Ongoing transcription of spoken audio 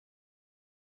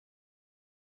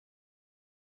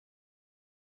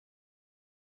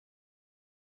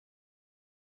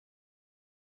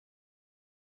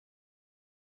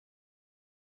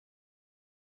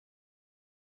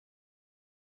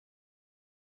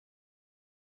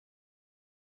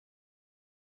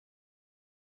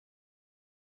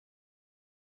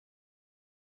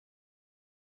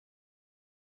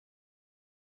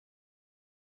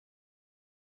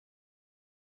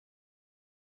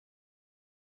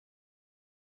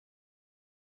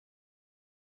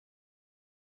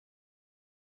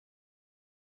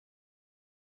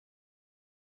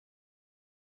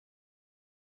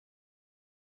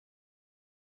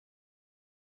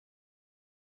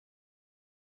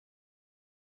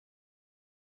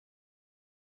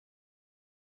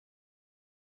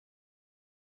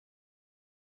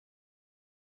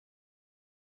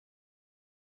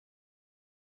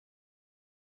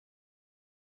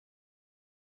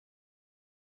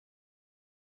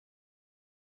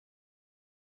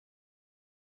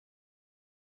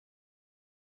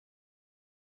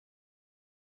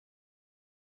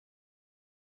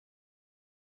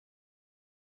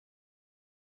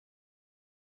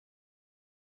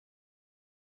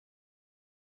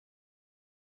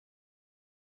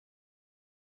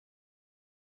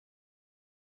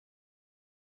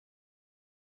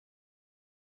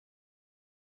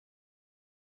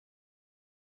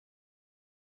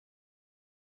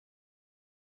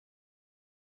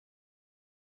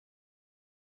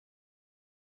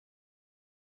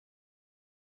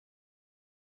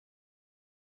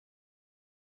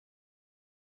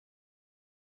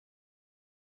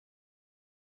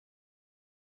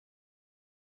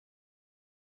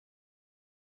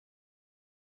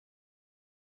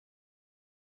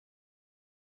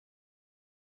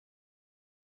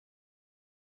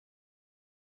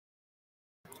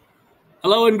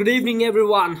Hello and good evening,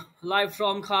 everyone. Live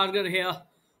from Kharghar here.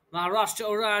 Maharashtra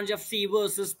Oranje FC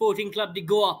versus Sporting Club De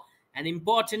Goa. An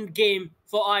important game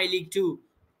for I League 2.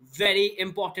 Very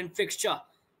important fixture.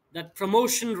 The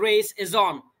promotion race is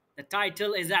on. The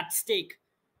title is at stake.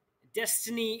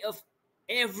 Destiny of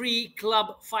every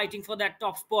club fighting for that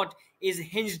top spot is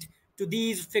hinged to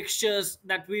these fixtures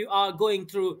that we are going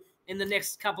through in the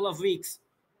next couple of weeks.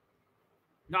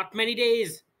 Not many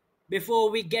days before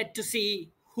we get to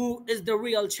see who is the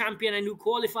real champion and who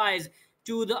qualifies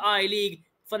to the I League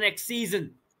for next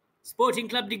season. Sporting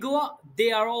Club de Goa,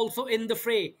 they are also in the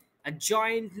fray. A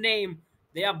giant name.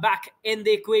 They are back in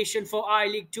the equation for I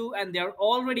League 2 and they are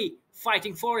already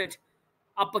fighting for it.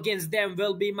 Up against them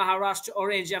will be Maharashtra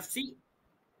Orange FC.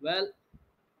 Well,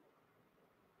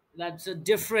 that's a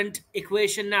different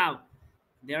equation now.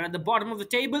 They're at the bottom of the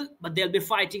table, but they'll be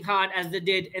fighting hard as they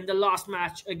did in the last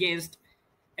match against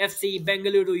FC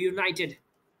Bengaluru United.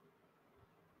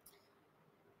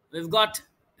 We've got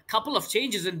a couple of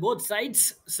changes in both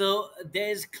sides, so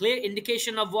there's clear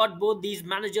indication of what both these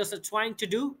managers are trying to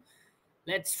do.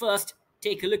 Let's first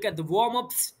take a look at the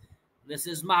warm-ups. This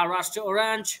is Maharashtra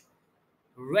Orange,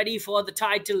 ready for the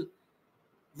title,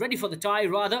 ready for the tie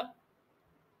rather.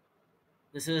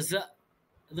 This is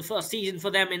the first season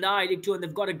for them in the I League 2, and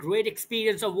they've got a great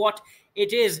experience of what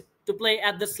it is to play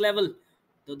at this level.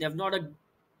 Though they've not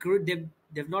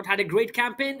had a great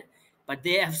campaign, but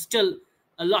they have still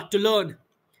a lot to learn.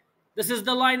 This is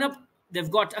the lineup. They've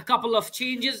got a couple of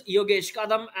changes. Yogesh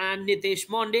Kadam and Nitesh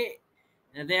Monde.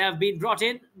 And they have been brought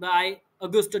in by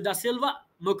Augusto da Silva,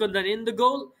 Mukundan in the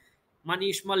goal,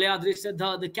 Manish Malayadri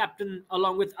Siddha, the captain,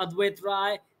 along with Advait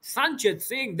Rai, Sanchit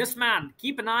Singh, this man,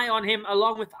 keep an eye on him,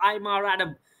 along with Aymar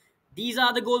Adam. These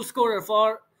are the goal scorers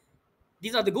for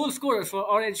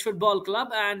Orange Football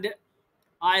Club, and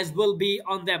eyes will be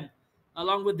on them.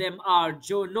 Along with them are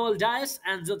Joe Noel Dias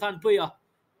and Zoltan Puya,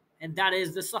 and that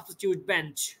is the substitute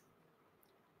bench.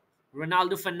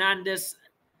 Ronaldo Fernandez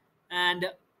and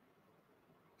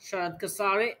Sharad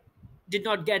Kasare did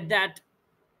not get that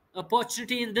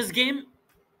opportunity in this game.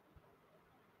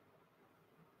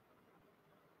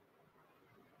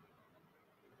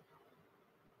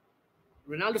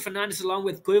 Ronaldo Fernandez along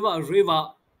with Cueva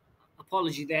Riva.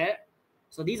 Apology there.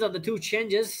 So these are the two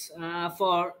changes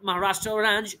for Maharashtra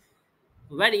Orange.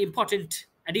 Very important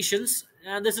additions.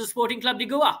 And this is Sporting Club de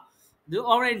Goa. The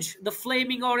Orange, the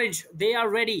Flaming Orange, they are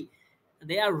ready.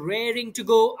 They are raring to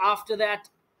go after that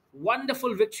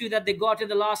wonderful victory that they got in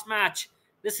the last match.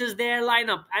 This is their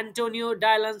lineup. Antonio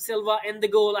Dylan Silva in the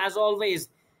goal as always.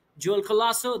 Joel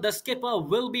Colasso, the skipper,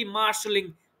 will be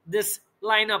marshalling this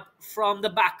lineup from the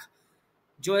back.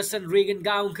 Joyson Regan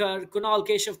Gaunkar, Kunal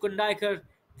Keshav Kundaikar,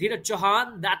 Dheeraj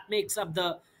Chauhan, that makes up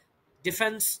the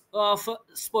defense of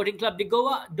Sporting Club de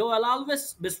Goa. Doyle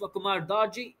Alves, Biswakumar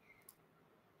Darji,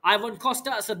 Ivan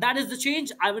Costa. So that is the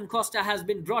change. Ivan Costa has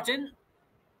been brought in.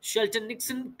 Shelton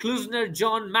Nixon, Klusner,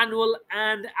 John Manuel,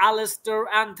 and Alistair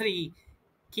Anthony.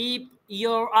 Keep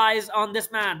your eyes on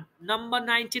this man. Number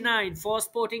 99 for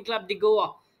Sporting Club de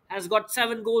Goa has got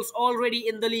 7 goals already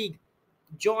in the league.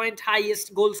 Joint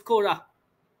highest goal scorer.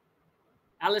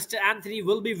 Alistair Anthony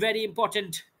will be very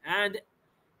important. And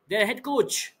their head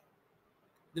coach,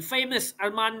 the famous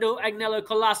Armando Agnello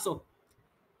Colasso,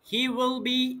 he will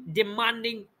be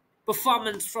demanding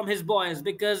performance from his boys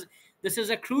because this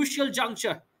is a crucial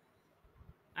juncture.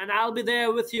 And I'll be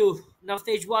there with you,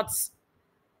 Navtej Watts.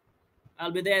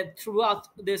 I'll be there throughout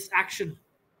this action.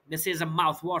 This is a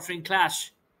mouth-watering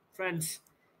clash, friends.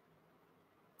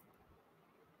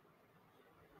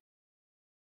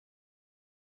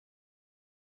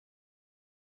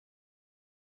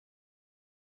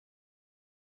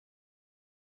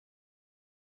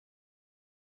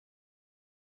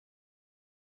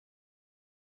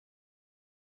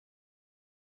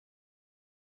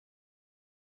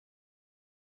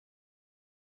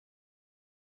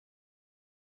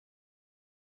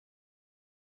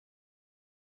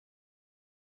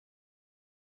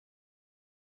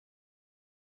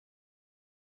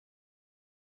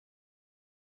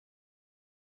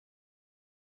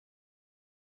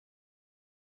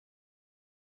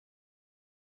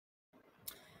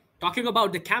 Talking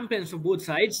about the campaigns for both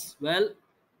sides, well,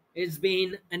 it's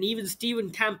been an even Steven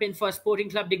campaign for Sporting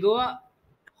Club de Goa,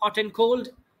 hot and cold,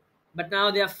 but now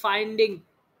they are finding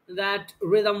that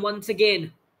rhythm once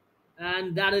again,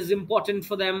 and that is important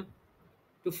for them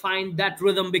to find that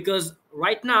rhythm because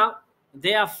right now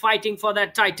they are fighting for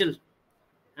that title,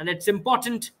 and it's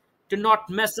important to not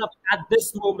mess up at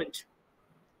this moment.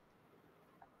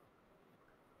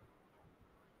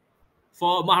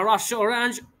 For Maharashtra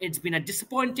Orange, it's been a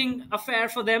disappointing affair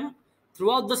for them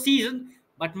throughout the season,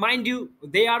 But mind you,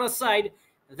 they are a side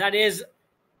that is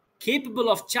capable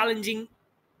of challenging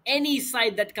any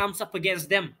side that comes up against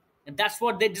them. And that's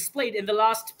what they displayed in the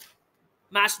last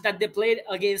match that they played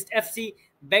against FC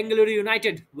Bengaluru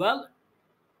United. Well,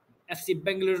 FC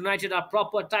Bengaluru United are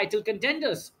proper title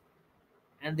contenders,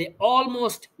 and they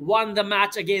almost won the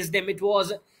match against them. It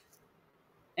was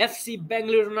FC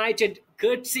Bengaluru United,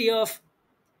 courtesy of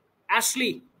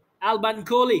Ashley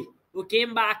Albancoli, who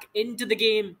came back into the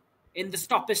game in the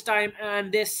stoppage time,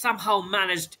 and they somehow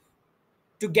managed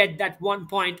to get that 1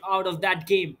 point out of that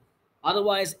game.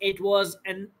 Otherwise, it was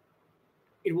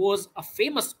a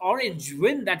famous orange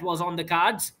win that was on the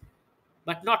cards,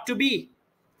 but not to be.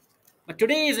 But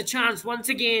today is a chance once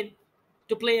again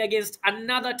to play against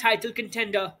another title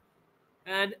contender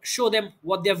and show them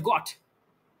what they've got.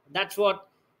 That's what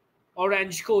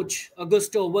Orange coach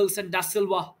Augusto Wilson da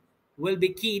Silva will be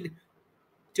keen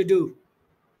to do.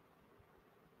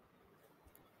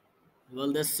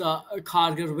 Well, this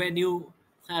Kharghar venue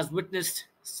has witnessed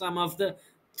some of the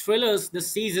thrillers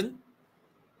this season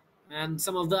and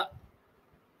some of the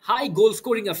high goal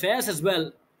scoring affairs as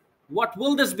well. What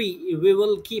will this be? We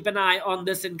will keep an eye on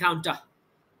this encounter.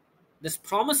 This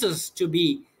promises to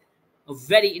be a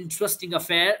very interesting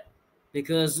affair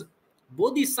because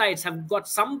both these sides have got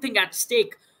something at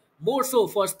stake, more so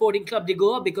for Sporting Club de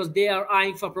Goa because they are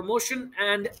eyeing for promotion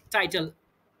and title,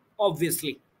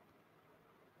 obviously.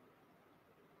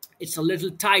 It's a little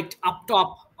tight up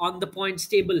top on the points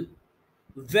table,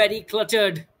 very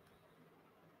cluttered.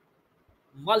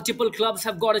 Multiple clubs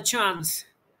have got a chance.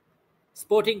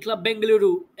 Sporting Club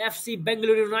Bengaluru, FC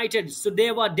Bengaluru United,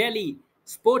 Sudeva Delhi,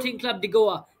 Sporting Club de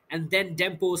Goa, and then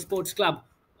Dempo Sports Club.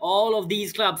 All of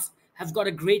these clubs have got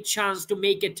a great chance to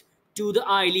make it to the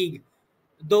I-League,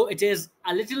 though it is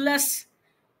a little less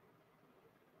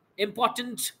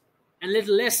important and a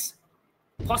little less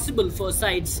possible for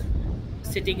sides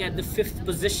sitting at the 5th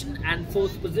position and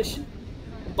 4th position,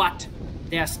 but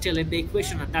they are still in the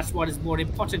equation, and that's what is more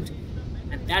important.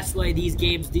 And that's why these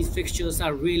games, these fixtures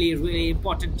are really, really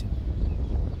important.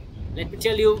 Let me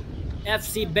tell you,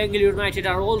 FC Bengaluru United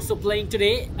are also playing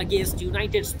today against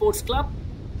United Sports Club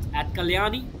at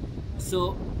Kalyani.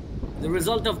 So the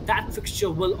result of that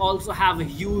fixture will also have a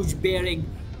huge bearing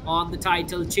on the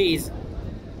title chase.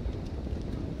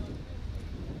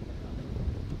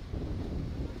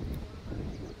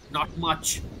 Not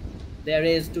much there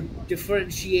is to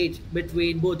differentiate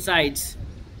between both sides.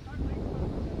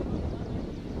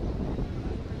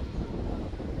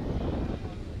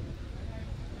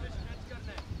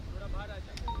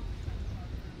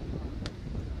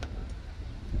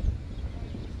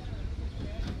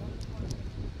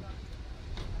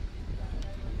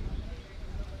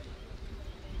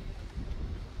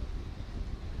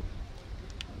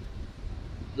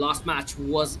 Last match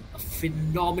was a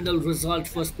phenomenal result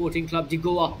for Sporting Club de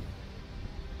Goa.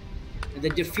 They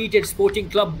defeated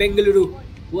Sporting Club Bengaluru,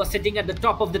 who are sitting at the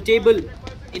top of the table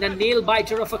in a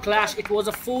nail-biter of a clash. It was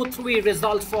a 4-3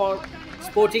 result for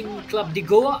Sporting Club de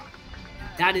Goa.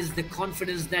 That is the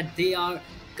confidence that they are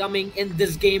coming in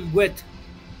this game with.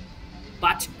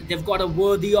 But they've got a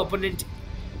worthy opponent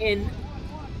in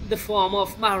the form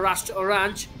of Maharashtra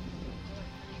Oranje.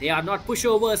 They are not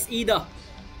pushovers either.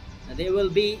 They will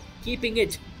be keeping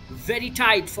it very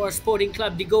tight for Sporting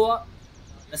Club de Goa,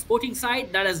 a sporting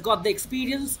side that has got the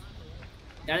experience,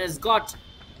 that has got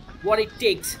what it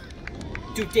takes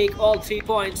to take all 3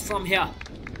 points from here.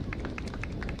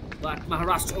 But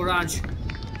Maharashtra Oranje,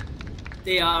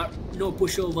 they are no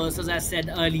pushovers, as I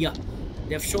said earlier.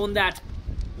 They've shown that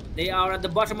they are at the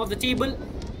bottom of the table,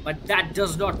 but that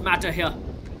does not matter here.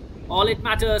 All it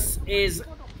matters is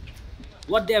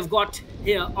what they've got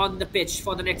here on the pitch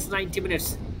for the next 90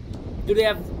 minutes. Do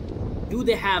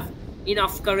they have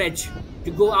enough courage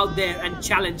to go out there and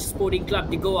challenge Sporting Club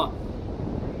de Goa,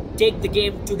 take the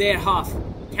game to their half?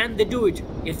 Can they do it?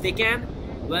 If they can,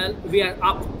 well, we are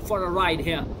up for a ride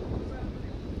here.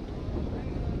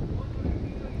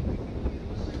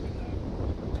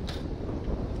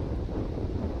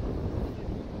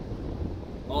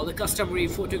 All the customary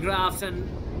photographs and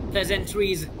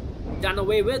pleasantries done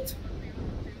away with,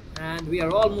 and we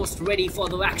are almost ready for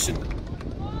the action.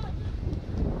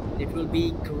 It will be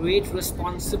great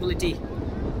responsibility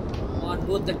on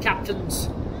both the captains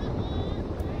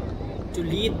to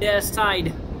lead their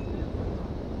side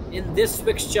in this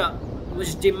fixture,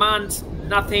 which demands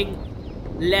nothing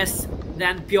less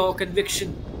than pure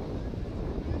conviction.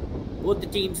 Both the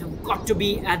teams have got to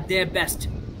be at their best.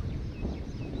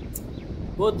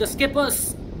 Both the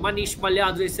skippers, Manish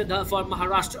Malyadri Siddha for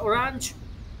Maharashtra Oranje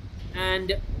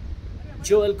and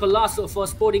Joel Colasso for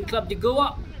Sporting Club de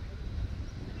Goa,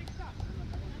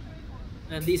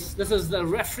 And this is the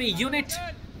referee unit.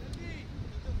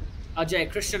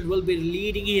 Ajay Krishnan will be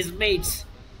leading his mates.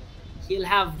 He'll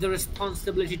have the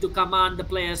responsibility to command the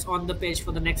players on the pitch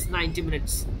for the next 90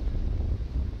 minutes.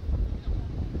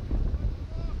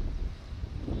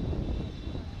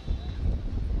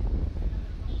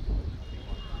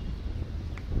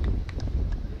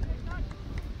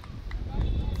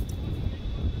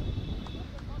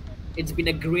 It's been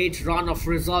a great run of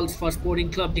results for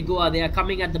Sporting Club De Goa. They are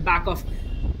coming at the back of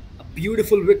a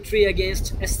beautiful victory against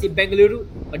SC Bengaluru.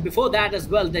 But before that as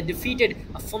well, they defeated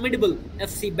a formidable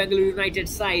FC Bengaluru United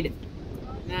side.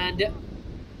 And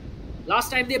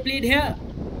last time they played here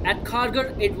at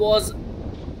Kharghar, it was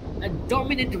a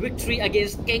dominant victory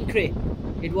against Kenkre.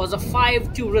 It was a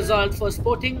 5-2 result for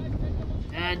Sporting.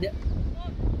 And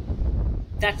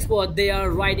that's what they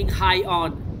are riding high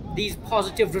on, these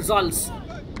positive results.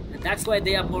 That's why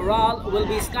their morale will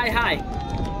be sky high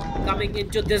coming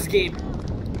into this game.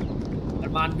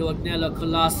 Armando Agnello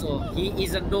Colasso, he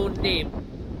is a known name.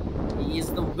 He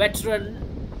is the veteran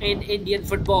in Indian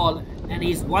football, and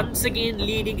he's once again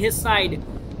leading his side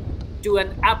to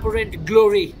an apparent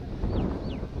glory.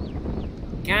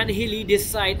 Can he lead his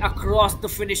side across the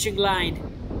finishing line?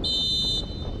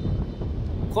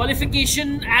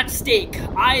 Qualification at stake.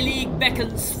 I-League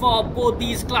beckons for both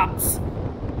these clubs.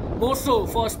 More so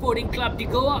for Sporting Club De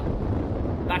Goa.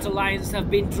 Battle lines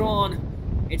have been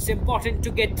drawn. It's important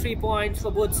to get 3 points for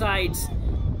both sides.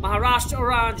 Maharashtra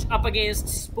Oranje up against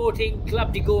Sporting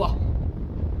Club De Goa.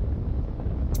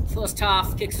 First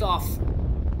half kicks off.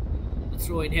 A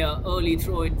throw in here, early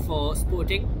throw in for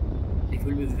Sporting. It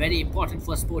will be very important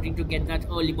for Sporting to get that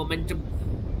early momentum.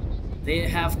 They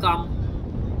have come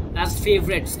as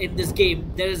favourites in this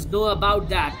game. There is no about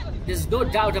that. There's no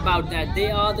doubt about that.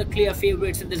 They are the clear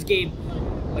favourites in this game.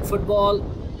 But football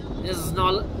is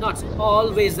not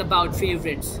always about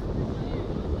favourites.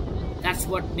 That's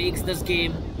what makes this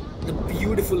game the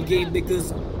beautiful game,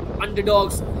 because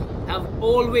underdogs have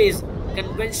always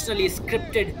conventionally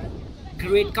scripted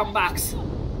great comebacks.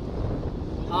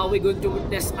 Are we going to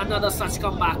witness another such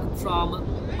comeback from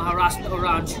Maharashtra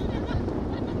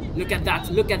Oranje? Look at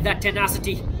that. Look at that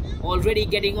tenacity. Already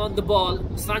getting on the ball.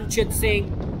 Sanchit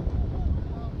Singh.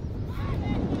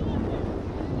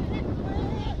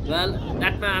 Well,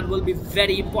 that man will be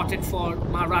very important for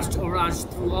Maharashtra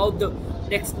Oranje throughout the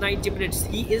next 90 minutes.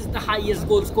 He is the highest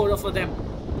goal scorer for them.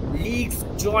 League's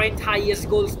joint highest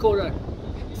goal scorer.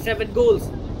 7 goals.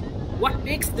 What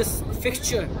makes this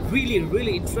fixture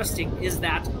really interesting is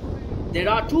that there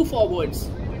are 2 forwards.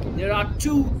 There are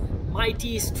 2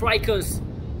 mighty strikers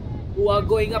who are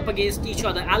going up against each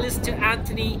other. Alistair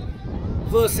Anthony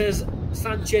versus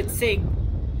Sanchit Singh.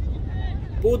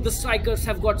 Both the strikers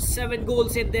have got 7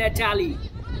 goals in their tally.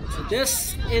 So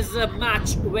this is a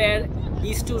match where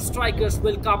these 2 strikers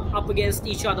will come up against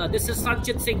each other. This is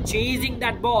Sanchit Singh chasing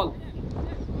that ball,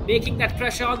 making that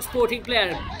pressure on Sporting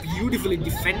player. Beautifully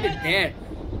defended there,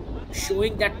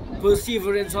 showing that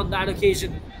perseverance on that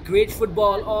occasion. Great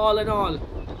football all in all.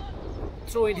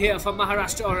 Throw in here for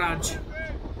Maharashtra Oranje.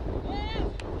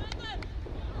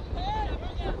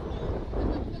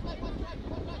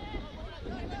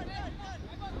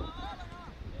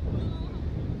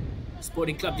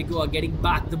 Sporting Club De Goa getting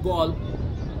back the ball.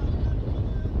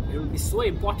 It will be so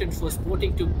important for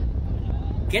Sporting to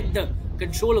get the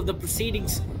control of the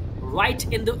proceedings right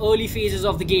in the early phases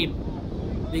of the game,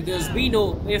 because we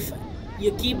know if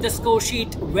you keep the score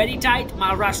sheet very tight,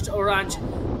 Maharashtra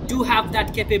Oranje do have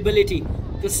that capability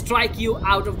to strike you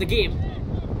out of the game.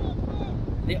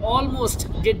 They almost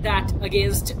did that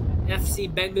against FC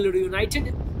Bengaluru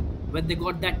United when they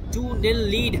got that 2-0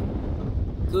 lead,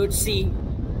 courtesy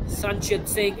Sanchit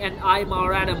Singh and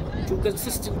Aymar Adam, 2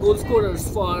 consistent goal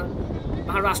scorers for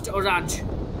Maharashtra Oranje.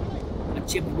 A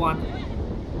chipped one.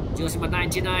 Jersey number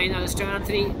 99, Alistair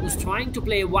Anthony, who's trying to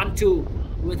play 1-2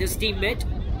 with his teammate.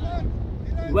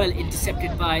 Well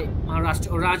intercepted by Maharashtra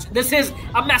Oranje. This is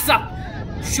a mess up.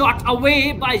 Shot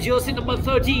away by jersey number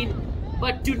 13,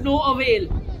 but to no avail.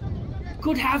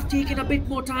 Could have taken a bit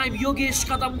more time. Yogesh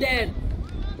Kadam there.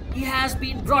 He has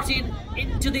been brought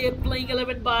into the playing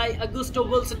 11 by Augusto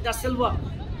Wilson da Silva.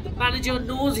 The manager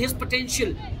knows his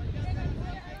potential.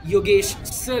 Yogesh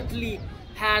certainly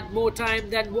had more time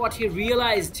than what he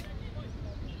realized.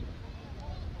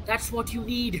 That's what you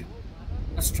need.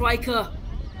 A striker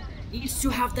needs to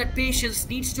have that patience,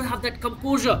 needs to have that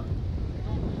composure,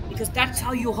 because that's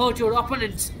how you hurt your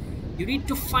opponents. You need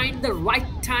to find the right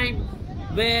time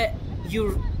where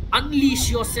you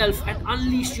unleash yourself and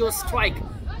unleash your strike.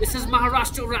 This is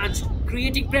Maharashtra Oranje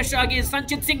creating pressure against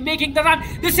Sanchit Singh, making the run.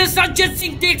 This is Sanchit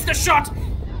Singh takes the shot.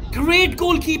 Great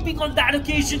goalkeeping on that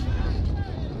occasion.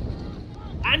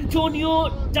 Antonio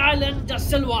Dylan da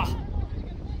Silva.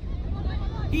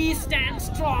 He stands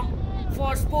strong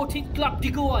for Sporting Club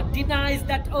De Goa. Denies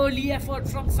that early effort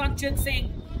from Sanchit Singh.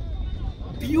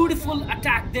 Beautiful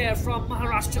attack there from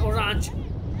Maharashtra Orange.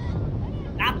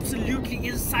 Absolutely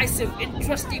incisive,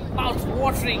 interesting,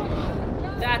 mouth-watering.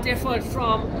 That effort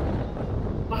from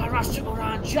Maharashtra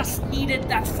Oranje just needed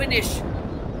that finish.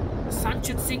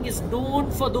 Sanchit Singh is known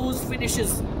for those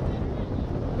finishes.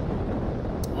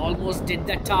 Almost did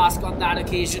the task on that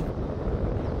occasion.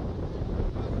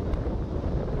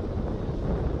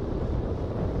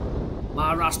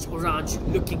 Maharashtra Orange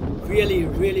looking really,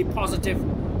 really positive.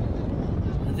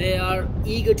 They are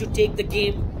eager to take the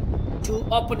game to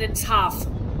opponent's half.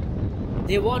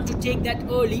 They want to take that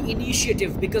early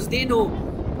initiative because they know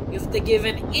if they give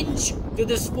an inch to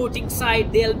the Sporting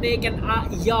side, they'll make an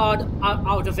yard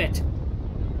out of it.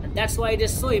 And that's why it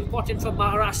is so important for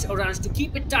Maharashtra Orange to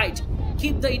keep it tight,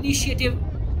 keep the initiative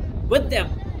with them,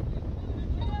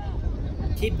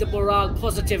 keep the morale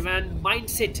positive, and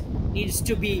mindset needs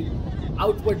to be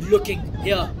outward looking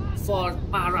here for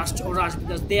Maharashtra Oranje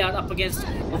because they are up against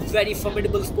a very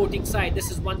formidable Sporting side. This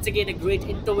is once again a great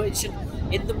intervention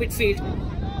in the midfield.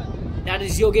 That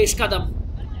is Yogesh Kadam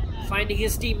finding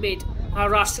his teammate.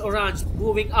 Maharashtra Orange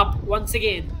moving up once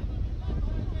again.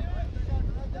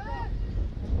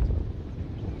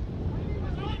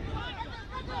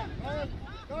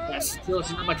 That's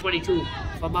jersey number 22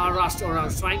 for Maharashtra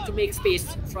Orange, trying to make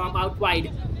space from out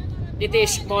wide.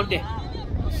 Nitesh Monde.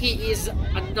 He is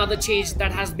another change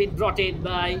that has been brought in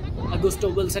by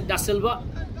Augusto Wilson da Silva.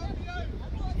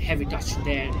 Heavy touch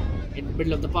there in the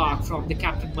middle of the park from the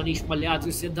captain Manish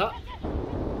Malyadri Siddha.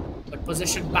 But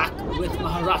possession back with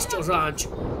Maharashtra Orange.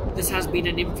 This has been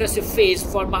an impressive phase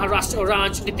for Maharashtra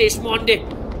Orange. Nitesh Monde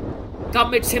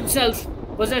commits himself.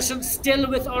 Possession still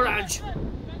with Orange.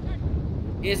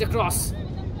 Here's a cross.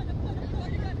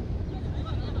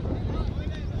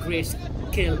 Great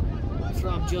kill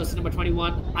from jersey number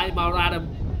 21, Aymar Adam.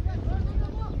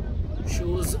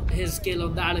 Shows his skill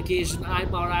on that occasion.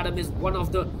 Aymar Adam is one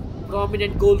of the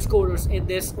prominent goal scorers in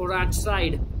this Orange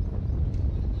side.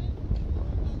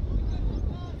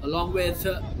 Along with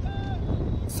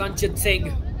Sanchit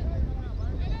Singh.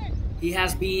 He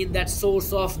has been that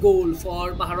source of goal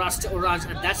for Maharashtra Orange,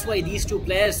 and that's why these two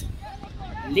players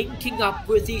linking up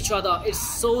with each other is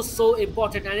so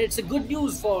important, and it's a good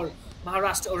news for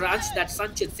Maharashtra Orange that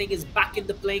Sanchit Singh is back in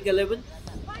the playing 11.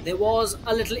 There was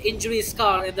a little injury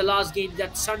scar in the last game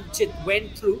that Sanchit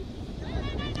went through,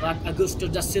 but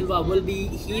Augusto da Silva will be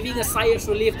heaving a sigh of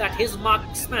relief that his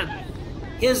marksman,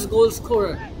 his goal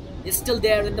scorer, is still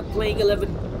there in the playing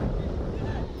 11,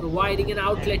 providing an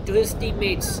outlet to his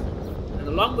teammates, and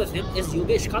along with him is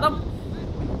Yogesh Kadam.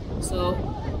 So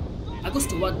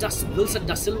Augusto Wilson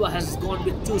da Silva has gone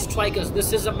with two strikers.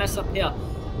 This is a mess up here.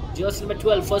 Jersey number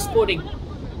 12 for Sporting.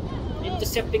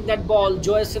 Intercepting that ball,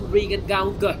 Joyson Regan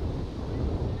Gaunkar.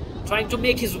 Trying to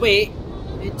make his way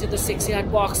into the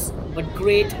 6-yard box, but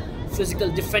great physical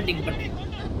defending. But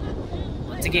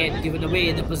once again, given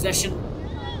away the possession.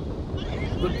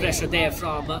 Good pressure there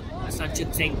from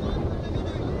Sanchit Singh.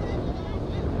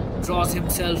 Draws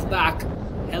himself back,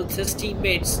 helps his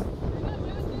teammates.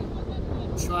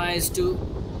 Tries to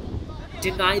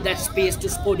deny that space to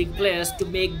Sporting players to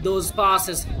make those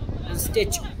passes and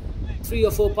stitch 3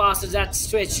 or 4 passes at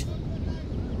stretch.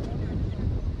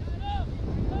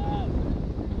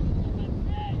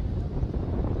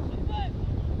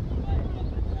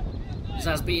 This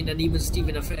has been an even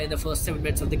Steven affair in the first 7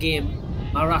 minutes of the game.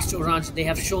 Maharashtra Orange, they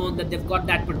have shown that they've got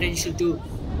that potential to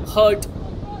hurt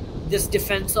this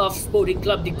defense of Sporting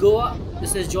Club De Goa.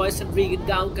 This is Joyson Regan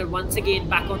Gaunkar once again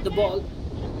back on the ball.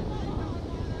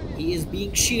 He is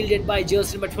being shielded by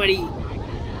jersey number 20.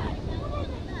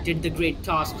 Did the great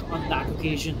task on that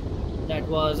occasion. That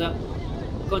was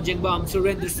Konjangbam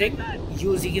Surendra Singh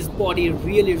using his body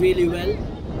really well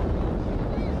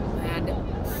and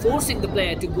forcing the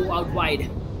player to go out wide.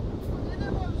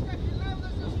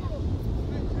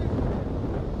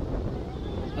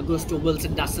 Augusto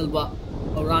Wilson da Silva,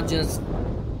 Orange's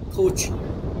coach,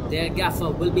 their gaffer,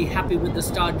 will be happy with the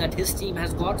start that his team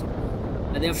has got,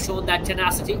 and they have shown that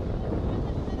tenacity.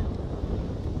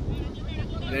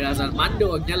 Whereas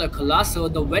Armando Agnello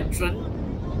Colasso, the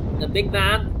veteran, the big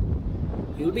man,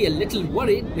 he will be a little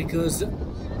worried because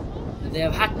they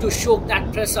have had to choke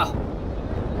that presser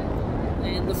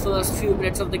in the first few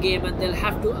minutes of the game, and they'll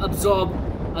have to absorb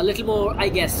a little more, I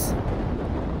guess.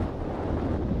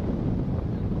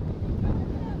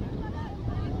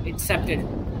 Intercepted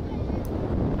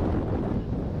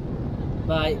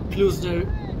by Klusner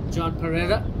John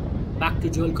Pereira. Back to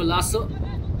Joel Colasso.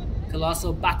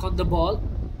 Colasso back on the ball.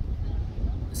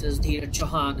 This is Dheeraj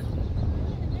Chauhan.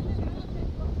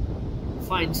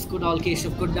 Finds Kunal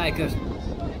Keshav Kundaikar.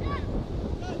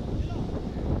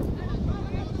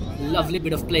 Lovely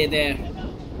bit of play there.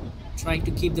 Trying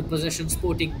to keep the possession.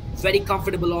 Sporting very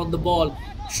comfortable on the ball.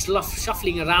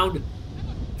 Shuffling around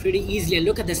pretty easily. And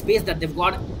look at the space that they've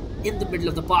got in the middle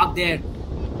of the park there.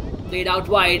 Played out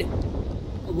wide.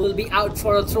 Will be out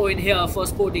for a throw in here for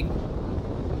Sporting.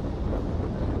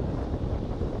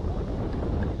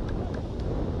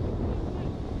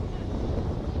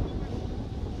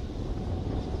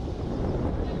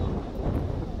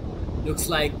 Looks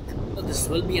like this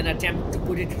will be an attempt to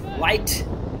put it right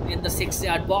in the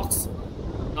 6-yard box.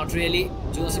 Not really.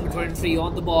 Joseph 23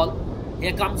 on the ball.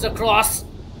 Here comes a cross.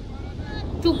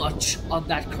 Too much on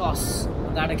that cross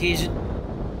on that occasion.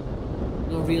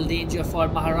 No real danger for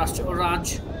Maharashtra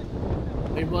Oranje.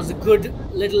 It was a good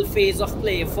little phase of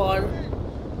play for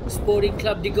Sporting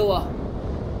Club De Goa.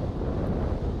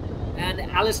 And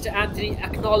Alistair Anthony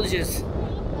acknowledges.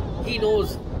 He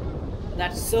knows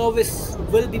that service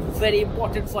will be very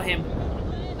important for him.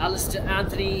 Alistair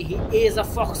Anthony, he is a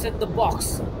fox in the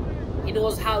box. He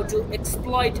knows how to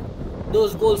exploit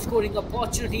those goal scoring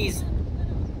opportunities.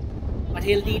 But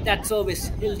he'll need that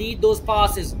service. He'll need those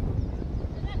passes.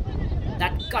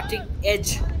 That cutting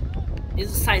edge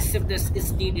incisiveness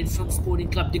is needed from Sporting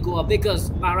Club De Goa,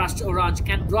 because Maharashtra Oranje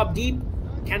can drop deep,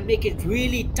 can make it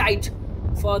really tight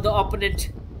for the opponent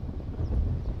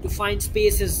to find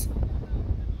spaces.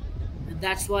 And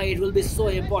that's why it will be so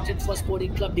important for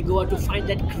Sporting Club De Goa to find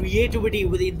that creativity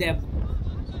within them.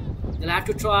 They'll have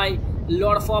to try a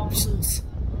lot of options.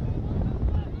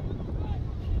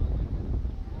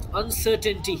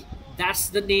 Uncertainty, that's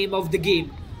the name of the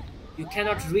game. You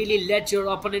cannot really let your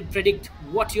opponent predict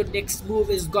what your next move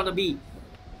is gonna be.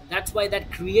 That's why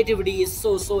that creativity is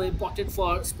so important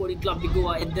for Sporting Club De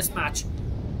Goa in this match.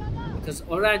 Because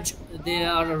Orange, they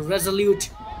are a resolute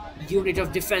unit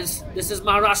of defense. This is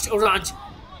Maharashtra Oranje.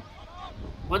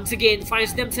 Once again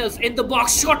finds themselves in the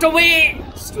box, shot away!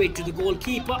 Straight to the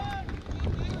goalkeeper.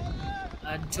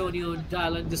 Antonio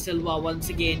Dylan De Silva, once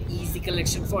again, easy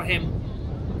collection for him.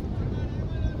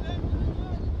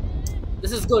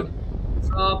 This is good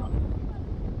from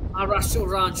Maharashtra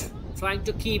Oranje, trying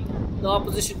to keep the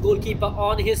opposition goalkeeper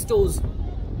on his toes.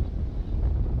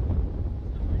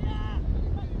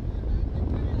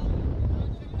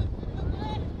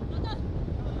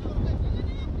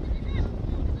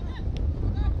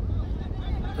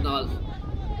 Kunal.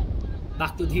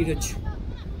 Back to Dheeraj.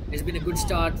 It's been a good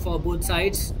start for both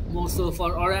sides, more so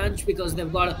for Orange because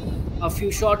they've got a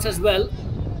few shots as well.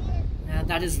 And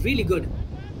that is really good.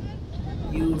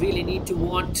 You really need to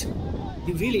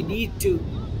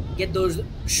get those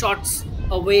shots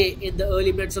away in the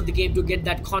early minutes of the game to get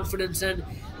that confidence and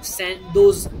send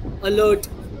those alert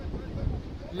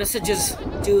messages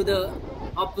to the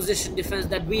opposition defense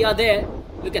that we are there.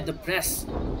 Look at the press.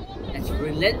 That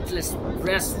relentless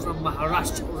press from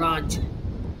Maharashtra Oranje.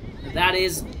 That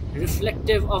is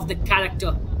reflective of the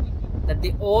character that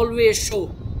they always show.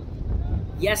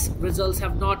 Yes, results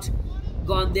have not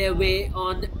gone their way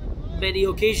on many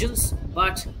occasions,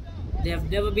 but they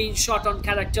have never been short on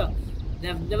character. They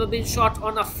have never been short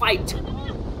on a fight.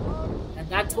 And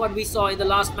that's what we saw in the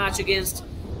last match against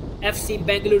FC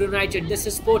Bengaluru United. This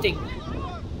is Sporting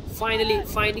finally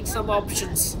finding some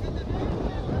options.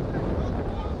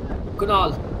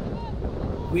 Kunal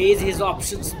weighs his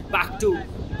options back to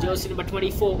jersey number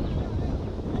 24.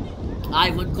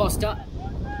 Ivan Costa.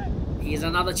 He is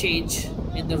another change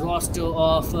in the roster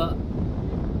of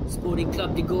Sporting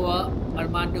Club De Goa.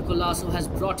 Armando Colasso has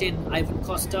brought in Ivan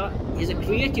Costa. He's a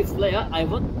creative player,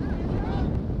 Ivan.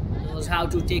 Knows how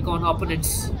to take on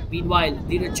opponents. Meanwhile,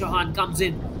 Dheeraj Chauhan comes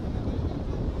in.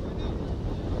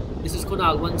 This is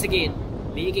Kunal once again,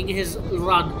 making his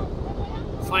run.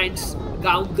 Finds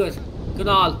Gaonkar.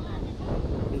 Kunal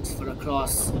looks for a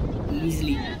cross.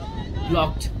 Easily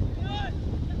blocked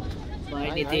by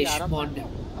Nitesh Mond.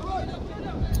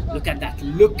 Look at that.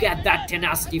 Look at that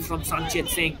tenacity from Sanchit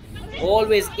Singh.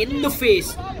 Always in the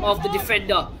face of the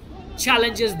defender.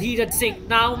 Challenges Dheeraj Singh.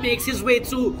 Now makes his way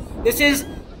through. This is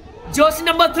jersey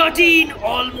number 13.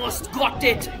 Almost got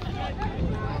it.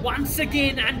 Once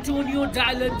again, Antonio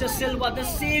Dylan De Silva, the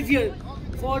saviour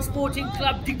for Sporting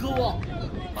Club De Goa.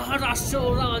 Maharashtra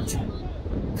Oranje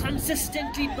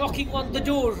consistently knocking on the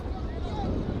door.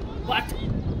 But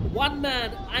one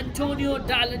man, Antonio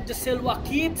Dylan De Silva,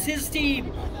 keeps his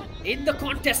team in the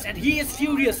contest, and he is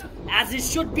furious, as it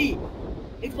should be.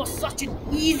 It was such an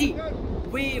easy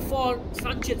way for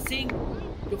Sanchit Singh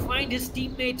to find his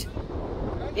teammate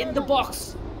in the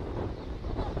box.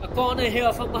 A corner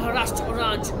here for Maharashtra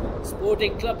Oranje.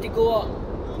 Sporting Club De Goa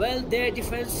Well, their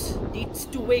defense needs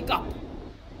to wake up.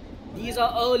 These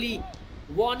are early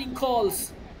warning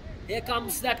calls. Here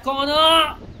comes that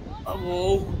corner.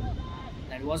 Oh,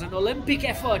 that was an Olympic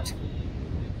effort,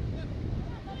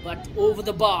 but over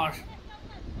the bar.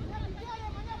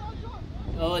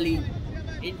 Early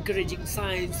encouraging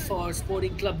signs for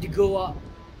Sporting Club De Goa,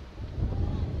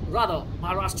 rather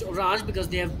Maharashtra Oranje, because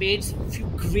they have made a few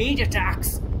great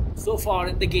attacks so far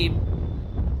in the game.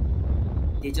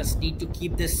 They just need to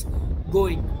keep this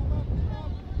going.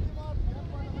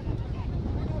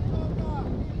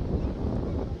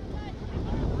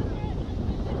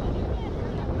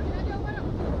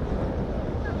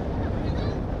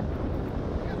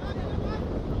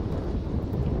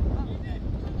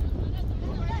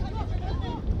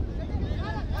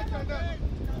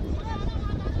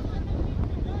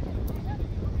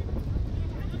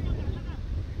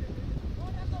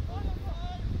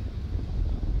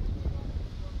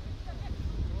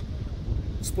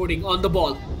 Sporting on the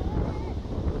ball,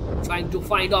 trying to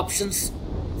find options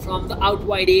from the out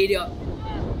wide area.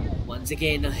 Once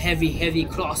again, a heavy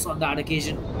cross on that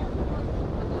occasion.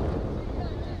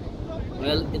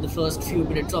 Well, in the first few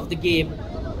minutes of the game,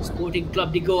 Sporting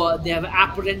Club De Goa, they have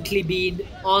apparently been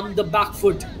on the back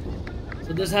foot.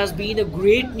 So this has been a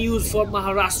great news for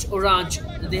Maharashtra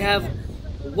Oranje. They have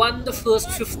won the first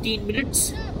 15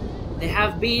 minutes. They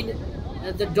have been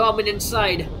the dominant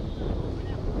side.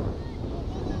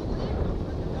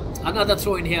 Another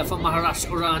throw in here for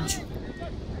Maharashtra Oranje.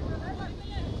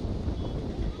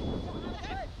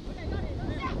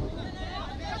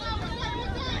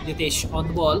 Nitesh on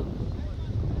the ball.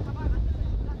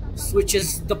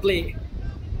 Switches the play.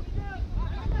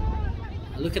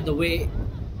 Look at the way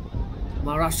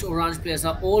Maharashtra Oranje players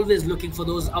are always looking for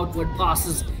those outward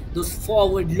passes, those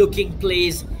forward-looking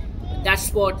plays.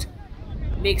 That's what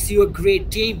makes you a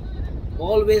great team.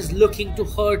 Always looking to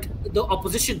hurt the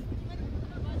opposition.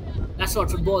 That's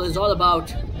what football is all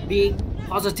about, being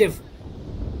positive.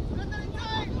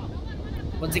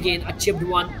 Once again, a chipped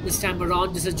one this time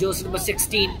around. This is jersey number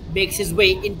 16, makes his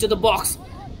way into the box.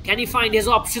 Can he find his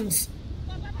options?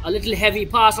 A little heavy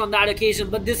pass on that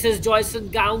occasion, but this is Joyson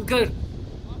Gaonkar.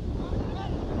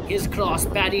 His cross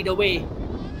parried away.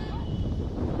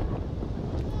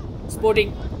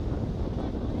 Sporting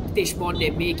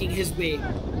Deshmonde making his way,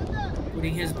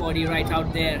 putting his body right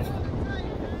out there.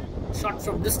 Shot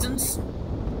from distance.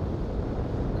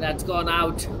 That's gone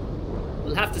out.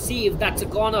 We'll have to see if that's a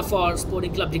corner for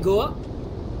Sporting Club De Goa.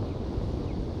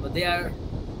 But they are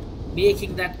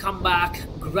making that comeback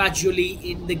gradually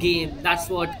in the game. That's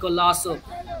what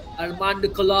Armando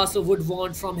Colasso would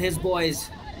want from his boys.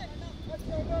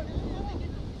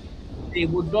 They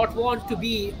would not want to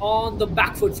be on the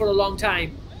back foot for a long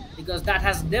time, because that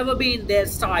has never been their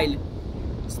style.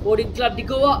 Sporting Club De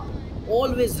Goa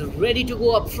always ready to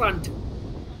go up front.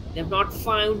 They've not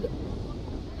found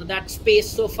that space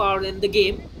so far in the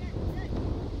game,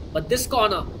 but this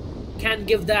corner can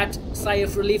give that sigh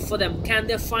of relief for them. Can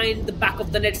they find the back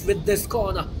of the net with this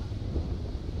corner?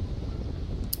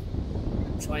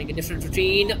 Trying a different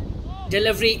routine.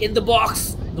 Delivery in the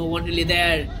box. No one really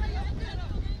there.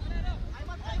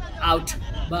 Out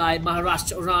by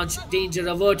Maharashtra Oranje. Danger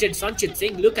averted. Sanchit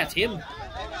Singh, look at him.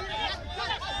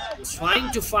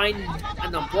 Trying to find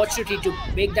an opportunity to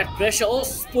make that pressure. Oh,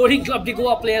 Sporting Club De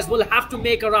Goa players will have to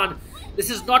make a run. This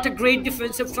is not a great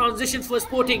defensive transition for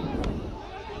Sporting.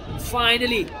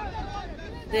 Finally,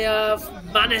 they have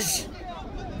managed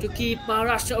to keep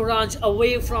Maharashtra Oranje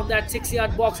away from that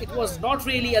 6-yard box. It was not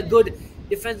really a good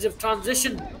defensive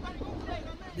transition.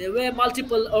 There were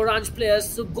multiple Orange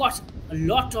players who got a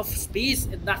lot of space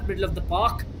in that middle of the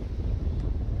park.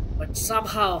 But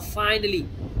somehow, finally,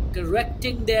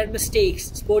 correcting their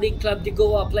mistakes, Sporting Club De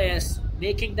Goa players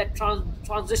making that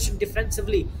transition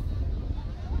defensively,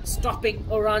 stopping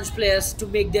Orange players to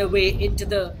make their way into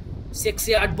the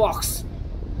 6-yard box.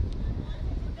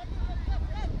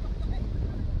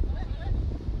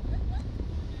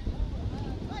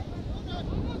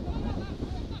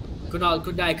 Kunal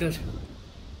Kundaikar,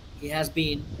 he has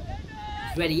been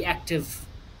very active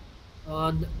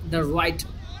on the right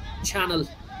channel.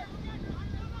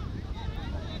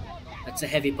 That's a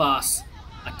heavy pass.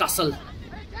 A tussle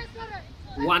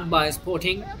won by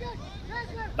Sporting.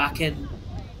 Back in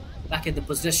the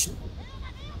position.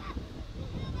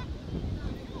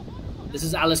 This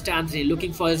is Alistair Anthony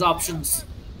looking for his options.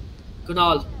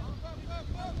 Kunal.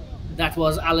 That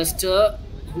was Alistair,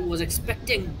 who was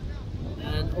expecting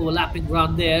an overlapping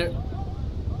run there.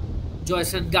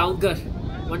 Joyson Gaonkar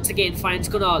once again finds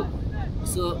Kunal.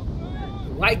 So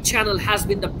right channel has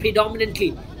been the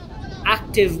predominantly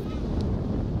active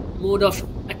mode of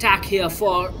attack here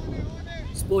for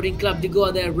Sporting Club de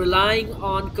Goa. They're relying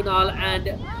on Kunal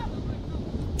and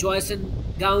Joyce and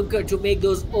Gaunkar to make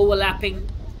those overlapping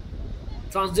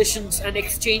transitions and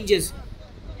exchanges,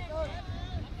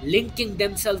 linking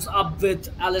themselves up with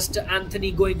Alistair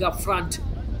Anthony going up front.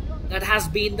 That has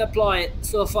been the ploy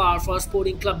so far for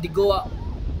Sporting Club de Goa.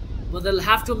 But they'll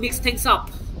have to mix things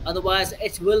up, otherwise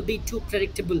it will be too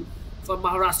predictable for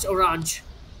Maharashtra Oranje.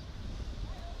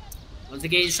 Once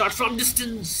again, shot from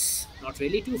distance, not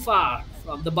really too far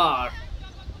from the bar.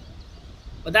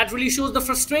 But that really shows the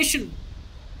frustration.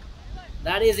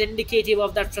 That is indicative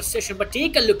of that frustration. But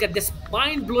take a look at this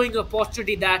mind-blowing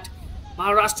opportunity that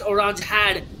Maharashtra Orange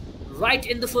had right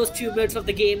in the first few minutes of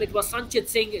the game. It was Sanchit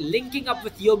Singh linking up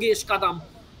with Yogesh Kadam,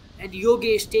 and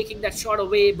Yogesh taking that shot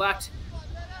away, but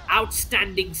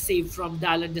outstanding save from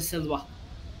Dylan De Silva.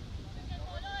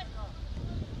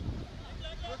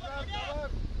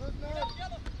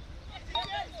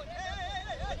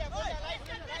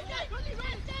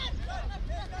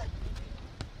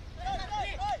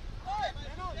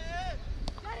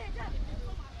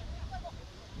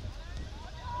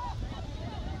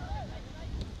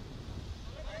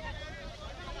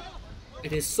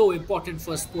 It is so important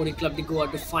for Sporting Club de Goa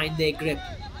to find their grip,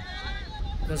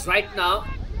 because right now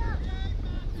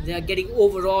they are getting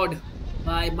overawed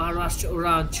by Maharashtra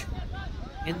Orange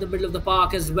in the middle of the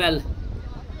park as well.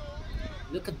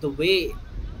 Look at the way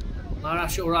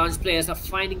Maharashtra Orange players are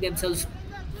finding themselves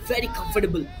very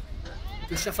comfortable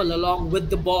to shuffle along with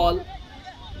the ball,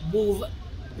 move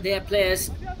their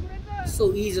players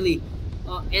so easily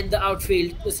in the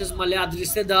outfield. This is Malyadri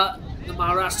Siddha, the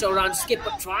Maharashtra Orange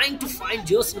skipper, trying to find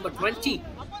jersey number 20.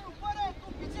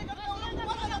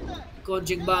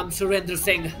 Konjingbam Surendra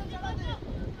Singh.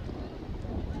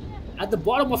 At the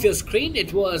bottom of your screen,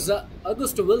 it was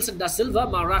Augusto Wilson da Silva,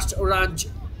 Maharashtra Orange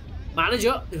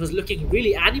manager. He was looking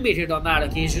really animated on that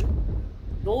occasion.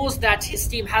 Knows that his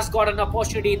team has got an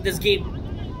opportunity in this game.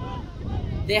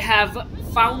 They have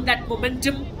found that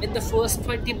momentum in the first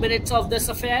 20 minutes of this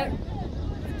affair.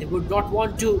 They would not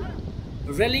want to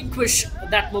relinquish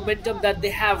that momentum that they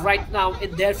have right now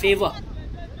in their favor.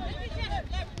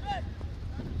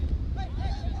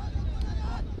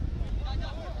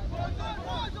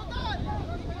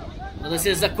 Now this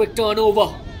is a quick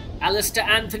turnover. Alistair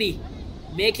Anthony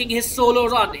making his solo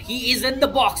run. He is in the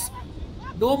box.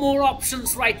 No more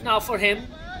options right now for him.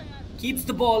 Keeps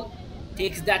the ball.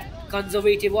 Takes that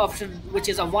conservative option, which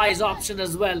is a wise option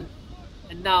as well.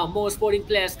 And now more Sporting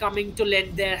players coming to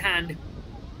lend their hand.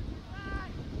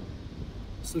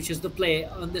 Switches the play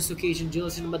on this occasion.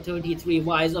 Jersey number 33,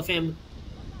 wise of him.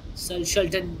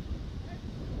 Shelton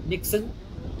Nixon,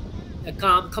 a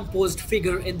calm, composed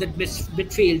figure in the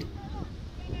midfield.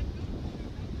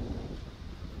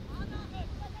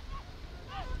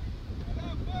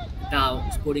 Now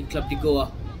Sporting Club de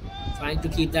Goa trying to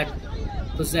keep that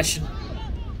possession.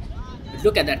 But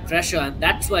look at that pressure, and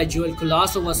that's why Joel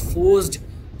Colasso was forced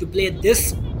to play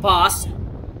this pass,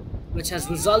 which has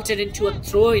resulted into a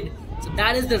throw-in. So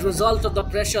that is the result of the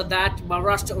pressure that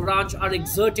Maharashtra Orange are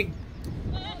exerting.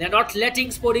 They're not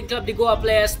letting Sporting Club de Goa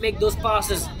players make those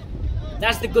passes.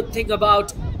 That's the good thing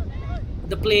about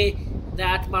the play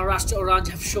that Maharashtra Orange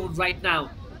have shown right now.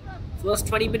 First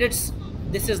 20 minutes,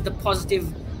 this is the positive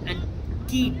and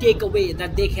key takeaway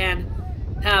that they can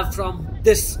have from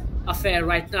this affair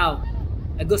right now.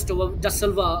 Augusto da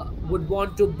Silva would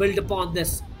want to build upon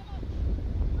this.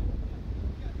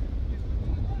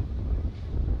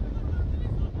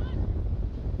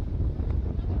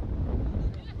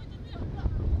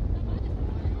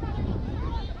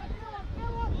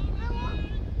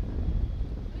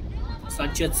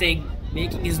 Sanchit Singh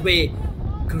making his way.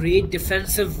 Great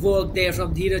defensive work there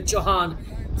from Dheeraj Chauhan,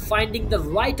 finding the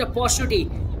right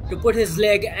opportunity to put his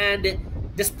leg and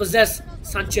dispossess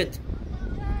Sanchit.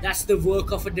 That's the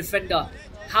work of a defender.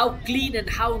 How clean and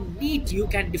how neat you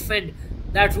can defend,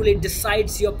 that really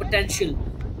decides your potential.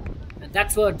 And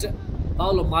that's what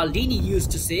Paolo Maldini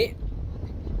used to say.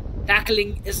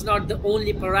 Tackling is not the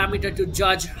only parameter to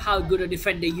judge how good a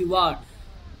defender you are.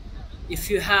 If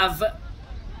you have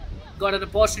got an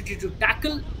opportunity to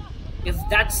tackle, if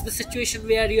that's the situation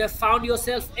where you have found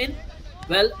yourself in,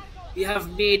 well, you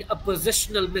have made a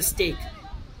positional mistake.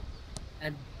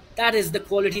 And that is the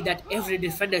quality that every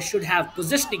defender should have.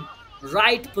 Positioning,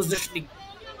 right positioning.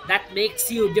 That makes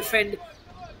you defend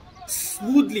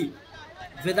smoothly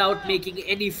without making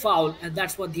any foul. And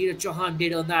that's what Dheeraj Chauhan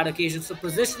did on that occasion. So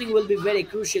positioning will be very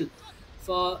crucial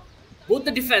for both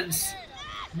the defense,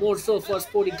 more so for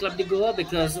Sporting Club de Goa,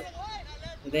 because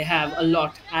they have a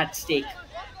lot at stake.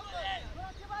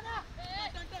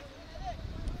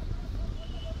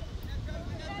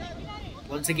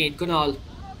 Once again, Kunal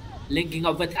linking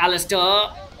up with Alistair.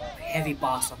 Heavy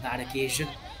pass on that occasion.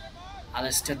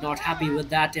 Alistair not happy with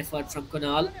that effort from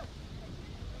Kunal.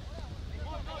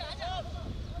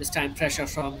 This time pressure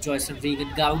from Joyce and Regan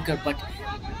Gaonkar, but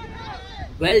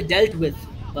well dealt with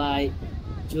by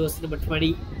jersey number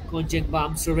 20,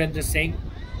 Konjangbam Surendra Singh.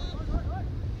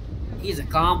 He's a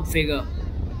calm figure,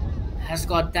 has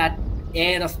got that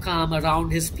air of calm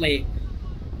around his play,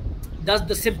 does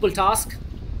the simple task,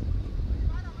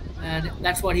 and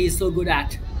that's what he's so good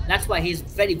at. That's why he's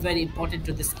very, very important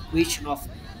to this equation of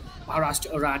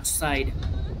Maharashtra Oranje side.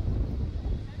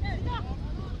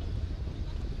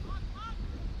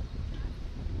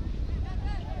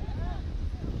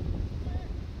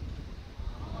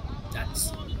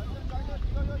 That's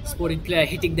sporting player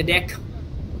hitting the deck.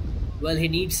 Well, he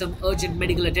needs some urgent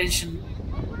medical attention.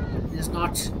 He's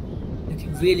not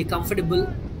looking really comfortable.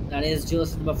 That is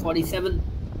jersey number 47,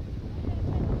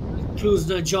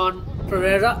 Klusner John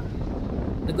Pereira.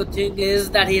 The good thing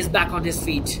is that he is back on his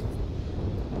feet.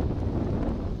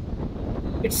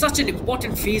 It's such an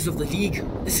important phase of the league.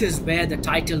 This is where the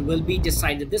title will be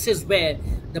decided. This is where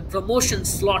the promotion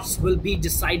slots will be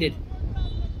decided.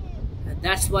 And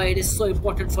that's why it is so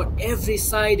important for every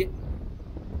side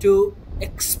to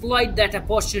exploit that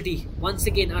opportunity. Once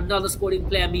again, another sporting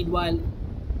player, meanwhile,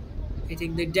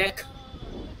 hitting the deck.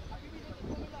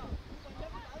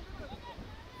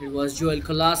 It was Joel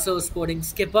Colasso, sporting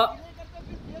skipper.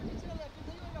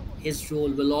 His role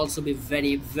will also be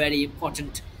very, very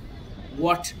important.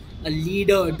 What a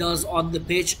leader does on the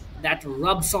pitch, that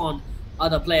rubs on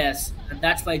other players. And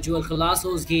that's why Joel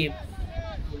Colasso's game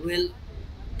will,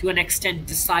 to an extent,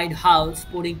 decide how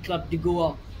Sporting Club De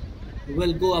Goa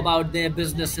will go about their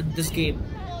business in this game.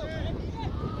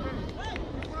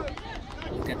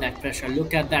 Look at that pressure.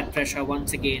 Look at that pressure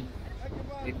once again.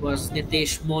 It was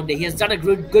Nitesh Monde. He has done a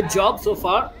good job so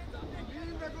far.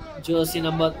 Jersey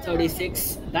number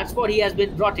 36. That's what he has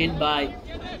been brought in by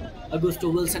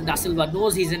Augusto Wilson da Silva.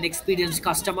 Knows he's an experienced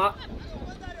customer.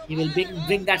 He will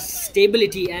bring that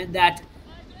stability and that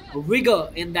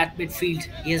vigor in that midfield.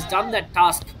 He has done that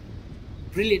task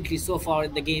brilliantly so far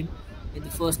in the game, in the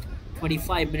first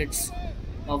 25 minutes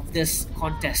of this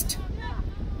contest.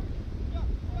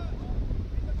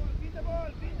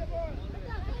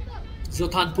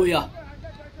 Zothan Puya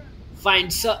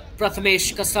finds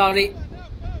Prathamesh Kasari,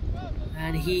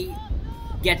 and he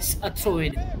gets a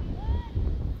throw-in.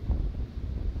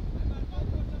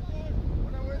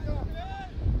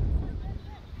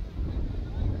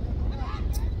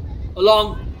 A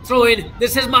long throw-in.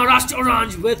 This is Maharashtra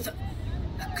Orange with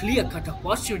a clear-cut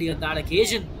opportunity on that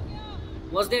occasion.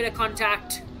 Was there a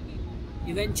contact?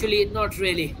 Eventually, not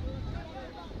really.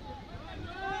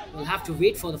 We'll have to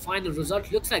wait for the final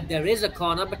result. Looks like there is a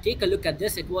corner, but take a look at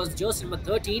this. It was jersey number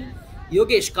 13,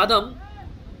 Yogesh Kadam.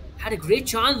 Had a great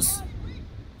chance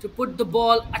to put the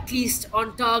ball at least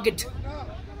on target.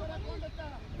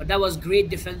 But that was great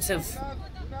defensive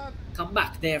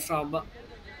comeback there from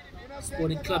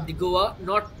Sporting Club De Goa,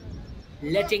 not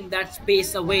letting that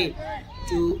space away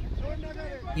to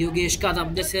Yogesh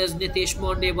Kadam. This is Nitesh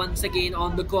Monde once again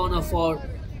on the corner for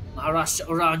Maharashtra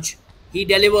Orange. He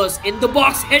delivers in the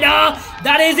box, header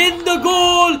that is in the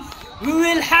goal. We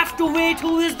will have to wait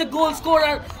who is the goal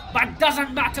scorer, but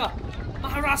doesn't matter.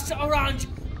 Maharashtra Orange,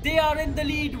 they are in the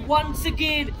lead once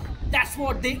again. That's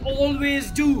what they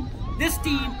always do. This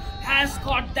team has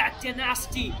got that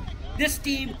tenacity. This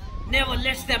team never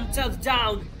lets themselves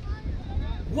down.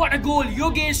 What a goal,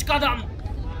 Yogesh Kadam.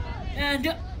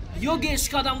 And Yogesh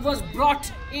Kadam was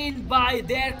brought in by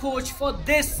their coach for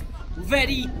this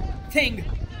very thing.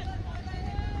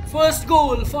 First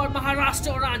goal for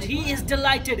Maharashtra Orange. He is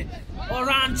delighted.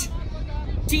 Orange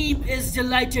team is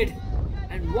delighted.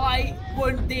 And why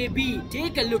wouldn't they be?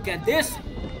 Take a look at this.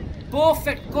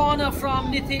 Perfect corner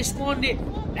from Nitesh Monde.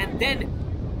 And then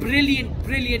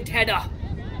brilliant header.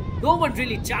 No one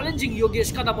really challenging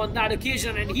Yogesh Kadam on that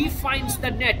occasion, and he finds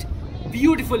the net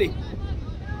beautifully.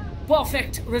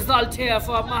 Perfect result here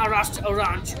for Maharashtra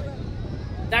Orange.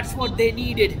 That's what they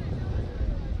needed.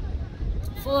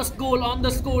 First goal on the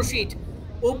score sheet.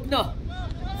 Opener.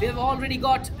 We have already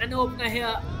got an opener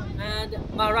here, and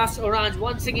Maharashtra Orange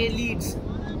once again leads.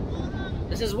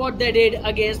 This is what they did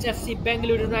against FC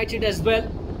Bengaluru United as well.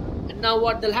 And now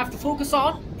what they'll have to focus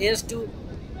on is to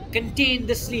contain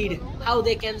this lead, how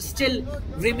they can still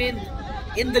remain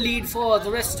in the lead for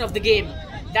the rest of the game.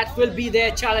 That will be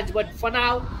their challenge, but for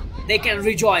now they can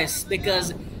rejoice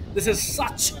because this is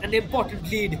such an important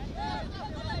lead.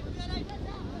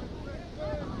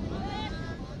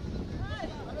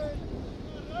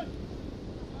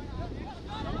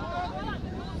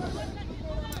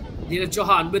 Neeraj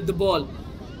Chauhan with the ball.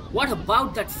 What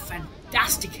about that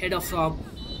fantastic header from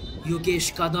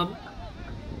Yogesh Kadam,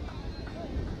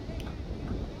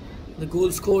 the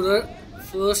goal scorer,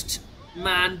 first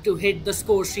man to hit the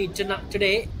score sheet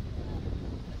today.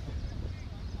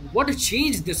 What a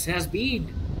change this has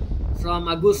been from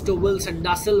Augusto Wilson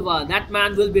da Silva. That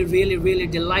man will be really, really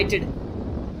delighted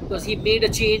because he made a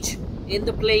change in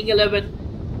the playing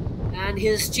 11 and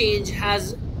his change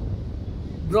has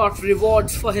brought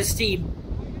rewards for his team.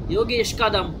 Yogesh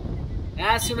Kadam,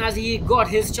 as soon as he got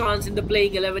his chance in the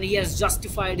playing 11, he has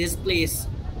justified his place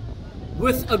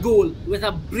with a goal, with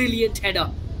a brilliant header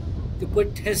to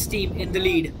put his team in the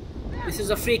lead. This is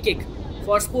a free kick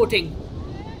for Sporting.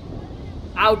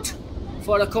 Out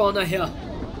for a corner here.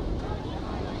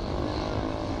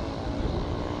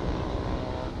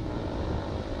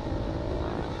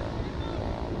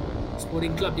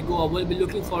 Sporting Club De Goa will be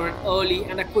looking for an early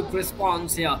and a quick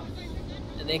response here.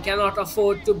 And they cannot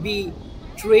afford to be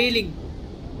trailing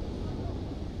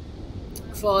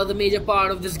for the major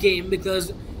part of this game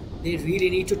because they really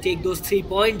need to take those 3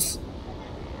 points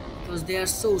because they are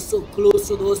so close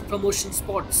to those promotion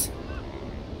spots.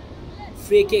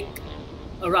 Free kick,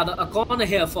 or rather a corner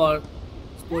here for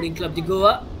Sporting Club De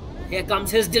Goa. Here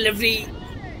comes his delivery.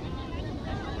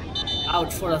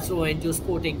 Out for a throw into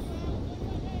Sporting.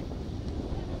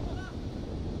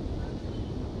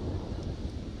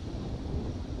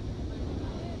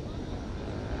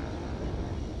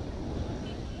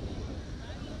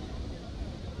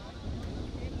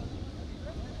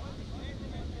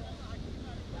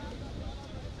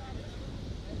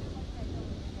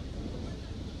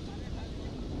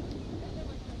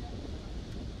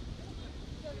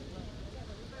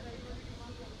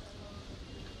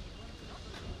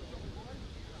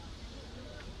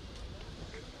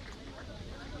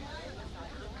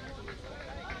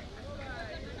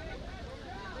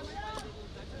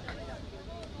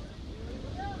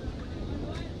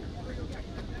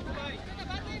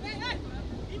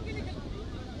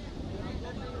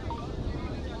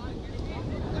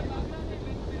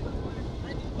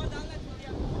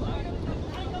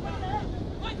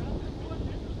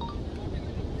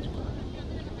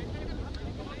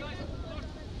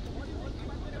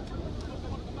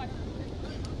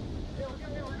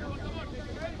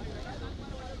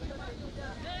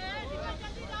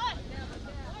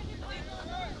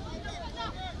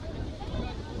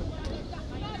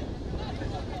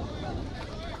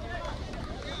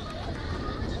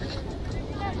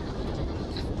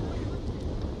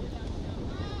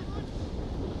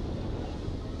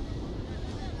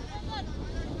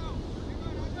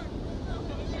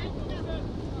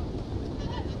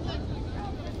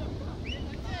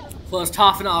 First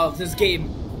half an hour of this game,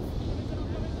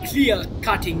 clear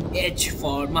cutting edge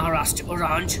for Maharashtra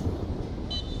Oranje,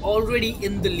 already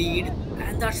in the lead,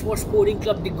 and that's what Sporting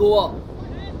Club De Goa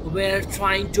were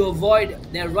trying to avoid.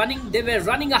 They were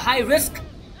running a high risk,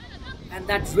 and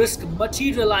that risk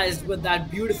materialized with that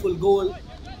beautiful goal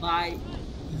by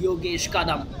Yogesh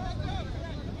Kadam.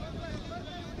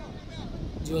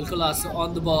 Joel Colasso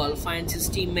on the ball finds his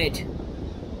teammate.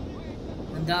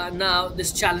 And now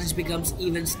this challenge becomes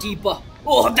even steeper.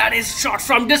 Oh, that is shot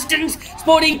from distance.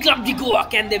 Sporting Club De Goa,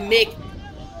 can they make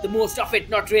the most of it?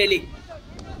 Not really.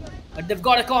 But they've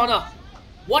got a corner.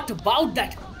 What about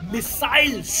that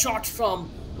missile shot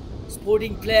from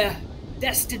Sporting player?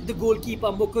 Tested the goalkeeper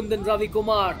Mukundan Ravi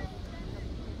Kumar.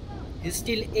 He's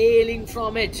still ailing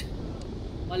from it.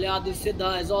 Malyadu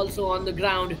Siddha is also on the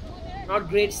ground. Not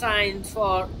great signs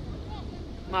for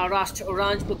Maharashtra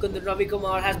Oranje. Mukundan Ravi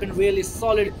Kumar has been really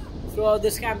solid throughout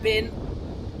this campaign.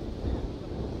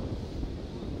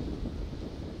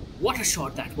 What a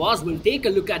shot that was. We'll take a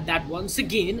look at that once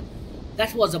again.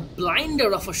 That was a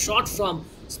blinder of a shot from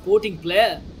Sporting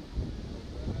player.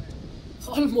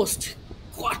 Almost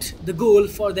caught the goal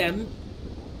for them.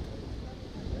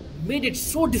 Made it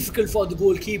so difficult for the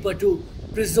goalkeeper to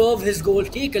preserve his goal.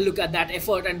 Take a look at that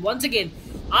effort. And once again,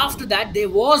 after that, there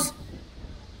was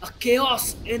a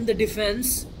chaos in the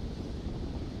defense.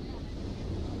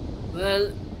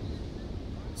 Well,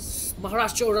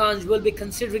 Maharashtra Oranje will be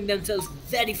considering themselves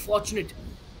very fortunate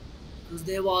because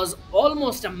there was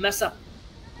almost a mess up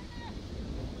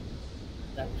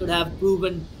that could have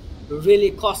proven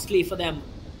really costly for them.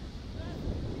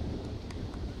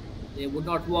 They would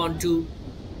not want to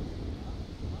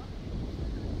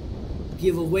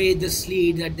give away this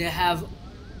lead that they have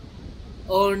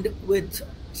earned with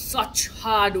such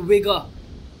hard vigor.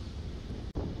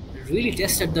 It really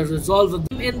tested the resolve of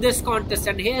them in this contest.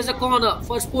 And here's a corner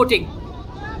for Sporting,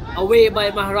 away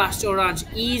by Maharashtra Oranje.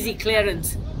 Easy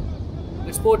clearance,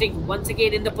 But Sporting once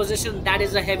again in the position. That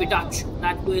is a heavy touch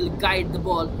that will guide the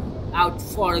ball out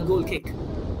for a goal kick.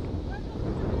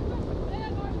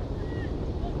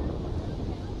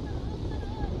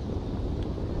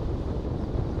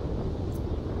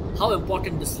 How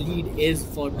important this lead is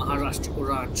for Maharashtra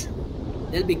Oranje.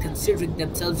 They'll be considering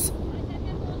themselves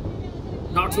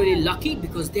not really lucky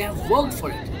because they have worked for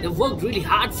it. They've worked really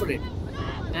hard for it.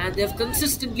 And they've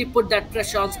consistently put that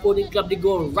pressure on Sporting Club De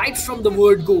Goa right from the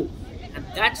word go. And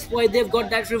that's why they've got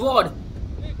that reward.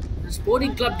 And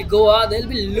Sporting Club De Goa, they'll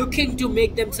be looking to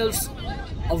make themselves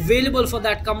available for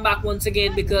that comeback once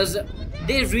again because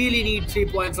they really need 3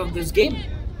 points from this game.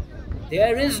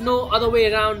 There is no other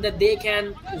way around that they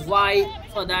can vie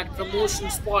for that promotion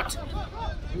spot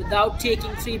without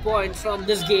taking 3 points from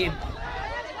this game.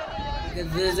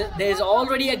 Because there's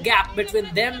already a gap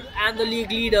between them and the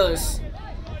league leaders.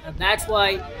 And that's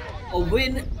why a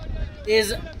win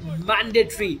is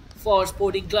mandatory for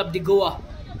Sporting Club De Goa.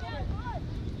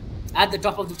 At the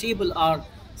top of the table are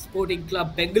Sporting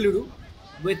Club Bengaluru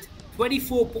with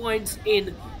 24 points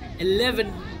in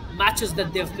 11 matches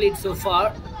that they've played so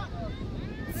far.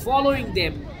 Following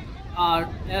them are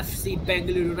FC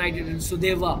Bengaluru United and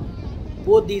Sudeva.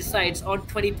 Both these sides on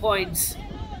 20 points.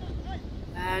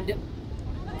 And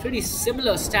pretty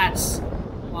similar stats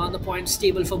on the points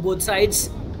table for both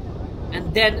sides.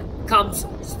 And then comes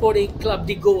Sporting Club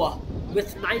De Goa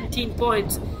with 19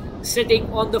 points, sitting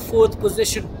on the 4th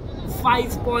position,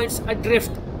 5 points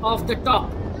adrift of the top.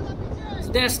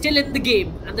 So they're still in the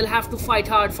game and they'll have to fight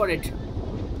hard for it.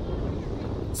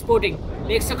 Sporting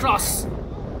makes a cross.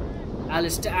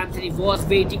 Alistair Anthony was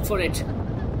waiting for it.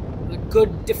 A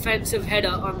good defensive header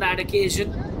on that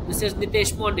occasion. This is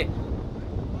Nitesh Monde.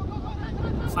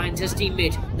 Finds his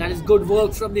teammate. That is good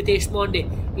work from Nitesh Monde.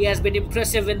 He has been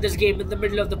impressive in this game in the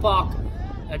middle of the park.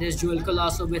 That is Joel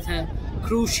Colasso with a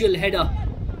crucial header.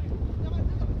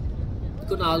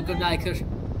 Kunal Kandaikar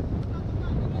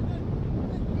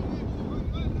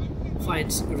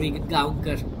finds Regan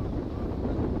Gaunkar.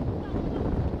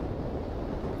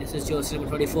 This is Joseph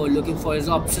number 24 looking for his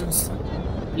options.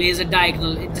 Plays a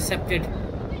diagonal, intercepted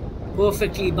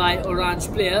perfectly by Orange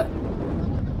player.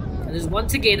 There is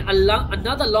once again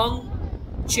another long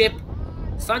chip.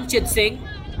 Sanchit Singh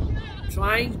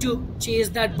trying to chase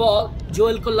that ball.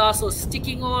 Joel Colasso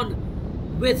sticking on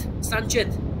with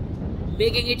Sanchit,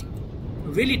 making it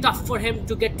really tough for him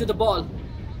to get to the ball.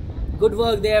 Good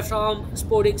work there from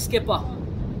Sporting skipper.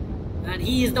 And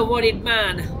he is the worried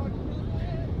man.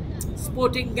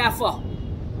 Sporting gaffer.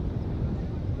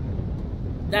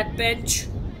 That bench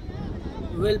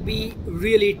will be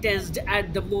really tensed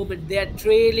at the moment. They are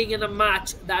trailing in a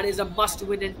match that is a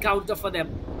must-win encounter for them.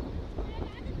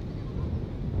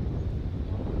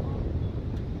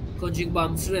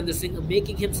 Konjingbam Surendra Singh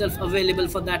making himself available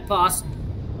for that pass.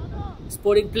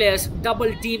 Sporting players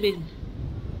double teaming.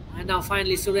 And now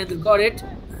finally Surendra got it.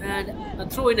 And a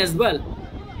throw in as well.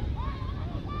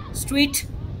 Street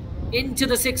into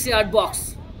the 6-yard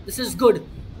box. This is good.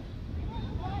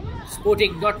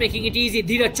 Sporting not making it easy.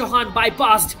 Dheeraj Chauhan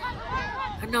bypassed.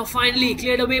 And now finally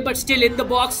cleared away but still in the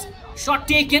box. Shot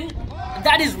taken. And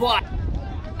that is why.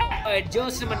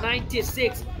 Jersey number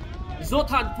 96.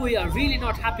 Zothan Puya really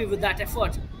not happy with that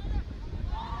effort.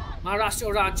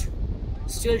 Maharashtra Oranje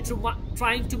still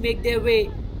trying to make their way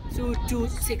through to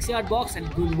 6-yard box,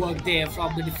 and good work there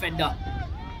from the defender.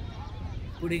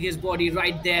 Putting his body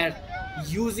right there,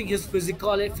 using his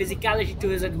physicality to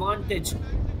his advantage.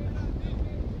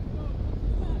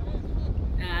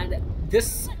 And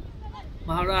this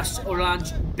Maharashtra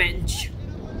Oranje bench,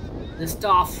 the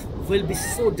staff will be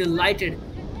so delighted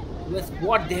with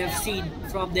what they have seen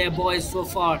from their boys so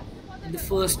far in the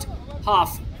first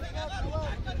half.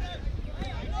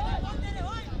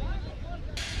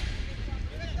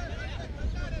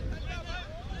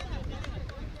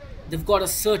 They've got a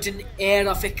certain air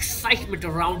of excitement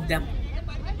around them.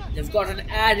 They've got an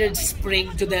added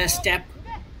spring to their step.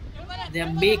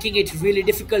 They're making it really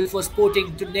difficult for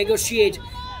Sporting to negotiate.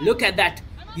 Look at that.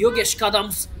 Yogesh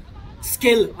Kadam's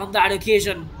skill on that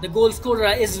occasion. The goal scorer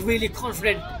is really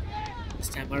confident. This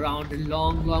time around, a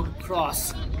long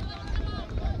cross.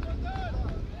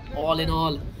 All in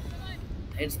all,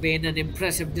 it's been an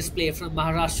impressive display from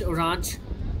Maharashtra Oranje.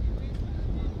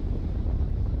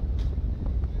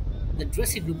 The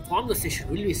dressing room conversation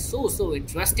will be so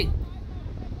interesting.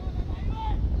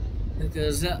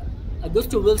 Because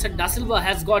Augusto Wilson Da Silva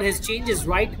has got his changes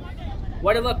right.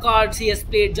 Whatever cards he has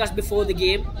played just before the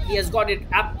game, he has got it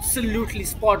absolutely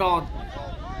spot on.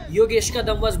 Yogesh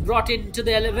Kadam was brought into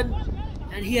the 11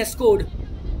 and he has scored.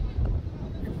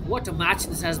 And what a match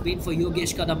this has been for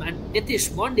Yogesh Kadam and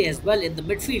Nitesh Monde as well in the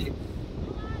midfield.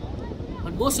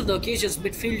 most of the occasions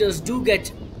midfielders do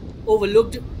get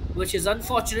overlooked, which is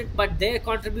unfortunate, but their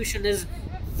contribution is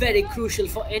very crucial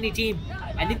for any team.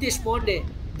 And Nitish Monde,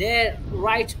 there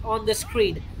right on the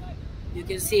screen, you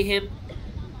can see him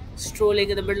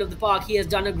strolling in the middle of the park. He has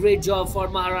done a great job for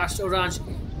Maharashtra Orange,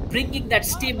 bringing that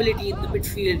stability in the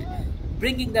midfield,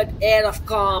 bringing that air of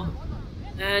calm,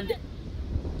 and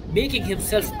making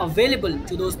himself available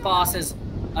to those passes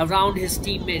around his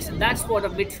teammates. And that's what a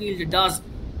midfielder does.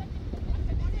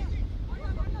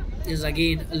 Is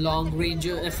again a long range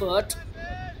effort,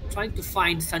 trying to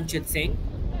find Sanchit Singh.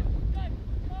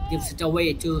 Gives it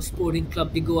away to Sporting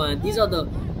Club De Goa. And these are the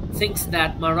things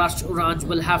that Maharashtra Orange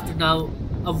will have to now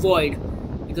avoid,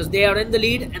 because they are in the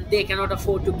lead and they cannot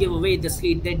afford to give away this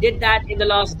lead. They did that in the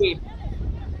last game.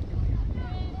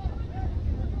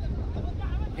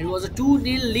 It was a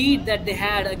 2-0 lead that they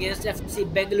had against FC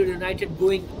Bengaluru United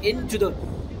going into the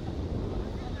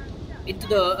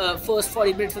first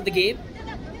 40 minutes of the game,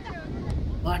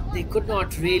 but they could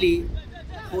not really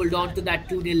hold on to that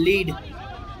 2-0 lead,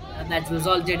 and that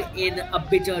resulted in a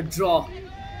bitter draw.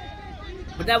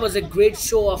 But that was a great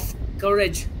show of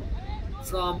courage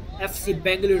from FC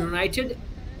Bengaluru United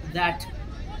that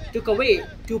took away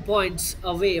 2 points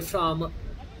away from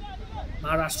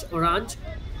Maharashtra Orange.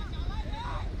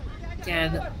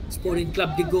 Can Sporting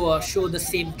Club De Goa show the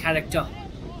same character?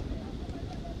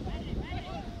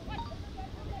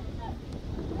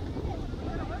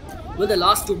 Well, the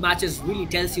last 2 matches really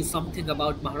tells you something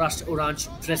about Maharashtra Orange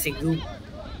dressing room.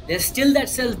 There's still that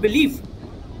self-belief.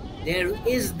 There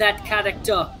is that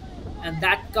character, and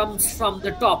that comes from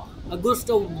the top.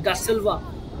 Augusto da Silva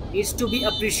needs to be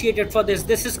appreciated for this.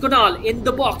 This is Kunal in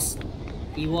the box.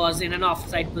 He was in an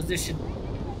offside position.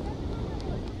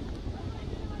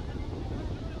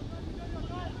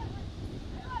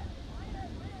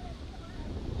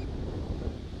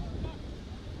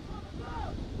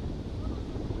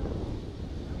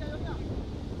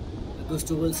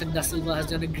 Augusto Wilson da Silva has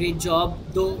done a great job,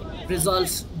 though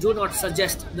results do not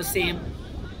suggest the same.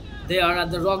 They are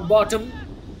at the rock bottom,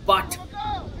 but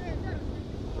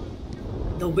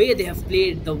the way they have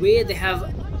played, the way they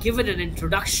have given an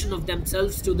introduction of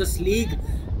themselves to this league,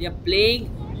 they are playing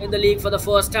in the league for the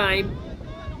first time,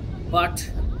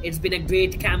 but it's been a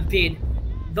great campaign.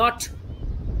 Not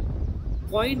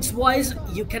points wise,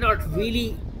 you cannot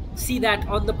really see that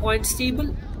on the points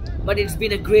table, but it's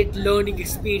been a great learning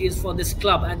experience for this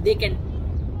club, and they can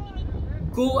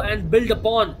go and build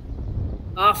upon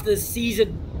after the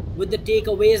season with the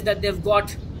takeaways that they've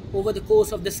got over the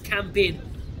course of this campaign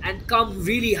and come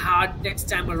really hard next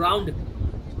time around.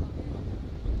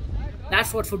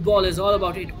 That's what football is all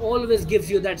about. It always gives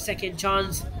you that second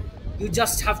chance. You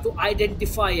just have to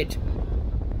identify it.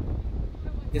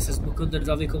 This is Mukundan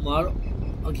Ravikumar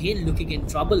again looking in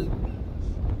trouble.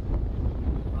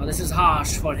 This is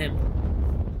harsh for him,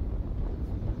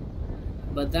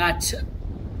 but that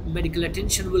medical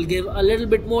attention will give a little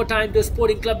bit more time to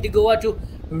Sporting Club De Goa to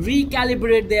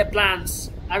recalibrate their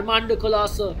plans. Armando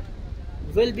Colasso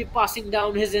will be passing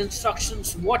down his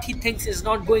instructions, what he thinks is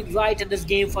not going right in this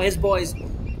game for his boys,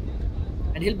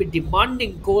 and he'll be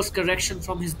demanding course correction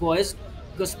from his boys,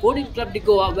 because Sporting Club De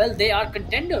Goa, well, they are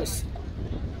contenders.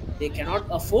 They cannot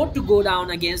afford to go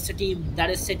down against a team that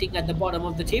is sitting at the bottom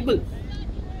of the table.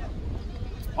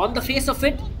 On the face of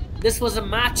it, this was a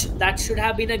match that should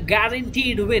have been a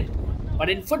guaranteed win. But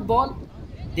in football,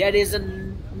 there is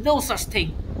no such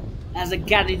thing as a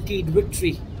guaranteed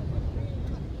victory.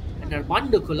 And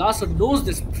Armando Colasso knows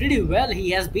this pretty well.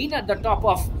 He has been at the top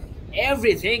of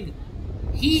everything.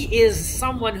 He is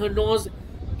someone who knows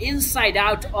inside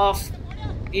out of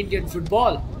Indian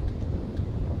football.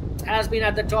 Has been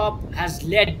at the top, has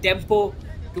led Tempo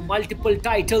to multiple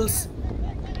titles,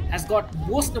 has got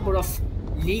most number of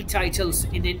league titles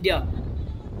in India.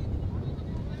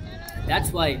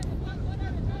 That's why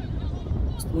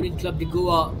Sporting Club De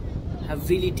Goa have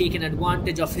really taken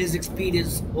advantage of his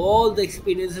experience, all the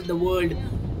experience in the world.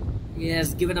 He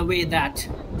has given away that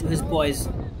to his boys.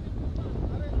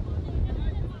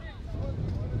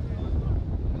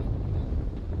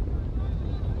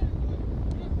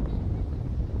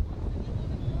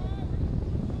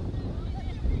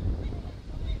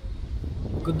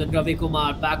 Kundan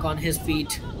Ravikumar back on his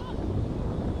feet.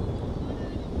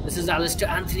 This is Alistair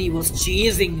Anthony was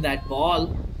chasing that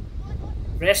ball,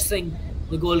 pressing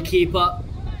the goalkeeper,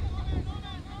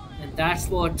 and that's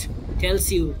what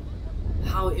tells you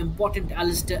how important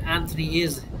Alistair Anthony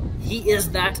is. He is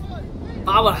that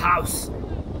powerhouse,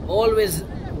 always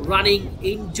running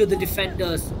into the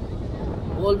defenders,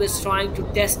 always trying to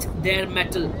test their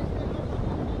mettle.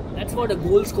 That's what a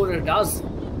goal scorer does.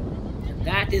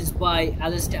 That is why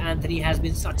Alistair Anthony has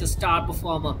been such a star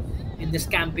performer in this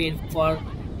campaign for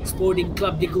Sporting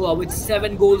Club de Goa with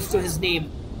 7 goals to his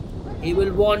name. He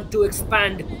will want to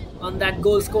expand on that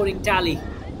goal scoring tally.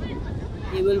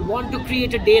 He will want to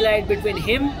create a daylight between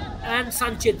him and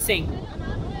Sanchit Singh.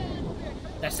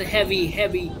 That's a heavy,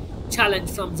 heavy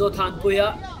challenge from Zothan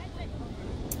Puya.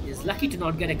 He's lucky to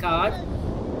not get a card.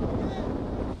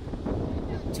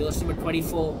 Jersey number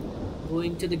 24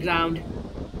 going to the ground.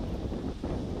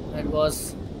 That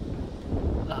was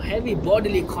a heavy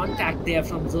bodily contact there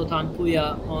from Zothan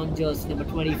Puya on jersey number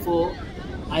 24.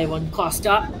 Ivan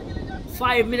Costa.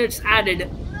 5 minutes added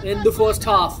in the first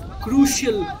half.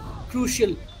 Crucial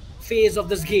phase of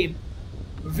this game.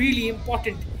 Really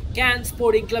important. Can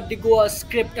Sporting Club de Goa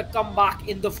script a comeback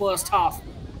in the first half?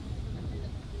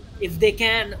 If they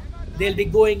can, they'll be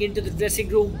going into the dressing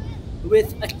room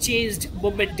with a changed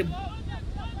momentum.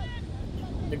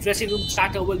 The dressing room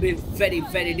chatter will be very,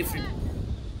 very different.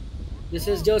 This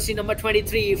is jersey number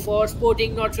 23 for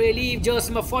Sporting, not really.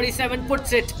 Jersey number 47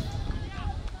 puts it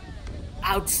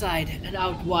outside and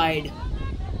out wide.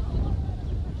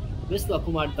 Viswa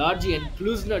Kumar Darji and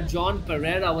Klusner John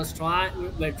Pereira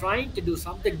were trying to do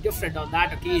something different on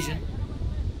that occasion.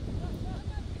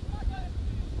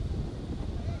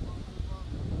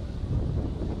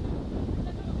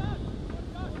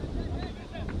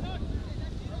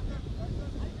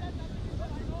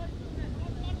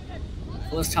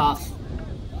 First half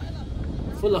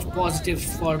full of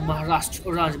positives for Maharashtra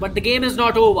Oranje, but the game is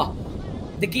not over.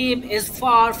 The game is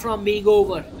far from being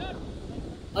over.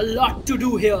 A lot to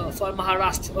do here for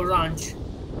Maharashtra Oranje.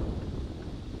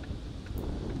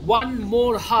 One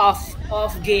more half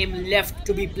of game left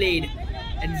to be played,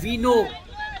 and we know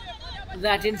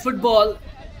that in football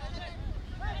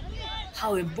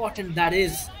how important that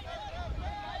is.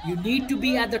 You need to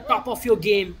be at the top of your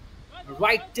game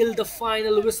right till the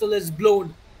final whistle is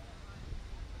blown.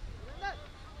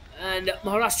 And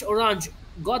Maharashtra Orange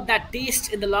got that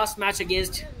taste in the last match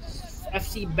against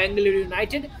FC Bengaluru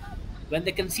United when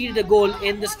they conceded a goal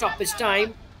in the stoppage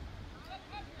time.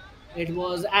 It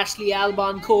was Ashley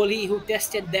Alban Kohli who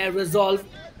tested their resolve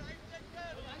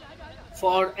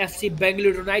for FC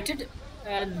Bengaluru United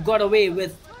and got away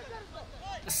with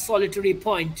a solitary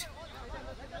point.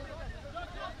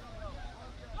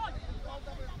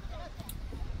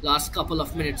 Last couple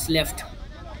of minutes left.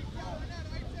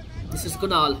 This is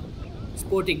Kunal,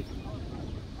 Sporting,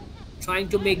 trying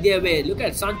to make their way. Look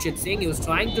at Sanchit Singh, he was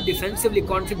trying to defensively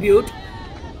contribute.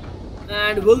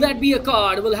 And will that be a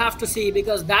card? We'll have to see,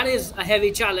 because that is a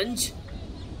heavy challenge.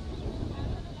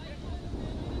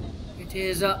 It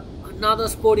is another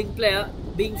Sporting player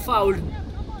being fouled.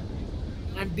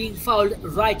 And being fouled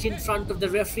right in front of the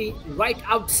referee, right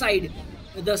outside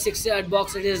the 6-yard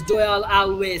box. It is Doyal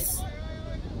Alves.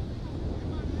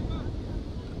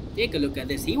 Take a look at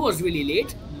this. He was really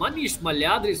late. Manish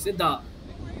Malyadri Siddha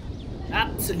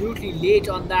absolutely late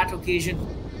on that occasion.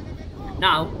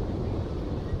 Now,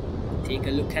 take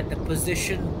a look at the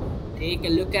position. Take a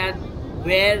look at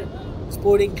where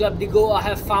Sporting Club de Goa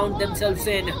have found themselves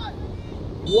in.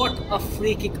 What a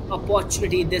free kick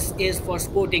opportunity this is for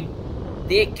Sporting.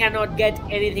 They cannot get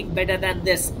anything better than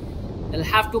this. They'll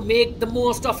have to make the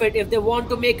most of it if they want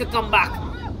to make a comeback.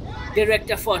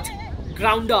 Direct effort.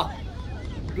 Grounder.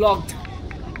 Blocked.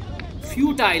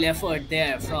 Futile effort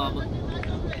there from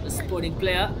the Sporting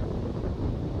player.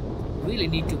 Really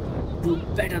need to do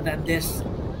better than this.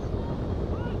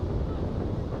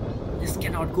 This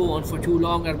cannot go on for too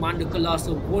long. Armando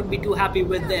Colasso won't be too happy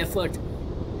with the effort.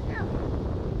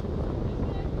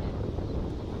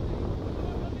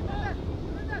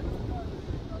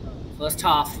 First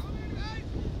half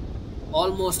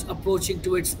almost approaching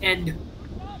to its end.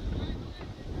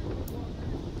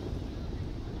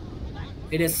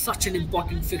 It is such an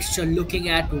important fixture looking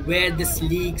at where this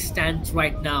league stands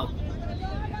right now.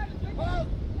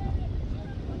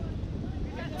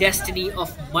 Destiny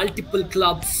of multiple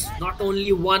clubs, not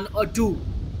only one or two,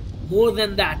 more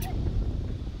than that.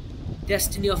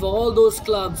 Destiny of all those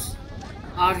clubs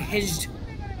are hinged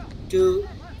to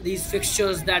these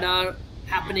fixtures that are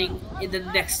happening in the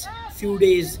next few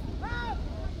days.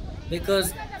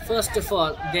 Because first of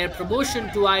all, their promotion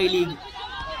to I-League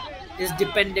is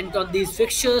dependent on these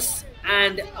fixtures,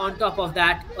 and on top of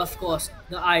that, of course,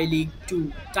 the I-League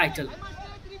 2 title.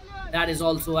 That is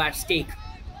also at stake.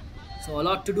 So a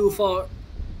lot to do for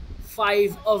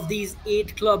 5 of these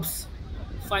 8 clubs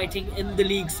fighting in the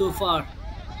league so far.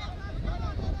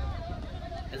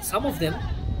 And some of them,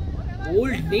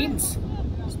 old names.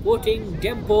 Sporting,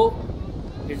 Dempo.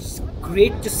 It's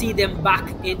great to see them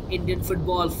back in Indian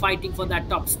football fighting for that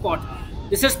top spot.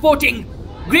 This is Sporting.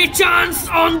 Great chance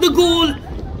on the goal.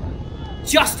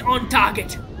 Just on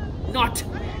target. Not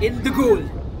in the goal.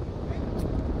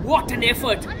 What an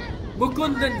effort.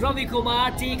 Mukundan Ravi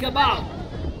Kumar take a bow.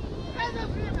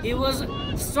 He was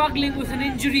struggling with an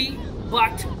injury,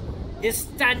 but he's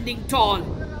standing tall.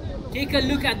 Take a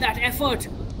look at that effort.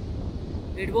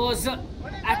 It was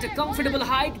at a comfortable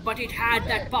height, but it had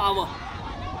that power.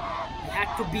 He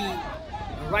had to be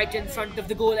right in front of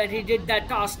the goal, and he did that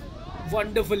task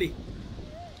wonderfully.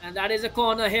 And that is a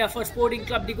corner here for Sporting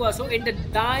Club De Goa. So in the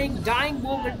dying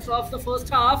moments of the first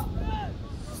half,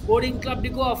 Sporting Club De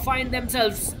Goa find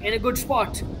themselves in a good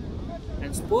spot.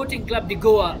 And Sporting Club De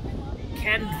Goa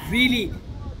can really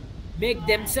make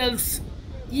themselves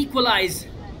equalize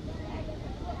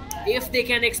if they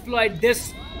can exploit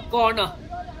this corner.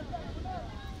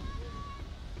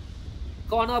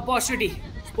 Corner opportunity.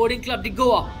 Sporting Club de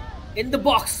Goa in the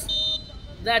box.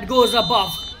 That goes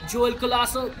above. Joel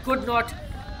Colasso could not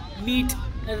meet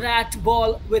that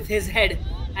ball with his head.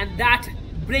 And that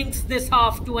brings this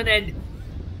half to an end.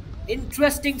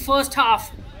 Interesting first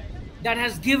half that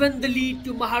has given the lead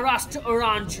to Maharashtra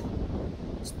Oranje.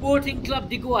 Sporting Club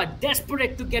de Goa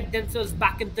desperate to get themselves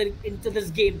back into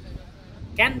this game.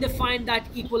 Can they find that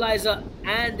equalizer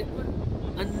and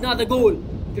another goal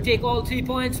to take all 3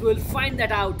 points? We'll find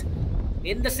that out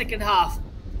in the second half.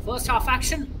 First half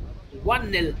action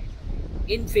 1-0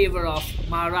 in favor of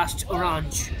Maharashtra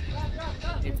Orange.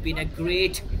 It's been a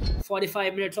great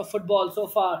 45 minutes of football so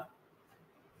far.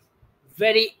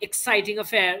 Very exciting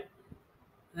affair.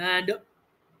 And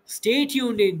stay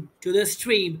tuned in to the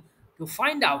stream to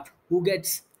find out who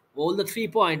gets all the 3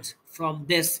 points from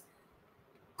this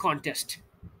contest.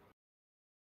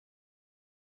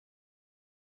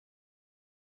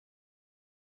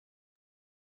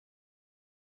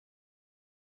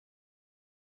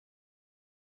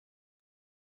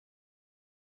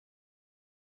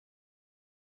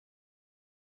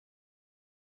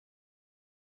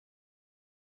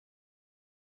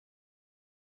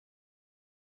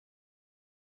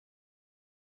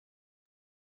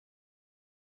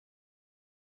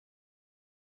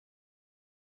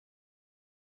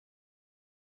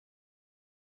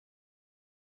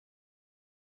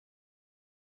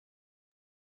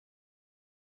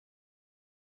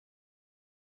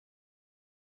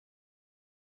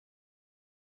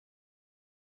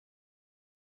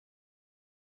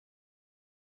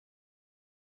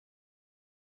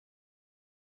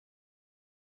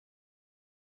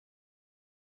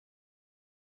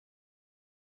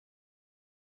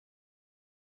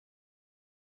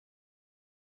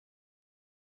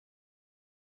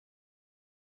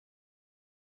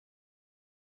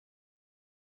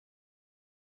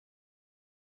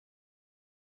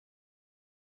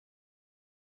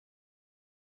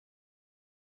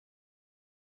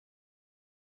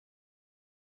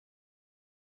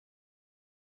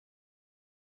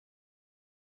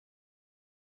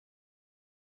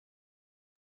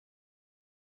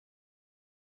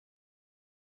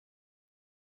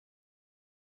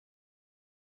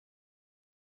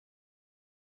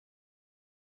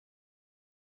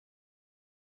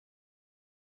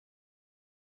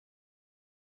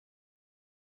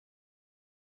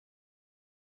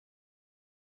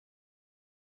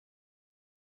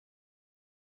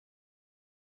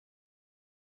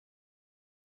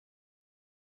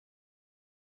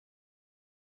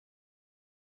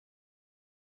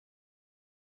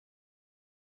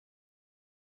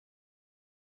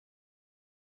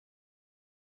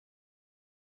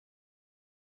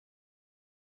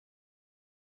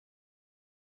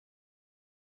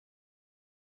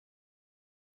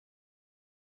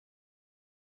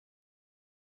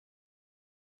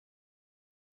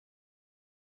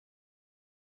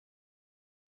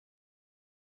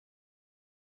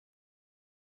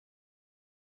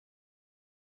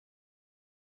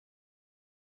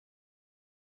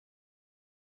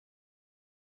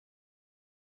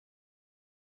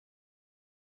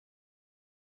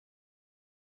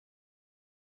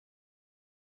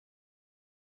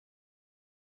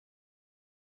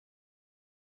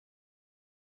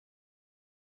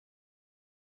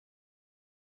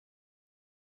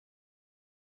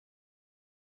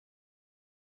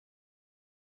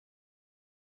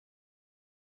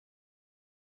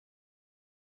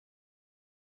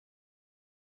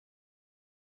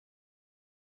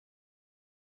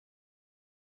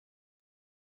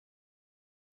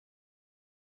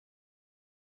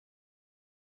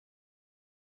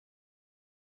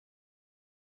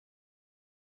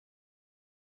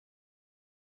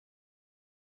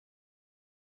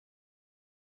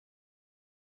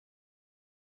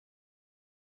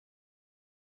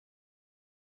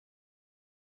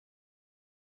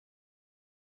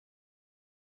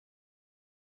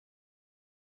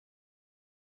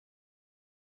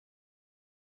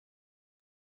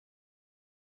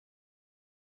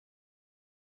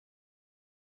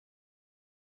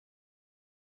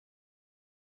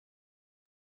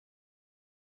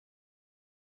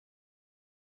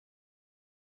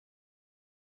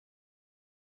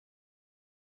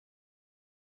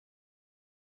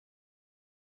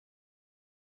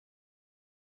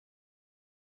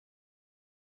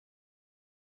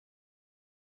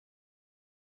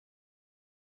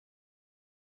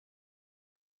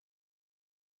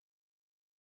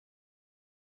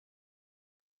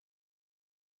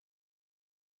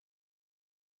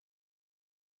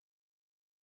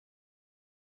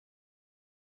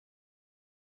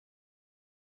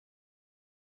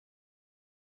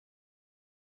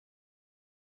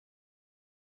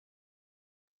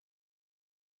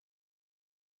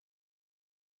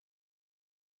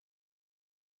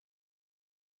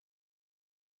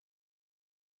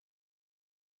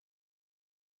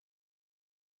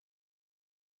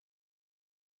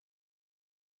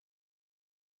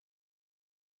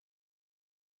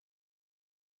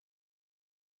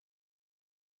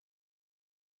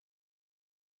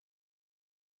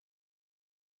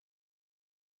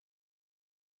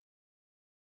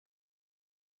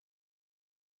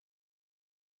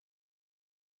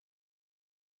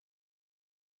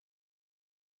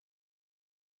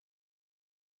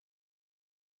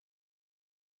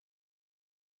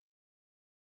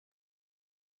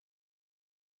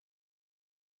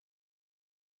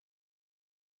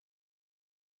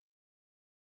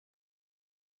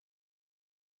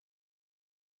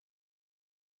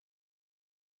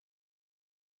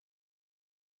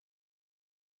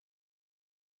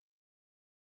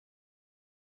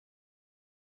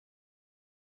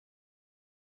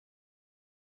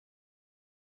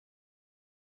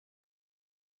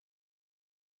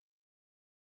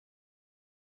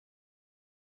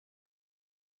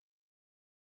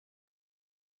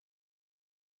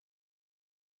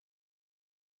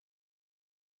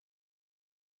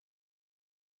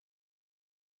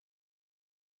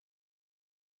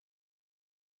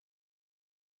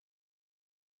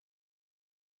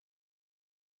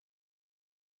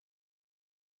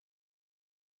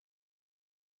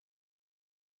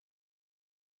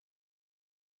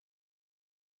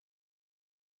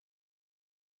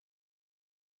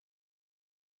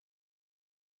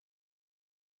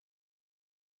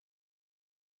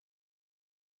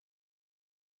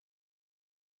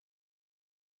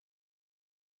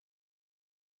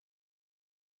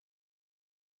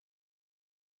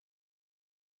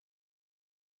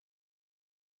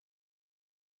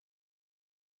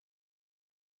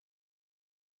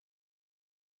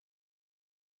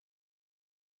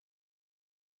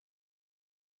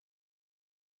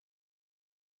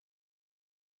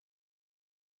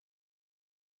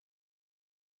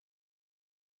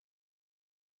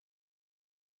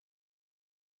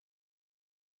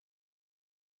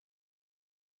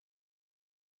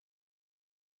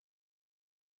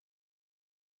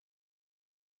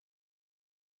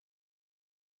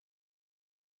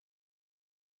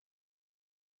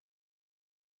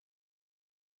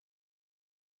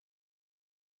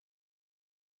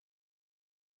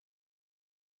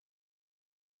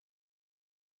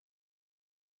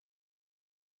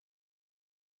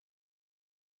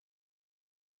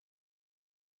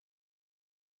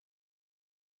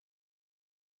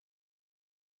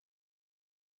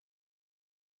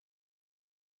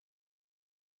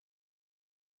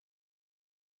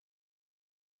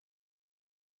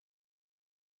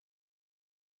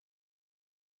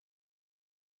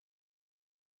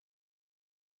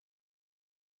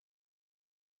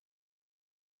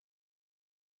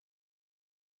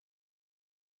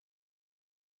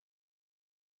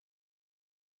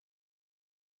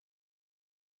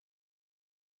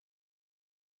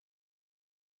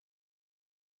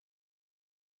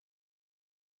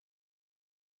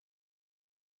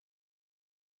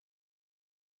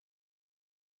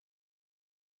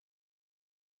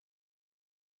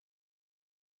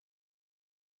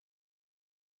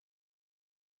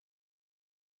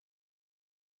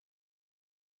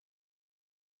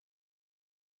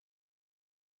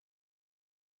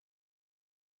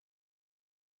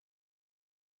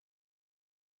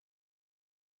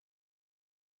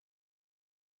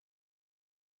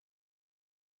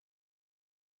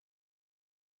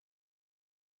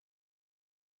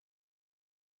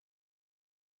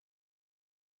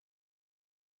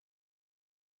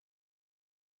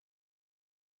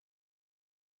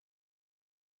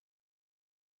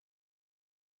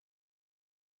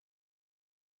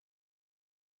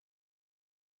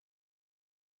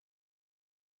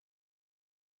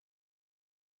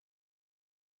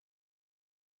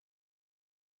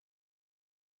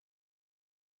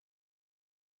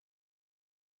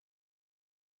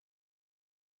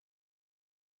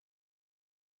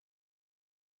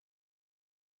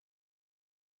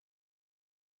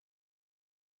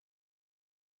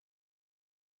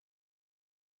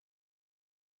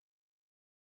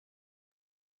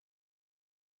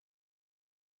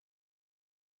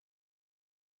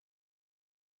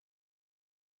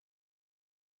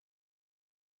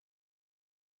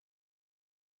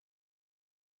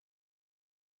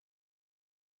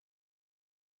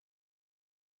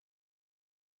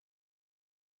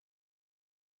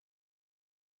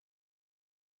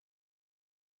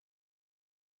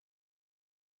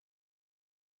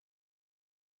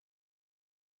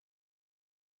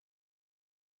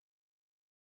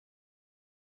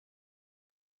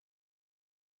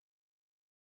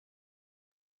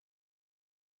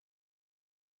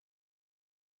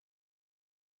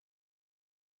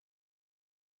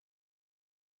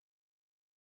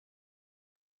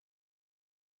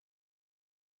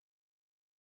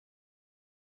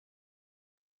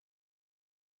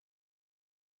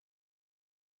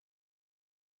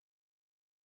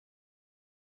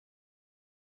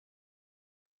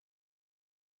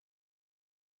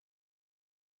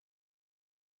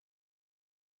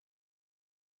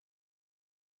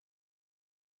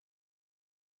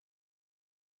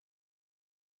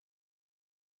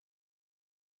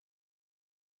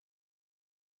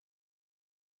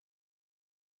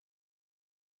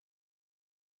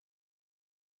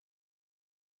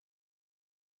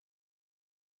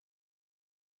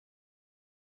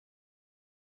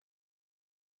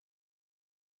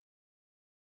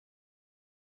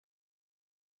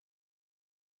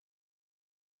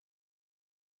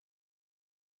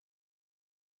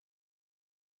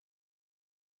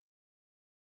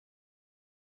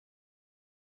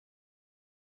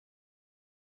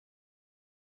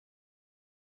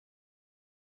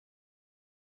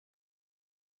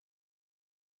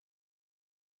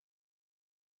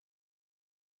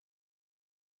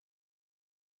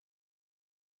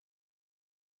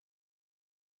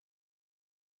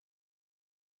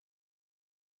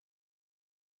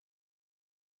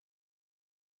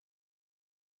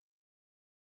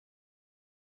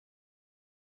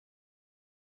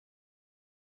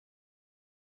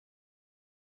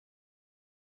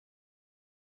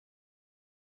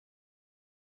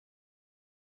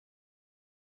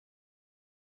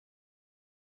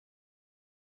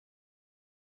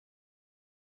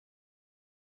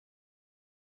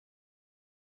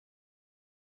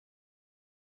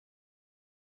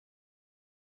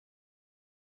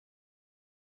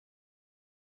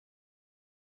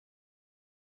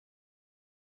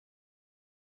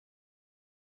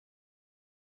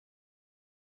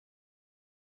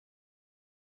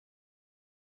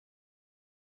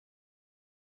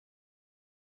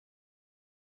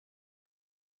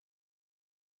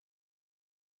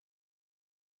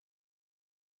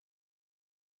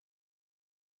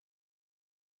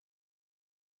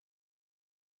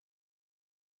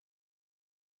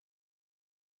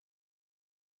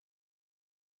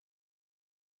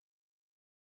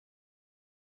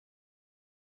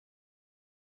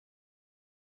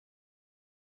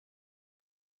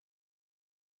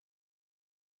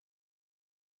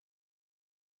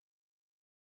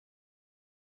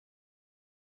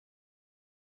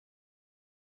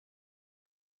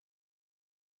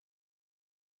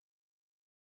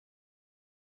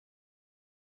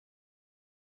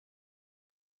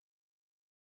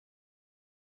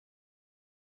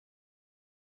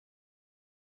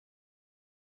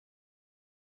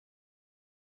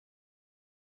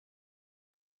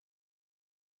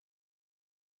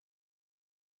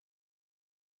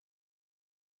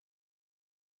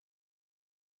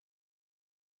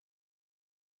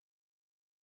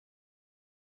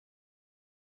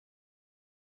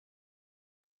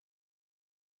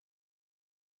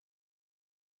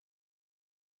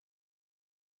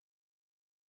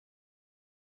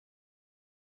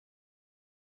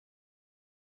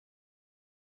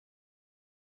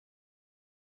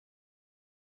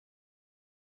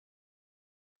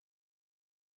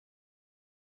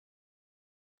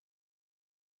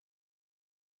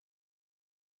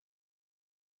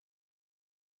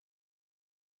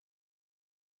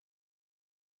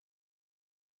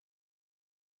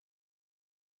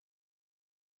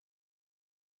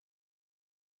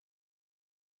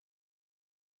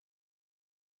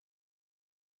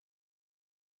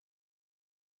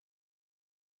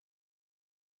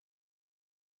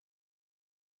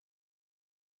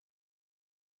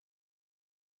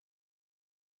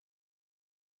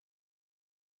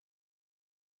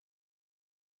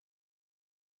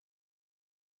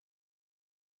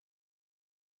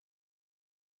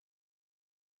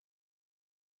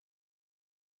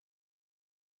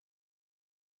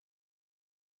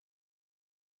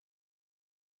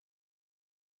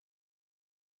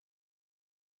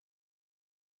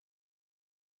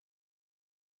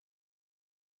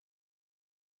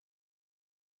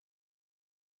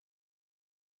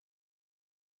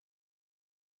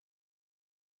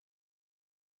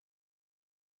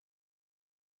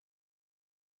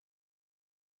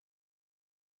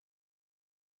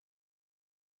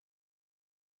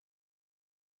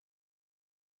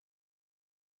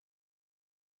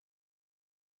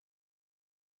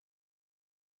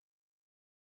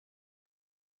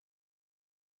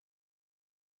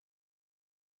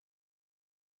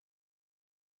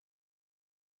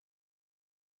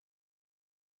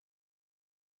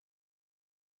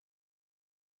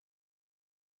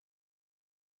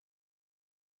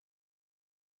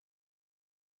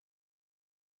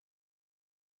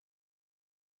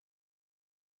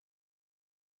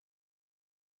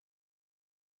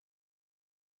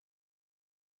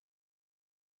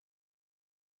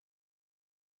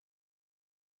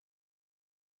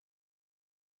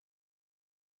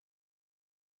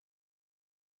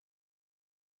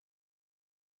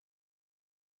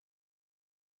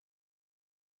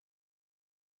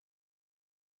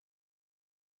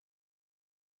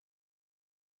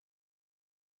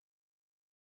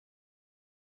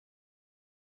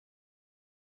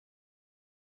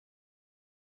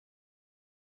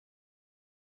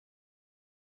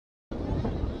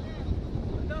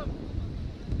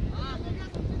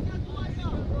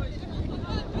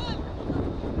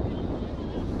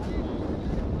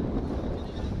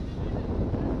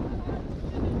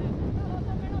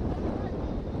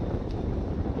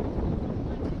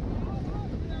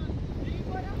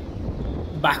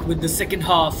 Back with the second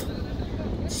half.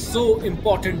 So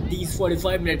important these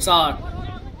 45 minutes are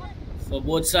for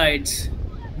both sides.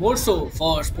 More so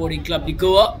for Sporting Club De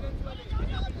Goa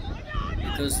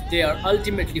because they are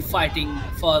ultimately fighting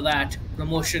for that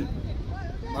promotion.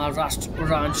 Maharashtra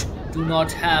Oranje do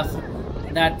not have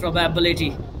that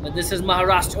probability. But this is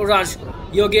Maharashtra Oranje.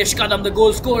 Yogesh Kadam, the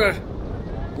goal scorer,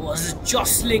 was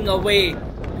jostling away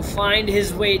to find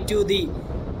his way to the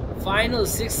final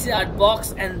 6-yard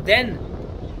box and then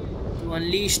to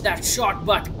unleash that shot.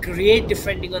 But great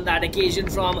defending on that occasion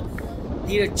from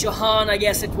Dheeraj Chauhan, I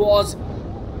guess it was.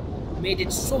 Made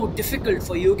it so difficult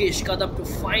for Yogesh Kadam to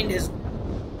find his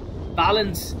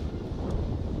balance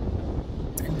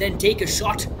and then take a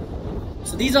shot.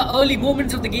 So these are early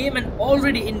moments of the game and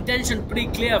already intention pretty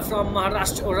clear from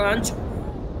Maharashtra Orange.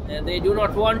 They do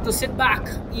not want to sit back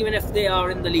even if they are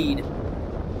in the lead.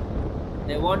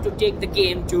 They want to take the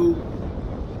game to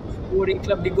Sporting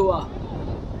Club De Goa.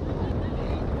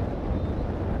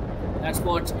 That's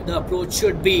what the approach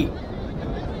should be.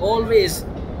 Always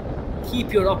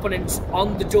keep your opponents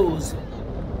on the toes.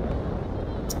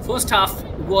 First half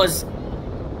was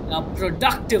a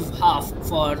productive half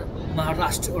for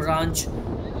Maharashtra Orange.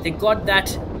 They got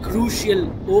that crucial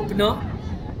opener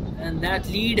and that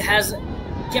lead has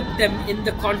kept them in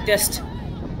the contest.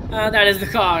 That is the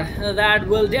card. That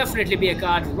will definitely be a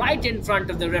card right in front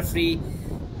of the referee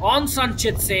on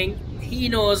Sanchit Singh. He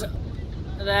knows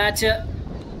that,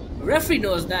 referee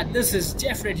knows that this is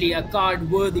definitely a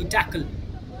card-worthy tackle.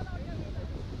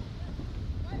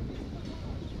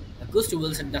 Augusto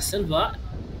Wilson da Silva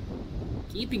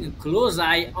keeping a close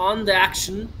eye on the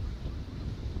action.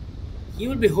 He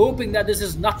will be hoping that this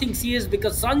is nothing serious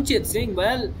because Sanchit Singh,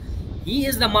 well, he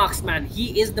is the marksman.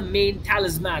 He is the main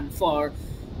talisman for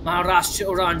Maharashtra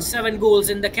Orange. 7 goals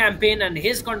in the campaign and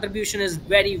his contribution is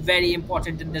very, very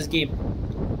important in this game.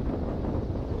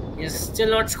 He has still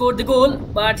not scored the goal,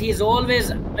 but he is always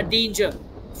a danger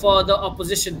for the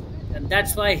opposition. And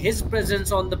that's why his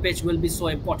presence on the pitch will be so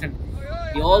important.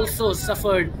 He also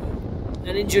suffered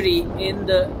an injury in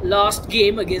the last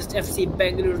game against FC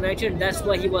Bengaluru United. That's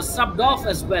why he was subbed off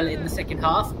as well in the second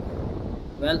half.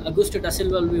 Well, Augusto da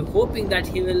Silva will be hoping that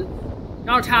he will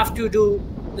not have to do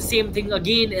the same thing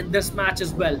again in this match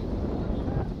as well.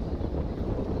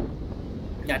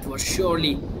 That was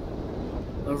surely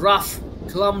a rough,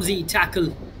 clumsy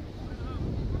tackle.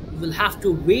 We will have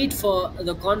to wait for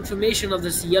the confirmation of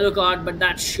this yellow card, but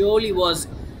that surely was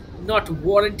not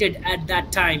warranted at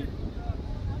that time.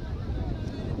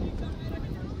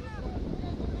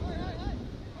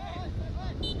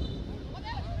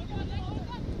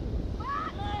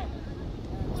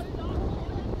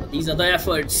 These are the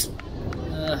efforts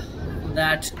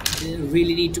that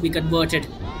really need to be converted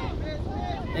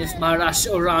if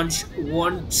Maharashtra Orange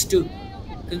wants to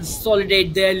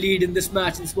consolidate their lead in this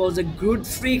match. This was a good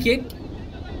free kick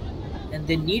and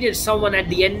they needed someone at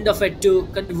the end of it to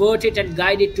convert it and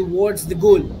guide it towards the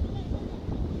goal.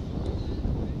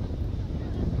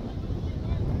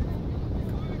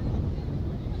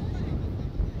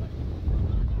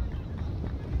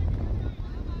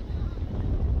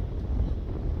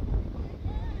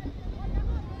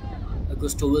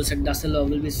 Augusto Wilson da Silva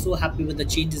will be so happy with the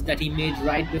changes that he made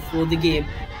right before the game,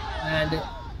 and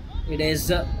it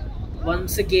is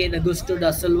once again Augusto da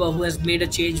Silva who has made a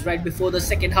change right before the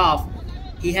second half.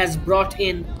 He has brought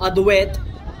in Adwait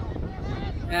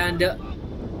and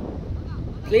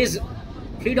plays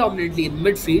predominantly in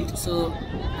midfield, so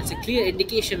it's a clear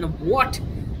indication of what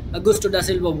Augusto da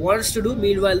Silva wants to do.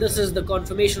 Meanwhile, this is the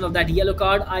confirmation of that yellow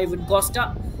card. Ivan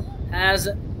Costa has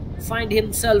find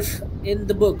himself in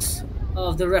the books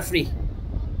of the referee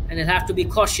and he'll have to be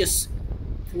cautious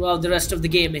throughout the rest of the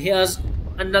game. Here's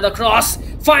another cross,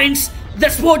 finds the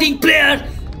Sporting player,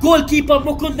 goalkeeper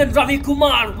Mukundan Ravi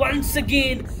Kumar once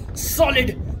again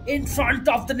solid in front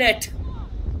of the net.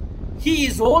 He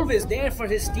is always there for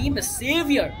his team, a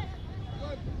saviour,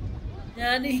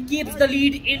 and he keeps the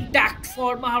lead intact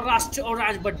for Maharashtra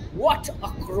Orange. But what a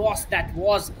cross that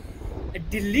was! A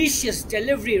delicious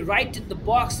delivery right in the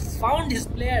box, found his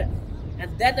player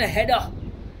and then a header.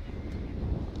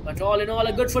 But all in all,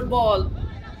 a good football.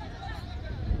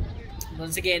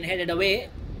 Once again headed away.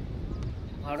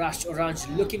 Maharashtra Orange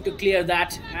looking to clear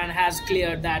that and has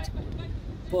cleared that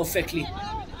perfectly.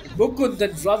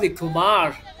 Mukundan Ravi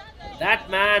Kumar, that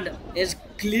man is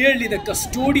clearly the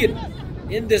custodian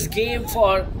in this game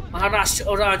for Maharashtra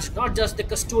Orange. Not just the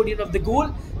custodian of the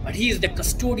goal, but he is the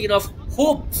custodian of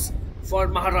hopes for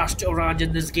Maharashtra Oranje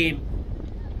in this game.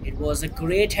 It was a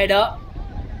great header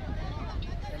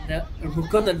and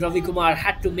Mukundan Ravi Kumar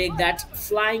had to make that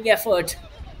flying effort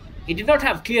He did not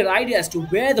have clear idea as to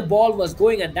where the ball was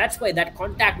going, and that's why that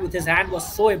contact with his hand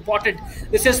was so important.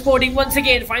 This is Sporting once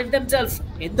again find themselves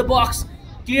in the box,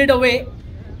 cleared away,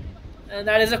 and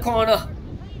that is a corner.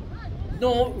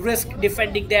 No risk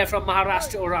defending there from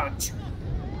Maharashtra Orange,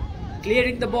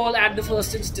 clearing the ball at the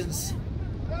first instance.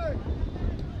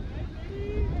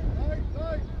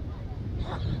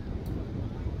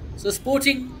 So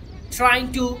Sporting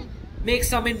trying to make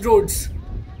some inroads,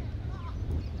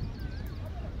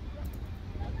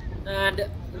 and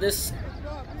this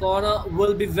corner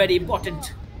will be very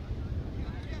important.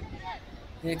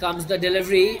 Here comes the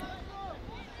delivery.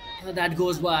 That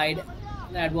goes wide.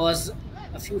 That was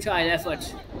a futile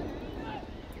effort.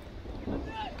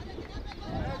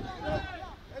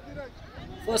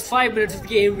 First 5 minutes of the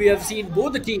game, we have seen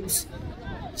both the teams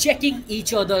checking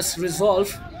each other's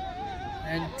resolve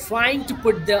and trying to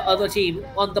put the other team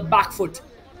on the back foot.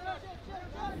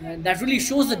 And that really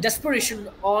shows the desperation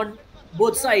on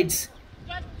both sides.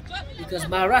 Because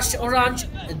Maharashtra Orange,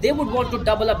 they would want to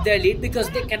double up their lead because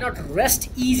they cannot rest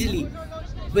easily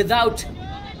without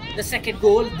the second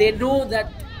goal. They know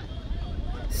that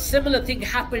similar thing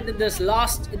happened in the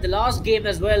last game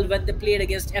as well when they played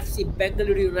against FC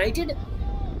Bengaluru United.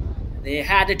 They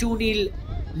had a 2-0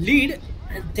 lead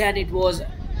and then it was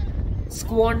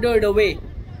squandered away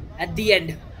at the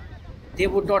end. They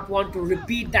would not want to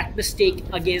repeat that mistake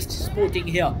against Sporting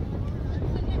here.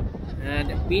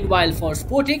 And meanwhile for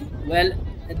Sporting, well,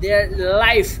 their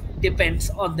life depends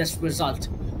on this result.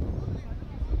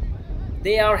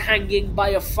 They are hanging by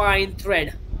a fine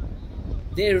thread.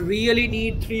 They really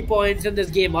need 3 points in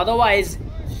this game. Otherwise,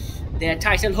 their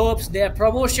title hopes, their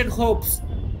promotion hopes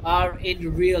are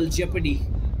in real jeopardy.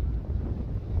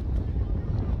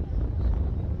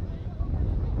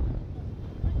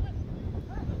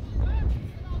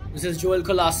 This is Joel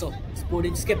Colasso,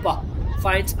 Sporting skipper,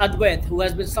 finds Adwait, who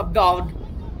has been subbed down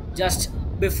just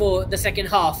before the second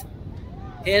half.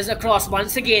 Here's a cross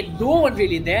once again. No one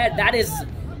really there. That is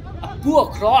a poor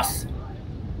cross.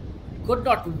 Could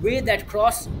not weigh that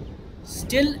cross.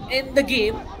 Still in the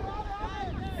game.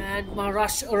 And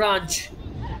Maharashtra Orange,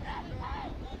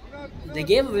 they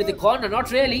gave away the corner. Not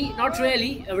really. Not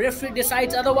really. A referee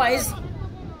decides otherwise.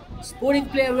 Sporting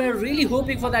player were really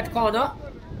hoping for that corner.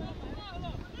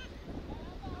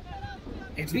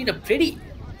 It's been a pretty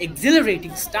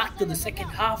exhilarating start to the second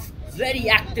half. Very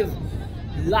active,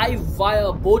 live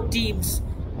wire, both teams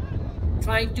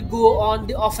trying to go on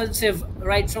the offensive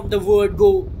right from the word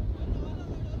go.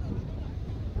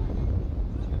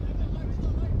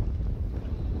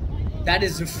 That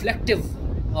is reflective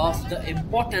of the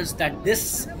importance that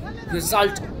this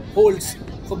result holds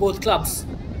for both clubs.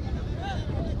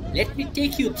 Let me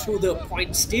take you through the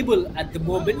points table at the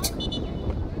moment.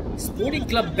 Sporting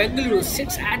Club Bengaluru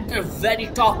sits at the very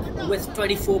top with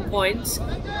 24 points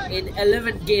in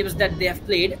 11 games that they have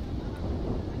played.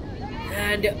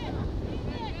 And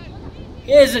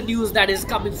here's a news that is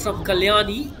coming from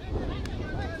Kalyani.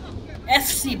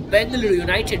 FC Bengaluru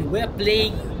United were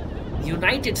playing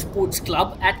United Sports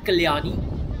Club at Kalyani,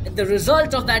 and the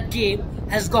result of that game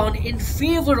has gone in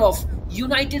favor of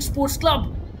United Sports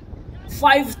Club.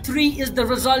 5-3 is the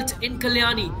result in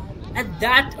Kalyani. And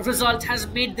that result has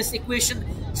made this equation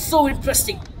so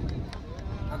interesting.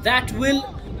 That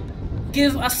will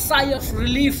give a sigh of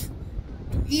relief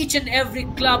to each and every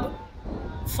club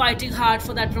fighting hard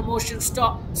for that promotion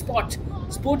spot.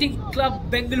 Sporting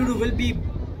Club Bengaluru will be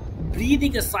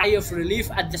breathing a sigh of relief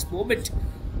at this moment.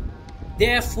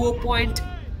 Their 4-point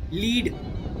lead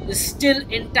is still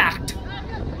intact,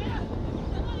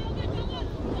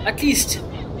 at least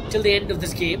till the end of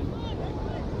this game.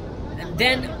 And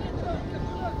then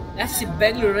FC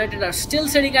Bengaluru United are still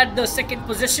sitting at the second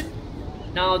position.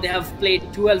 Now they have played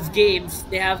 12 games.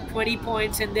 They have 20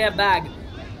 points in their bag.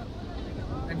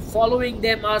 And following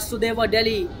them are Sudeva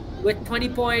Delhi with 20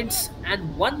 points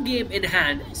and 1 game in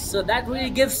hand. So that really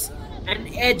gives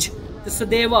an edge to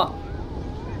Sudeva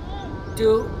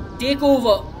to take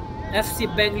over FC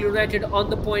Bengaluru United on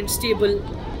the points table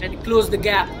and close the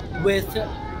gap with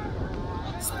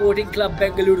Sporting Club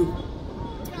Bengaluru.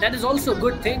 That is also a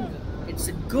good thing. It's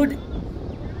a good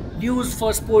news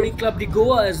for Sporting Club De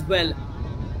Goa as well,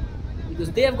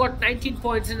 because they have got 19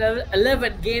 points in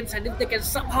 11 games, and if they can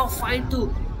somehow find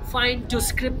to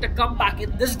script a comeback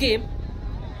in this game,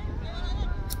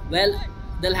 well,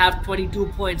 they'll have 22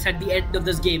 points at the end of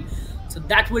this game. So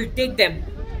that will take them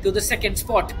to the second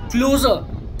spot, closer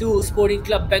to Sporting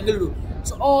Club Bengaluru.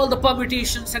 So all the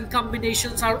permutations and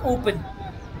combinations are open.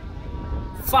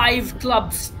 5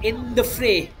 clubs in the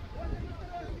fray.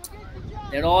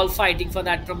 They're all fighting for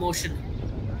that promotion.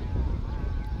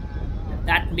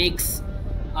 That makes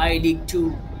I League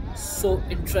 2 so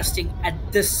interesting at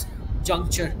this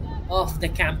juncture of the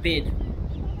campaign.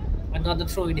 Another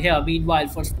throw in here, meanwhile,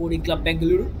 for Sporting Club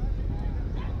Bengaluru.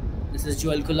 This is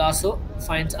Joel Colasso,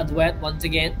 finds Adwait once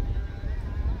again.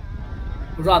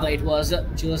 Rather, it was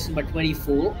jersey number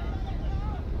 24,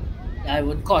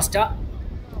 Ivan Costa,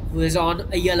 who is on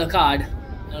a yellow card.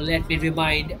 Now, let me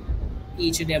remind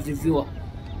each and every viewer.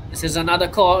 This is another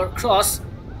cross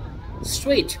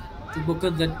straight to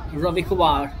Mukundan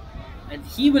Ravikumar, and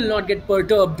he will not get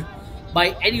perturbed by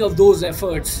any of those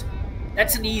efforts.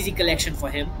 That's an easy collection for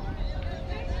him.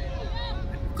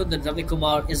 Mukundan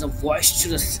Ravikumar is a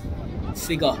boisterous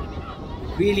figure,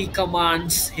 really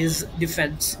commands his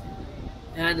defense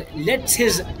and lets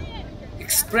his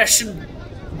expression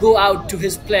go out to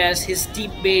his players, his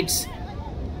teammates,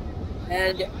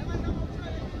 and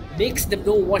makes them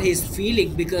know what he's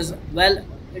feeling, because, well,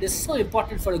 it is so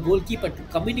important for a goalkeeper to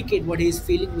communicate what he's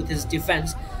feeling with his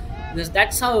defense, because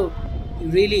that's how you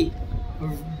really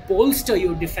bolster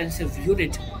your defensive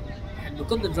unit. And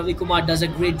Mukundan Ravikumar does a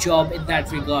great job in that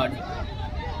regard.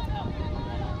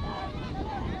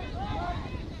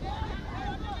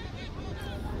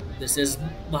 This is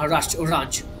Maharashtra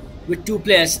Oranje with two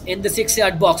players in the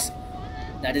 6-yard box.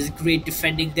 That is great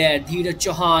defending there. Dheeraj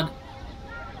Chauhan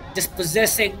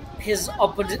dispossessing his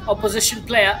opposition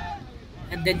player,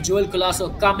 and then Joel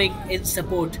Colasso coming in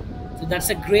support. So that's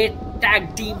a great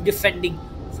tag team defending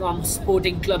from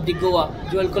Sporting Club De Goa.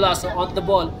 Joel Colasso on the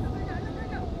ball.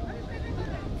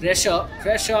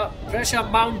 Pressure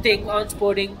mounting on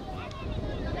Sporting.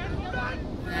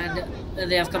 And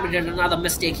they have committed another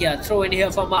mistake here. Throw in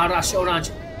here for Maharashtra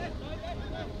Oranje.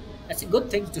 That's a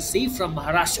good thing to see from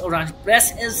Maharashtra Oranje.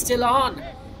 Press is still on.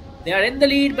 They are in the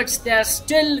lead, but they are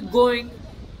still going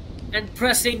and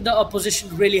pressing the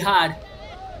opposition really hard.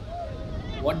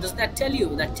 What does that tell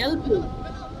you? That tells you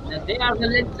that they are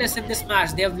relentless in this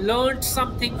match. They have learned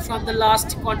something from the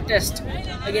last contest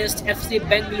against FC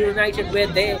Bengaluru United, where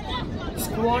they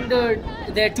squandered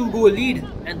their 2-goal lead,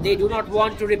 and they do not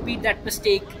want to repeat that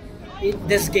mistake in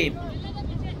this game.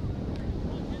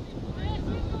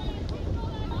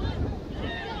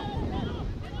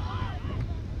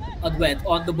 Adwait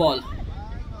on the ball.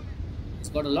 He's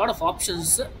got a lot of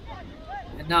options.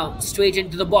 And now straight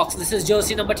into the box. This is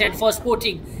jersey number 10 for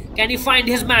Sporting. Can he find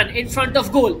his man in front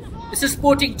of goal? This is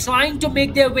Sporting trying to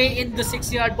make their way in the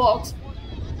 6-yard box.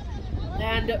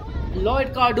 And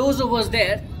Lloyd Cardozo was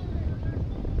there.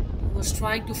 He was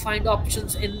trying to find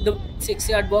options in the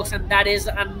 6-yard box, and that is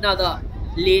another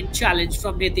late challenge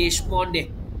from Nitesh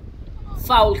Monde.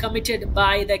 Foul committed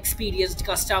by the experienced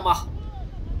customer.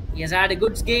 He has had a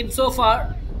good game so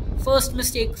far. First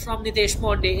mistake from Nitesh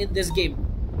Monde in this game.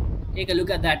 Take a look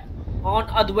at that. On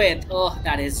Adwait. Oh,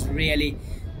 that is really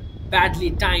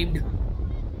badly timed.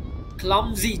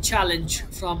 Clumsy challenge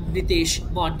from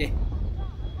Nitesh Monde.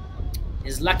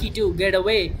 Is lucky to get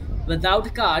away without a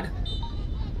card.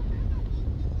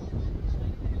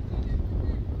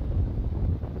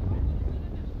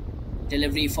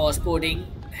 Delivery for Sporting.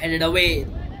 Headed away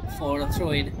for a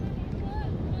throw-in.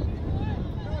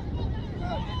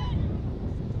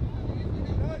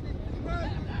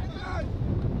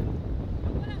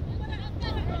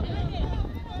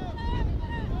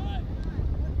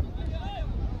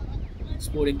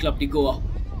 Sporting Club De Goa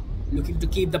looking to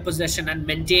keep the possession and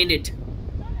maintain it.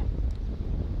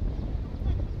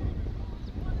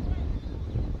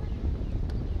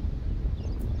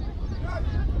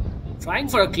 Trying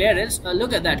for a clearance.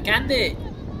 Look at that. Can they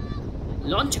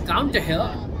launch a counter here?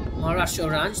 Maharashtra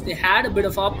Oranje. They had a bit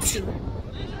of option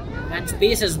and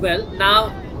space as well.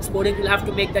 Now Sporting will have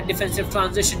to make that defensive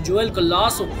transition. Joel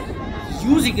Colasso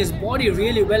using his body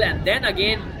really well, and then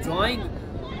again drawing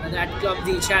that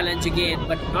clumsy challenge again,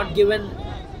 but not given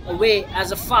away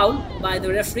as a foul by the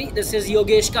referee. This is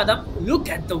Yogesh Kadam. Look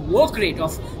at the work rate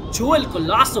of Joel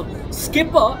Colasso,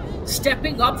 skipper,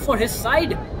 stepping up for his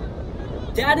side.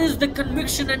 That is the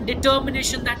conviction and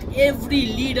determination that every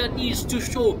leader needs to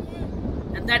show,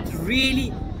 and that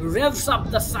really revs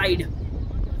up the side,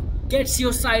 gets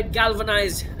your side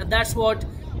galvanized, and that's what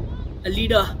a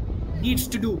leader needs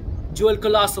to do. Joel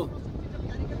Colasso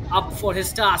up for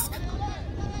his task,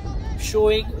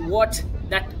 showing what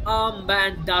that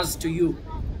armband does to you.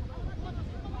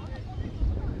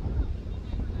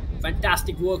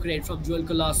 Fantastic work rate from Joel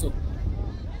Colasso,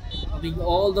 coming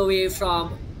all the way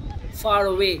from far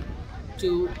away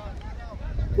to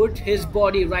put his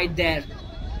body right there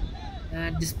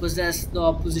and dispossess the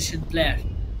opposition player.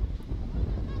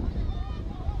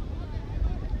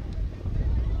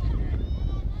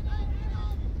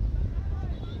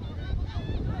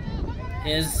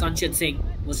 Here's Sanchit Singh,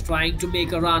 was trying to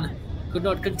make a run, could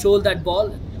not control that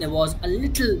ball. There was a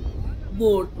little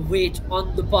more weight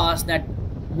on the pass than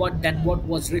what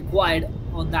was required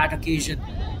on that occasion.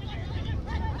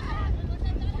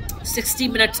 60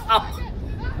 minutes up.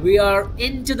 We are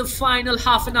into the final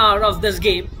half an hour of this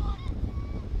game,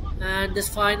 and this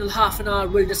final half an hour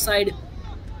will decide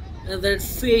the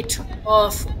fate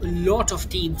of a lot of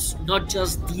teams, not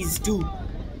just these two.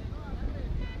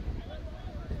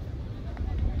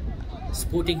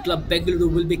 Sporting Club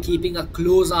Bengaluru will be keeping a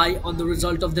close eye on the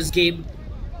result of this game.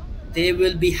 They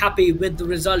will be happy with the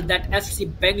result that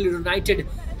FC Bengaluru United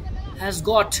has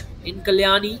got in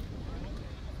Kalyani.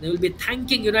 They will be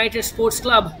thanking United Sports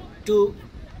Club to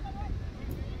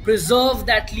preserve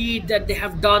that lead that they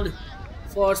have done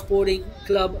for Sporting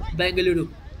Club Bengaluru,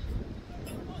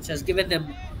 which has given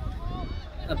them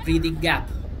a breathing gap.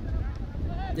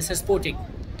 This is Sporting.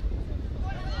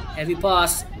 Heavy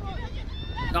pass,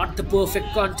 not the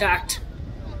perfect contact.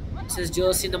 This is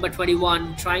jersey number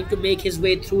 21 trying to make his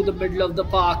way through the middle of the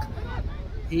park.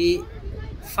 He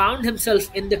found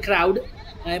himself in the crowd.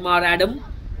 Aymar Adam.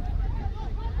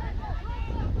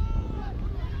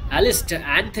 Alistair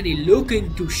Anthony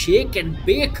looking to shake and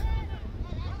bake,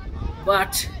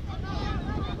 but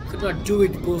could not do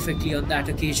it perfectly on that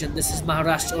occasion. This is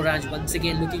Maharashtra Oranje once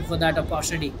again looking for that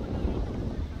opportunity.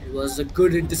 It was a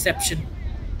good interception.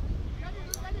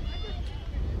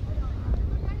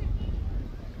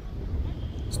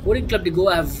 Sporting Club De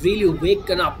Goa have really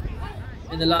waken up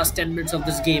in the last 10 minutes of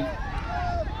this game.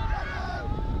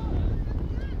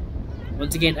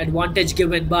 Once again, advantage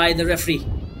given by the referee.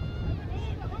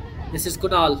 This is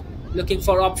Kunal looking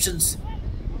for options.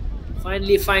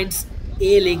 Finally finds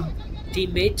ailing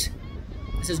teammate.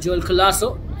 This is Joel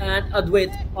Colasso and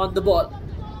Adwait on the ball.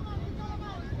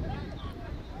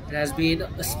 It has been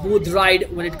a smooth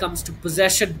ride when it comes to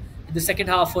possession in the second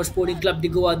half for Sporting Club De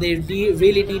Goa. They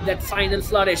really need that final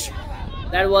flourish.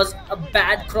 That was a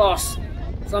bad cross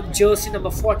from jersey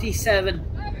number 47.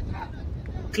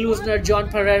 Klusner John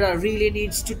Pereira really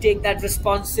needs to take that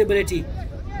responsibility.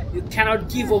 You cannot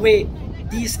give away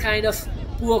these kind of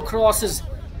poor crosses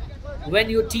when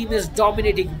your team is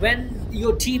dominating. When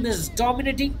your team is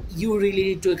dominating, you really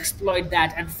need to exploit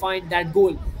that and find that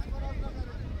goal.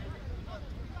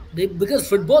 Because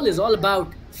football is all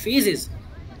about phases.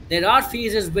 There are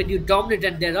phases when you dominate,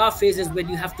 and there are phases when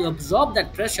you have to absorb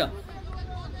that pressure.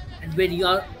 And when you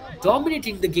are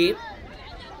dominating the game,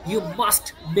 you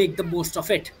must make the most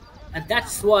of it. And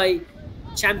that's why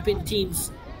champion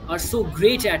teams are so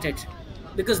great at it,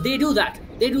 because they do that.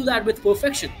 They do that with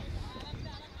perfection.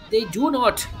 They do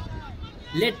not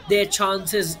let their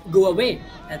chances go away,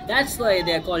 and that's why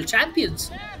they are called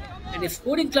champions. And if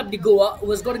Sporting Club De Goa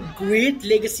was got a great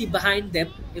legacy behind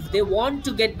them, if they want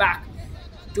to get back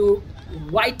to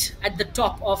right at the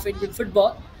top of Indian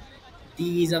football,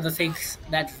 these are the things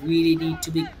that really need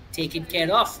to be taken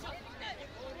care of.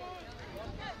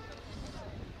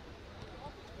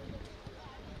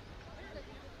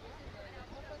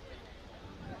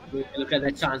 Look at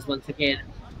that chance once again.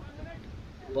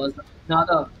 It was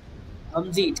another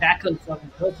clumsy tackle from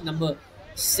jersey number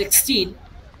 16,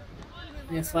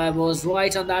 if I was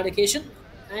right on that occasion,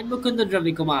 and Mukundan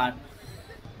Ravi Kumar.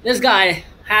 This guy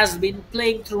has been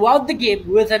playing throughout the game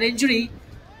with an injury.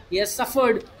 He has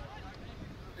suffered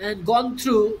and gone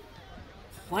through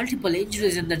multiple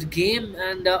injuries in that game,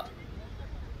 and a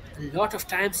lot of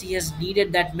times he has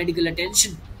needed that medical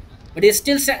attention. But he's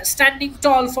still standing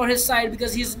tall for his side,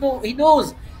 because he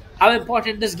knows how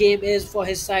important this game is for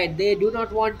his side. They do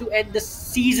not want to end the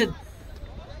season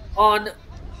on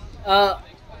a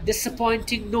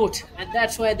disappointing note, and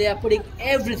that's why they are putting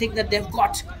everything that they've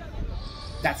got.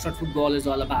 That's what football is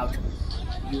all about.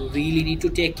 You really need to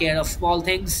take care of small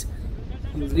things.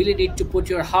 You really need to put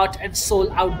your heart and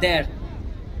soul out there.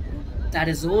 That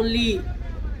is only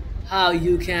how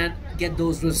you can get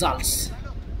those results.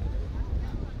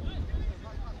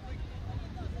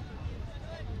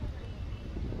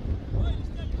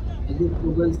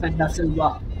 Google Fenda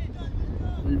Silva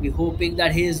will be hoping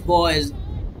that his boys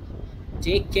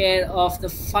take care of the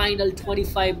final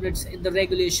 25 minutes in the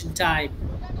regulation time.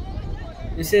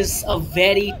 This is a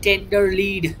very tender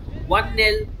lead.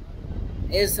 1-0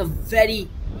 is a very,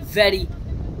 very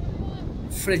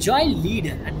fragile lead,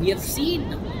 and we have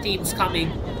seen teams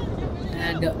coming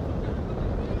and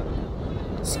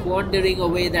squandering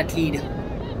away that lead.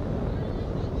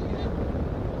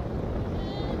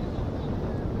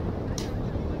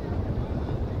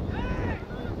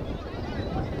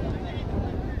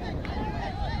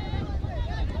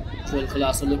 Joel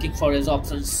Colasso looking for his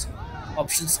options.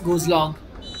 Options goes long.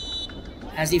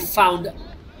 Has he found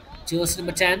jersey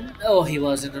number 10? Oh, he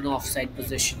was in an offside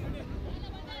position.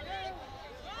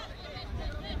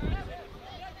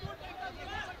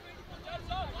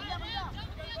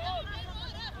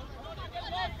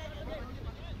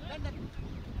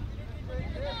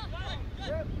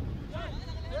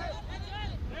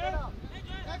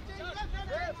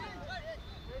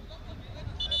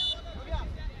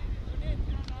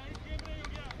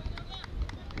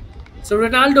 So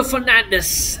Ronaldo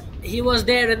Fernandez, he was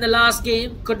there in the last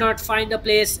game, could not find a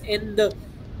place in the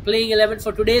playing 11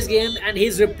 for today's game, and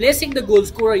he's replacing the goal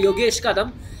scorer Yogesh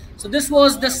Kadam. So this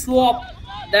was the swap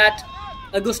that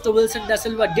Augusto Wilson da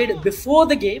Silva did before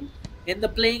the game in the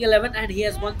playing 11, and he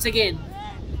has once again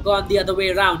gone the other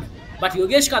way around. But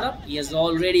Yogesh Kadam, he has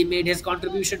already made his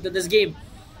contribution to this game.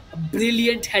 A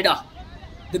brilliant header,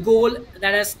 the goal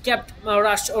that has kept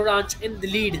Maharashtra Orange in the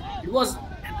lead. It was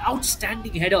an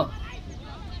outstanding header.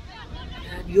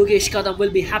 And Yogesh Kadam will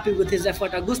be happy with his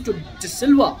effort. Augusto De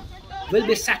Silva will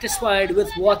be satisfied with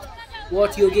what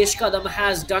Yogesh Kadam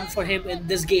has done for him in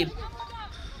this game.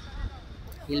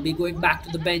 He'll be going back to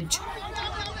the bench,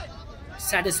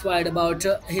 satisfied about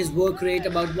his work rate,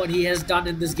 about what he has done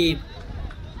in this game.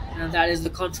 And that is the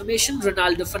confirmation.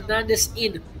 Ronaldo Fernandez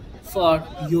in for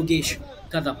Yogesh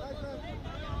Kadam.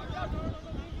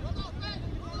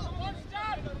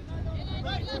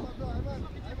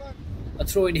 A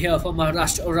throw in here for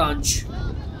Maharashtra Orange.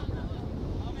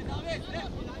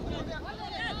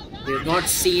 They've not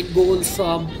seen goals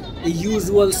from the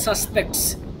usual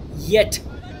suspects yet.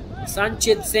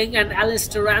 Sanchit Singh and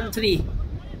Alistair Anthony.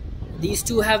 These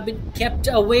two have been kept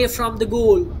away from the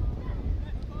goal.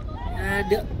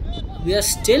 And we are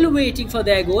still waiting for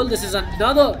their goal. This is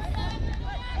another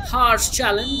harsh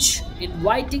challenge,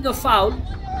 inviting a foul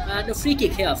and a free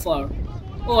kick here for...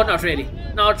 Oh, not really.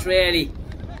 Not really.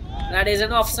 That is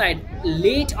an offside.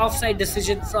 Late offside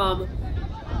decision from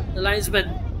the linesman.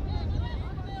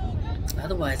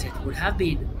 Otherwise, it would have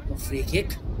been a free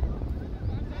kick.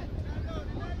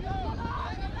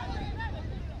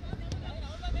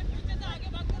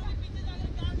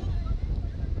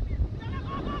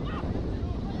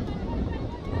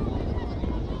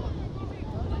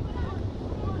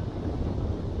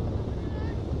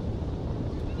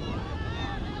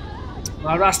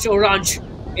 Maharashtra Orange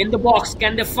in the box.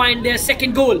 Can they find their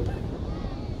second goal?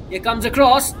 Here comes a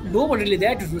cross. No one really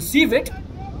there to receive it.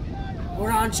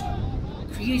 Orange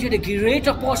created a great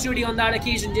opportunity on that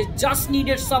occasion. They just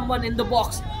needed someone in the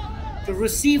box to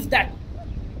receive that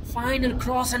final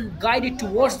cross and guide it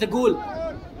towards the goal.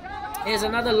 Here's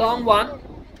another long one.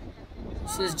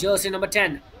 This is jersey number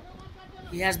 10.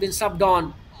 He has been subbed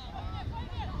on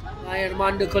by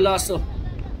Armando Colasso.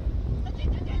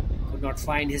 Could not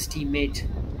find his teammate.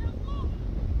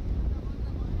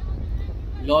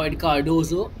 Lloyd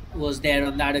Cardozo was there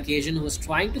on that occasion, who was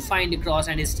trying to find a cross,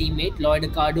 and his teammate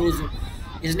Lloyd Cardozo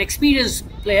is an experienced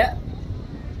player.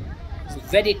 He's a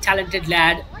very talented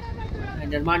lad,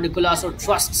 and Armando Colasso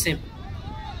trusts him.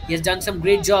 He has done some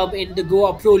great job in the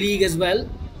Goa Pro League as well.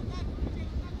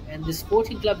 And the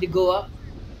Sporting Club De Goa,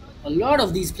 a lot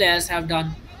of these players have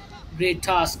done great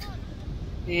tasks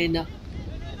in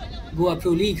Goa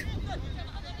Pro League.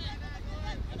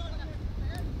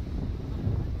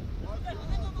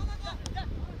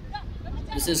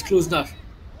 This is Klusner.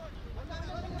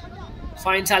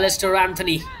 Finds Alistair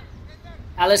Anthony.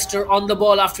 Alistair on the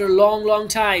ball after a long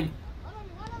time.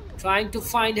 Trying to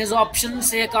find his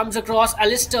options. Here comes across.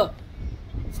 Alistair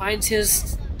finds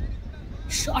his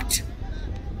shot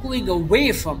going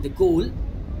away from the goal.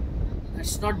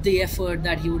 That's not the effort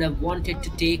that he would have wanted to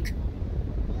take.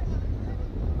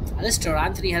 Alistair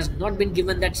Anthony has not been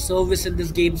given that service in this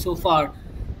game so far.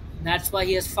 That's why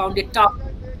he has found it tough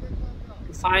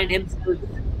to find himself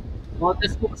on the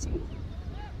score sheet.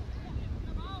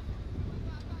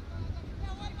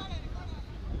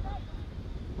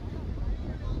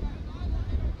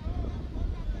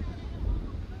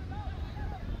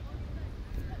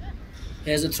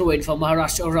 Here's a throw-in for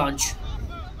Maharashtra Orange.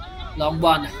 Long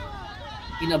one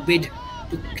in a bid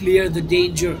to clear the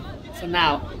danger for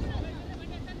now.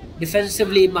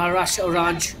 Defensively, Maharashtra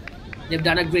Orange, they've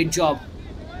done a great job.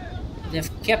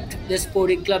 They've kept the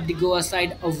Sporting Club De Goa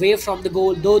side away from the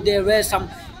goal, though there were some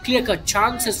clear-cut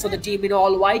chances for the team in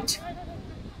all white.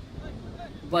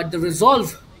 But the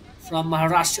resolve from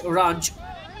Maharashtra Orange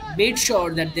made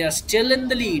sure that they are still in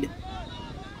the lead.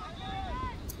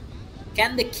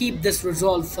 Can they keep this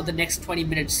resolve for the next 20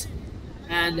 minutes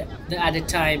and the added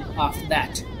time after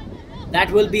that?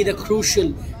 That will be the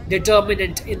crucial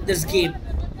determinant in this game.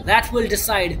 That will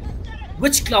decide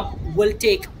which club will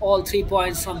take all 3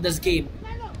 points from this game.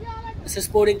 This is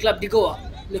Sporting Club De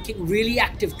Goa, looking really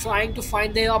active, trying to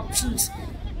find their options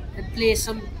and play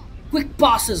some quick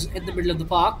passes in the middle of the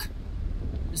park.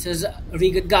 This is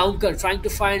Regan Gaunkar trying to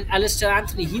find Alistair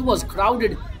Anthony. He was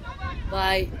crowded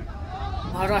by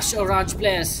Maharashtra Oranje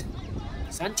players.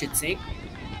 Sanchit Singh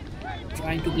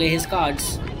trying to play his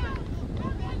cards.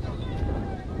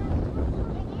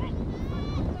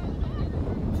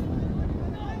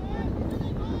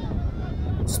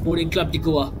 Sporting Club De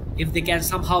Goa If they can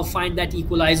somehow find that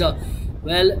equalizer,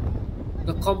 well,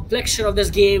 the complexion of this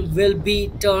game will be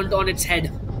turned on its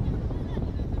head.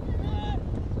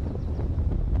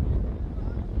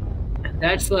 And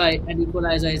that's why an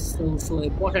equalizer is so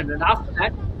important. And after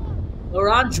that,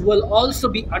 Orange will also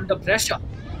be under pressure.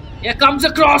 Here comes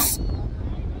a cross.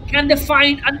 Can they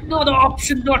find another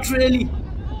option? Not really.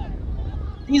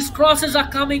 These crosses are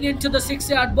coming into the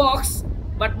 6-yard box,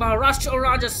 but Maharashtra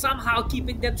Oranje is somehow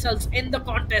keeping themselves in the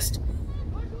contest.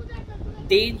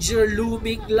 Danger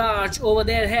looming large over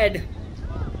their head.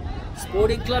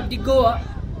 Sporting Club De Goa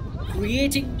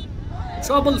creating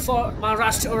trouble for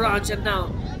Maharashtra Oranje, and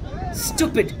now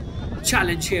stupid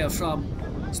challenge here from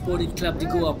Sporting Club De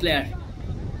Goa player.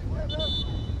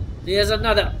 There's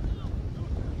another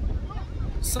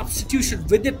substitution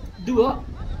with the duo.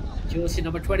 Jersey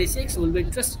number 26. Will be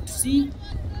interested to see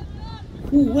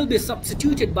who will be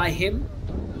substituted by him.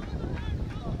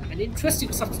 An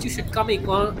interesting substitution coming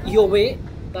on your way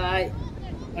by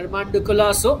Armando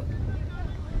Colasso.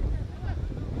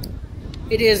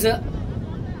 It is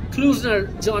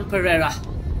Klusner John Pereira.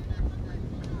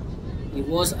 He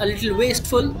was a little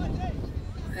wasteful,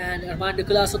 and Armando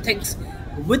Colasso thinks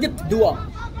Vidip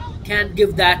Dua can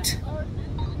give that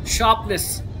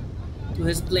sharpness to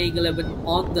his playing 11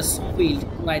 on this field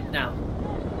right now.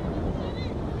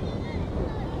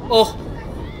 Oh,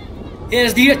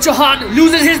 here's Dheeraj Chauhan,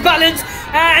 loses his balance,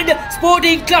 and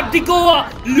Sporting Club De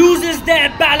Goa loses their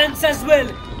balance as well.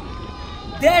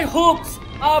 Their hopes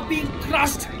are being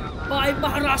crushed by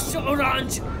Maharashtra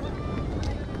Oranje.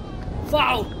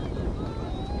 Wow,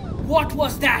 what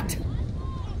was that?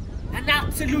 An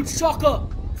absolute shocker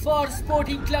for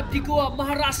Sporting Club De Goa.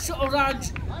 Maharashtra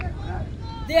Oranje,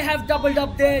 they have doubled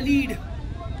up their lead.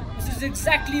 This is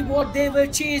exactly what they were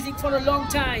chasing for a long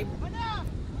time.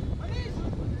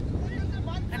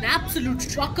 An absolute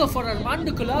shocker for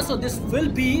Armando Colasso this will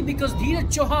be, because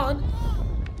Dheeraj Chauhan,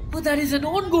 oh, that is an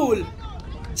own goal.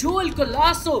 Joel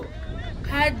Colasso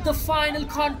had the final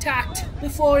contact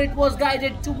before it was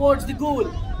guided towards the goal.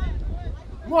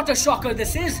 What a shocker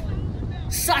this is.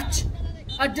 Such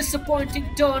a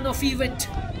disappointing turn of event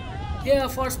here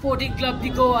for Sporting Club De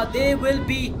Goa. They will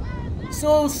be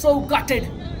so gutted.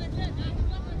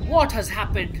 What has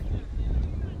happened?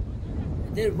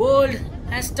 Their world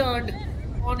has turned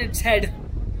on its head.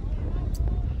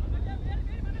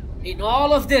 In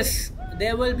all of this,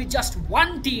 there will be just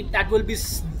one team that will be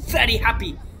very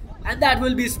happy, and that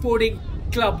will be Sporting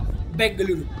Club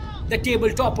Bengaluru, the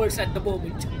table toppers at the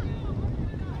moment.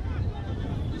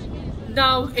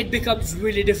 Now it becomes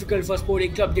really difficult for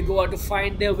Sporting Club De Goa to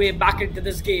find their way back into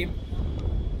this game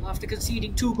after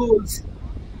conceding 2 goals.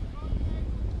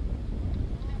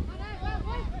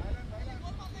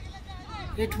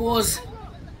 It was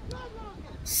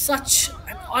such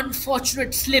an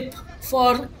unfortunate slip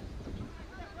for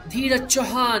Dheeraj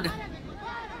Chauhan.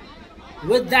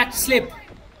 With that slip,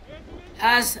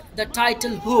 has the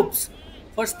title hopes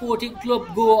for Sporting Club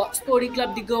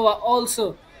De Goa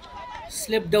also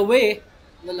slipped away.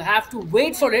 We'll have to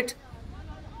wait for it,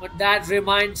 but that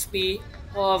reminds me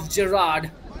of Gerrard.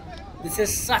 This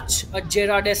is such a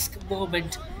Gerrard-esque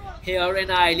moment here in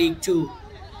I-League 2.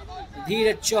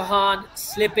 Dheeraj Chauhan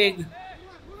slipping,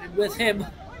 and with him,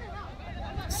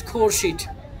 score sheet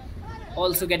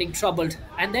also getting troubled.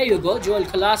 And there you go, Joel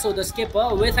Colasso, the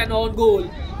skipper, with an own goal.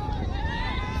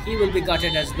 He will be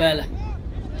gutted as well.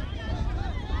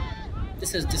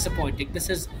 This is disappointing. This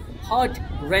is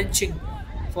heart-wrenching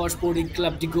for Sporting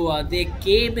Club De Goa. They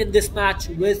came in this match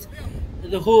with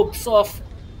the hopes of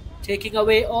taking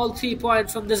away all 3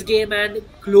 points from this game and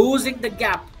closing the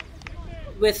gap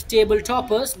with table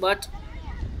toppers, but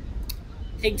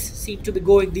things seem to be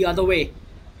going the other way.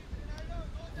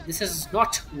 This is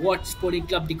not what Sporting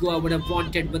Club De Goa would have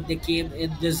wanted when they came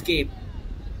in this game.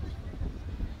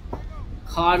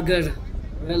 Kharghar,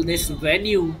 well, this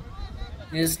venue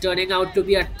is turning out to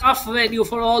be a tough venue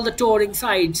for all the touring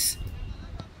sides.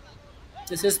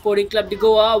 This is Sporting Club De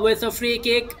Goa with a free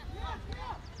kick.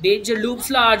 Danger looms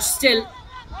large still,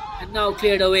 and now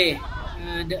cleared away.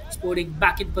 And Sporting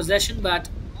back in possession, but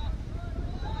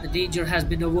the danger has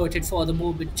been averted for the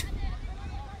moment.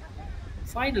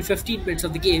 Final 15 minutes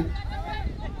of the game,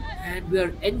 and we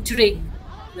are entering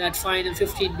that final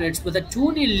 15 minutes with a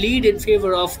 2-0 lead in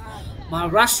favour of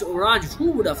Maharashtra Oranje.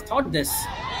 Who would have thought this?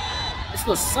 This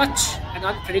was such an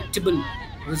unpredictable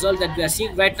result that we are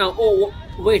seeing right now. Oh,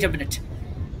 wait a minute.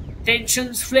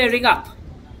 Tensions flaring up.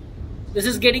 This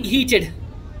is getting heated.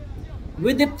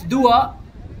 Vidip Dua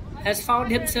has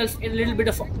found himself in a little bit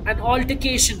of an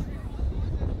altercation.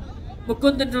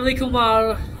 Mukundan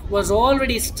Ravikumar was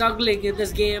already struggling in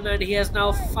this game, and he has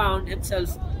now found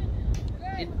himself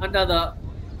in another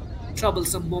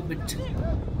troublesome moment.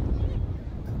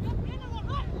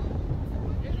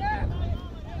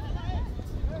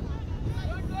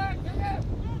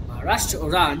 Maharashtra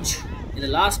Orange in the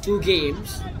last two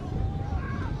games,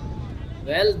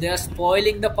 well, they are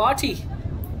spoiling the party.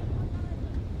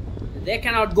 They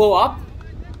cannot go up,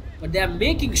 but they are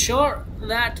making sure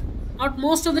that not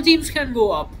most of the teams can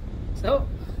go up. So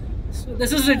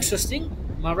this is interesting.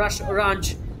 Maharashtra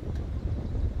Orange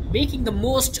making the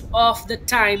most of the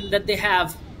time that they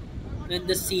have in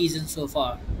this season so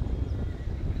far.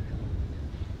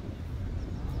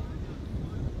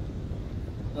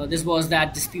 This was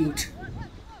that dispute.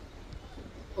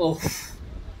 Oh,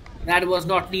 that was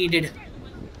not needed.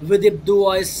 Vidip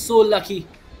Dua is so lucky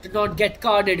to not get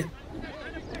carded.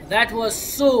 That was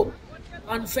so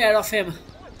unfair of him.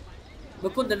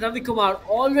 Mukunda Ravikumar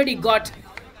already got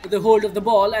the hold of the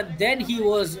ball and then he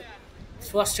was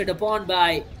thrusted upon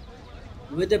by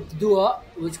Vidip Dua,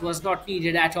 which was not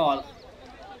needed at all.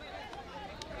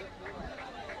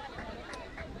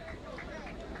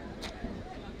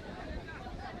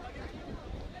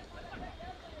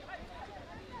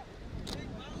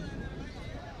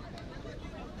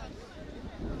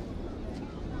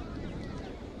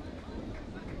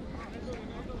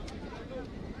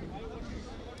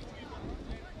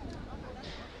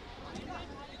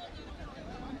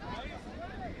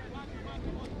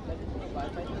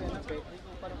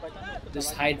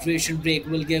 This hydration break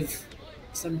will give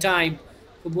some time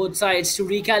for both sides to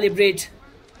recalibrate,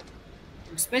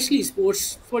 especially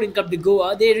Sporting Club De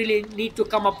Goa. They really need to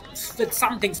come up with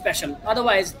something special.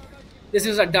 Otherwise, this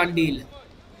is a done deal.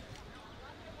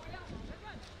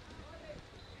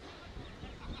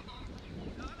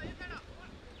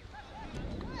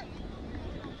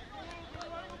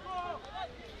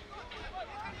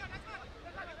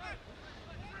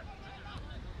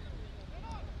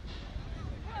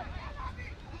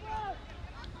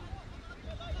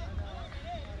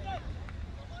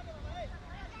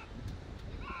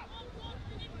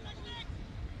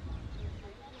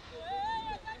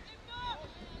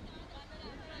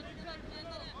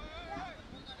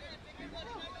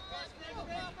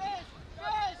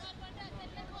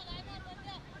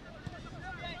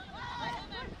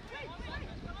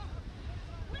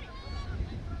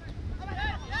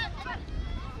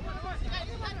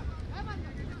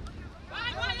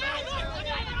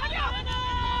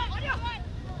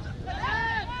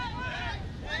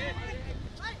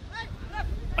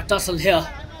 A tussle here,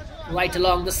 right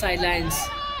along the sidelines.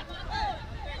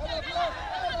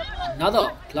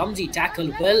 Another clumsy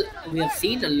tackle. Well, we have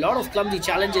seen a lot of clumsy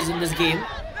challenges in this game.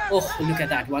 Oh, look at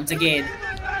that once again.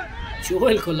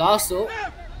 Joel Colasso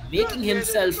making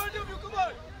himself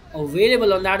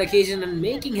available on that occasion and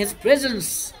making his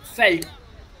presence felt.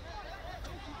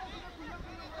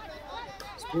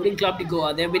 Sporting Club De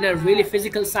Goa, they've been a really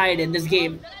physical side in this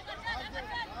game.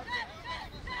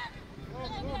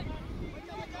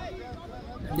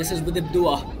 This is Vidip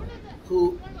Dua,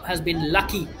 who has been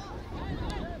lucky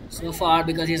so far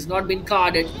because he has not been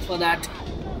carded for that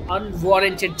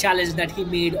unwarranted challenge that he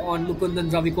made on Mukundan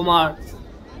Ravikumar.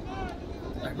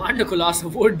 Armando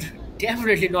Colasso would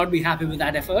definitely not be happy with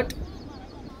that effort.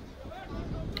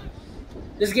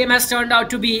 This game has turned out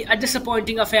to be a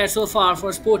disappointing affair so far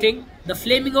for Sporting. The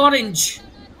Flaming Orange,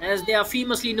 as they are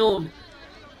famously known,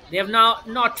 they have now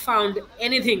not found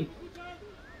anything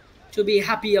to be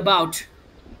happy about.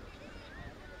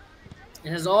 It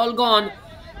has all gone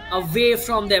away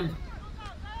from them.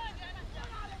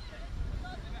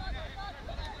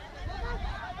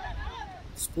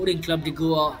 Sporting Club De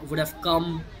Goa would have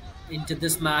come into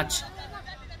this match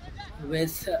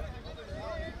with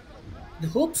the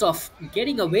hopes of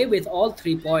getting away with all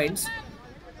 3 points.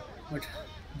 But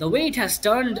the way it has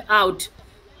turned out,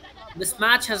 this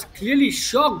match has clearly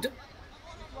shocked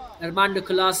Armando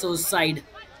Colasso's side.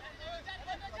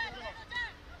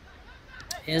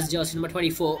 Here's jersey number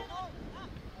 24.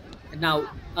 And now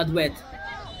Adwait.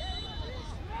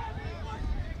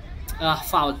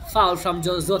 Foul from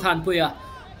Zothan Puya.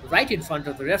 Right in front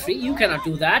of the referee. You cannot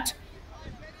do that.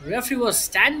 The referee was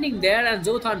standing there and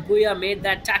Zothan Puya made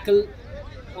that tackle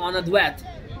on Adwait.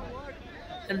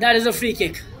 And that is a free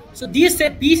kick. So these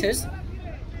set pieces,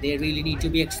 they really need to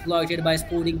be exploited by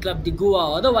Sporting Club De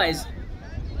Goa. Otherwise,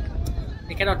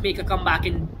 they cannot make a comeback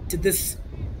into this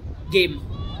game.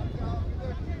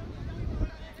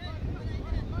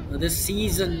 This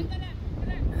season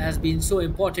has been so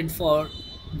important for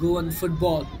Goan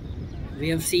football. We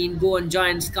have seen Goan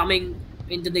Giants coming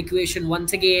into the equation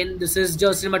once again. This is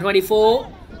jersey number 24.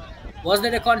 Was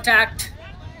there a contact?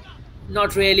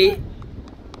 Not really.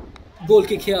 Goal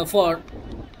kick here for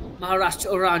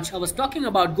Maharashtra Oranje. I was talking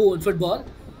about Goan football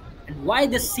and why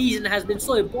this season has been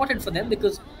so important for them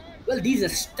because, well, these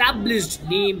established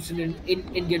names in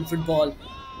Indian football,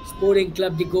 Sporting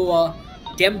Club De Goa,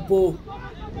 Tempo,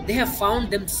 they have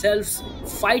found themselves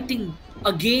fighting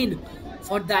again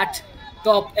for that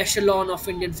top echelon of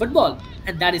Indian football.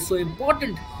 And that is so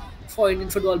important for Indian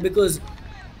football because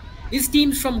these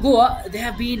teams from Goa, they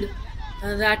have been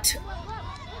that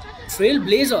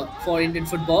trailblazer for Indian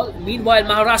football. Meanwhile,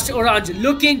 Maharashtra Orange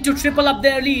looking to triple up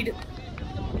their lead.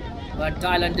 But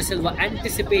Thailand De Silva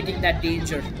anticipating that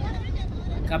danger.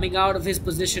 Coming out of his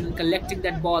position, collecting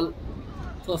that ball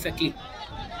perfectly.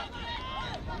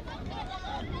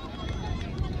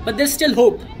 But there's still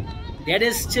hope. There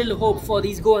is still hope for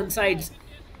these Goan sides.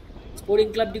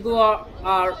 Sporting Club de Goa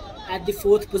are at the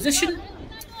 4th position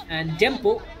and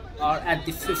Tempo are at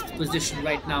the 5th position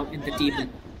right now in the table.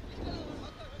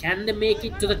 Can they make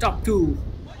it to the top 2?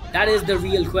 That is the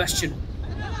real question.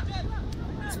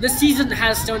 So this season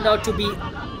has turned out to be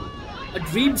a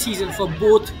dream season for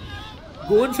both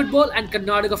Goan football and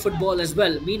Karnataka football as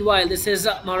well. Meanwhile, this is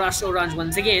Maharashtra Orange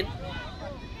once again,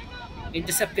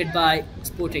 intercepted by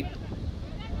Sporting.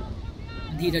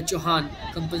 Dheeraj Chauhan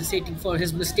compensating for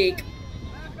his mistake.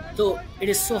 Though it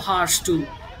is so harsh to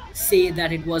say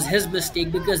that it was his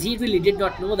mistake because he really did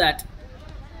not know that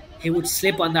he would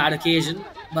slip on that occasion.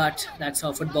 But that's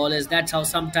how football is. That's how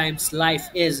sometimes life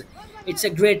is. It's a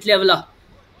great leveler.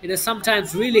 It is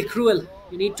sometimes really cruel.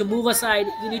 You need to move aside.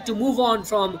 You need to move on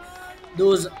from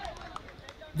those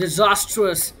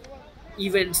disastrous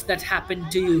events that happen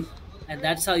to you. And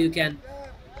that's how you can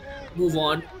move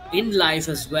on in life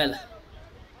as well.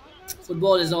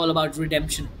 Football is all about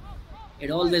redemption. It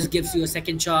always gives you a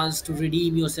second chance to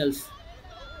redeem yourself.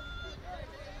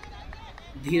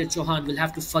 Dheeraj Chauhan will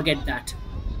have to forget that.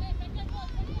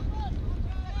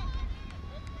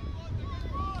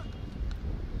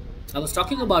 I was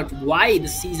talking about why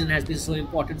this season has been so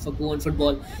important for Goan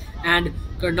football and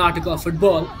Karnataka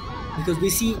football because we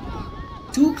see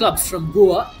 2 clubs from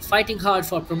Goa fighting hard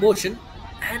for promotion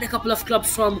and a couple of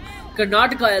clubs from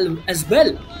Karnataka as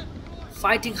well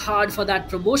fighting hard for that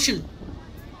promotion.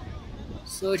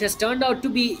 So it has turned out to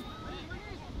be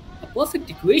a perfect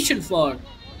equation for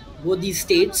both these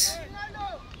states.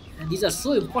 And these are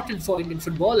so important for Indian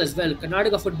football as well.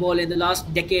 Karnataka football in the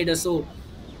last decade or so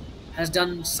has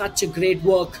done such a great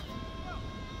work.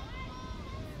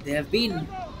 They have been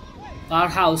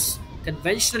powerhouse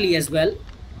conventionally as well.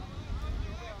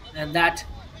 And that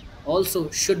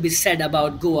also should be said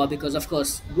about Goa because of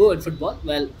course Goan football,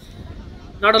 well,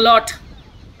 not a lot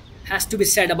has to be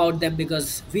said about them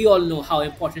because we all know how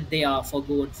important they are for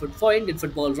for Indian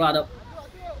football rather.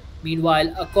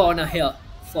 Meanwhile, a corner here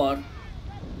for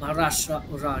Maharashtra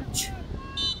Oranje.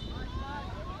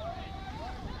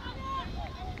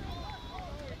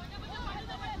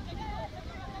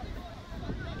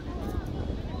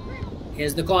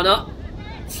 Here's the corner,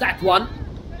 flat one,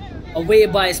 away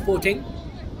by Sporting.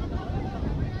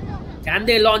 Can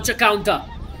they launch a counter?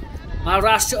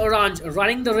 Maharashtra Orange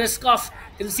running the risk of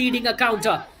conceding a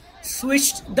counter.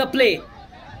 Switched the play.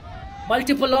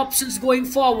 Multiple options going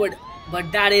forward.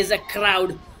 But that is a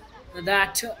crowd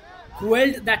that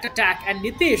quelled that attack. And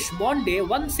Nitesh Monde,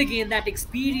 once again, that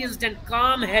experienced and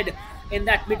calm head in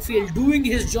that midfield, doing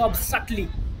his job subtly.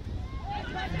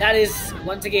 That is,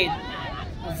 once again,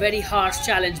 a very harsh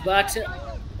challenge. But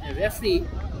the referee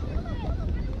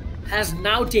has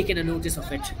now taken a notice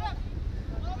of it.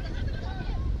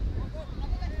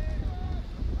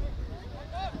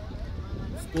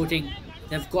 Sporting,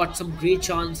 they've got some great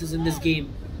chances in this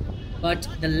game, but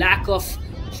the lack of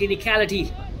clinicality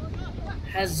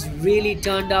has really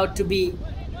turned out to be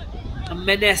a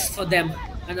menace for them.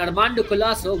 And Armando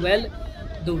Colasso, well,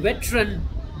 the veteran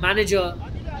manager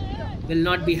will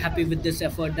not be happy with this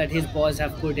effort that his boys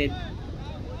have put in.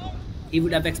 He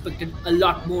would have expected a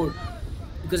lot more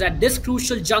because at this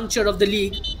crucial juncture of the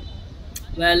league,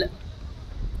 well,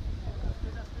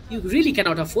 you really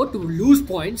cannot afford to lose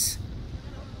points.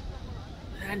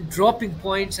 And dropping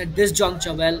points at this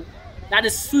juncture, well, that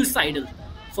is suicidal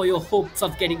for your hopes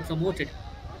of getting promoted.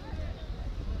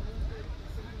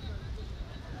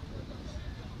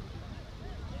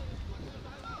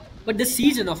 But this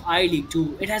season of I-League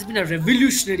 2, it has been a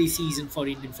revolutionary season for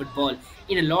Indian football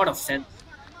in a lot of sense.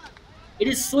 It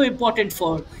is so important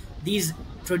for these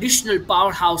traditional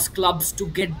powerhouse clubs to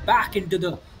get back into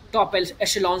the top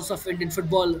echelons of Indian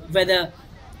football, whether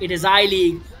it is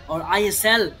I-League or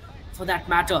ISL for that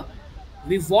matter.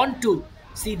 We want to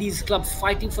see these clubs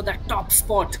fighting for that top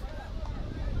spot.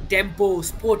 Tempo,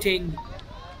 Sporting,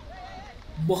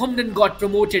 Mohammedan got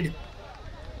promoted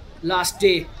last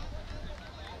day.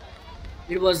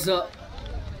 It was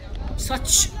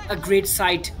such a great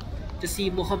sight to see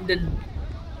Mohammedan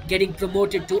getting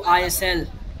promoted to ISL,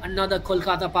 another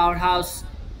Kolkata powerhouse.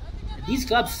 These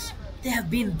clubs, they have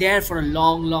been there for a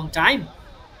long, long time.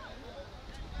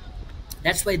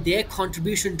 That's why their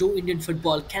contribution to Indian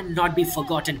football cannot be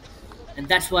forgotten. And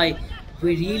that's why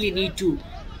we really need to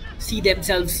see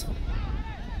themselves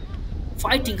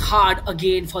fighting hard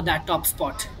again for that top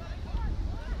spot.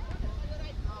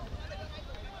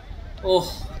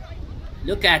 Oh,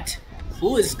 look at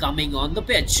who is coming on the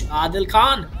pitch. Adil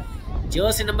Khan,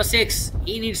 jersey number 6.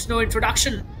 He needs no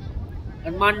introduction.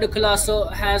 Armando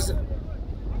Colasso has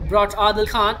brought Adil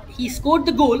Khan. He scored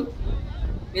the goal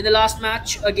in the last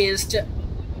match against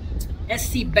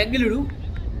SC Bengaluru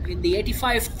in the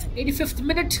 85th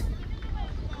minute.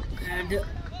 And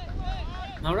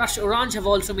Maharashtra Oranje have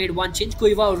also made one change.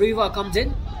 Kuiva Riva comes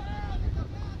in.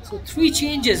 So 3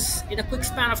 changes in a quick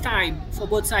span of time for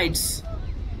both sides.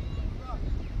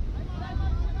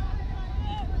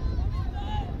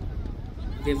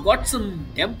 We've got some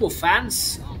Tempo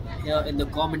fans here in the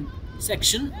comment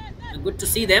section. Good to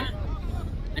see them.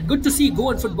 And good to see Go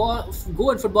and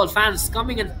football fans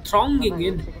coming and thronging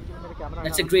in.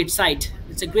 That's a great sight.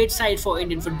 It's a great sight for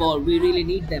Indian football. We really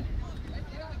need them.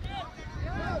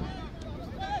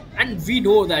 And we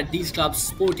know that these clubs,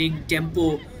 Sporting,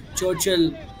 Tempo,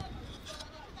 Churchill,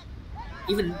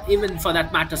 even for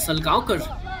that matter, Salgaonkar,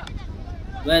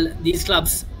 well, these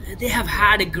clubs, they have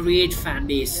had a great fan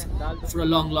base for a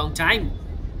long, long time.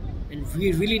 And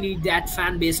we really need that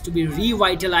fan base to be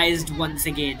revitalized once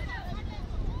again.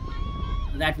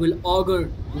 That will augur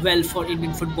well for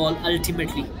Indian football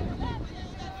ultimately.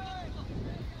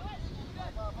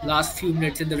 Last few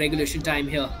minutes in the regulation time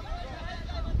here.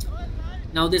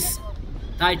 Now this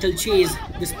title chase,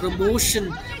 this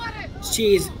promotion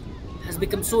chase has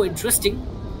become so interesting.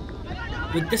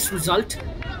 With this result,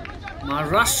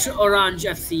 Maharashtra Orange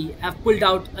FC have pulled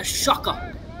out a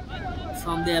shocker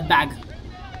from their bag.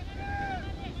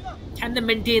 Can they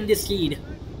maintain this lead?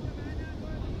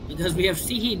 Because we have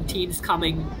seen teams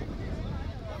coming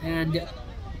and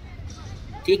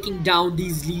taking down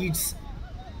these leads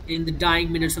in the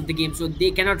dying minutes of the game. So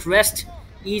they cannot rest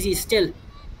easy still.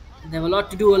 They have a lot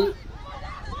to do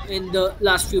in the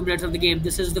last few minutes of the game.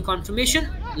 This is the confirmation.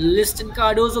 Liston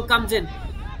Cardozo comes in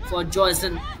for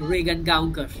Joyson Regan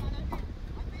Gaunkar.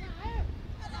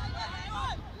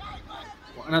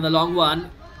 Another long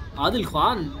one. Adil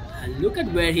Khan, look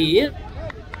at where he is.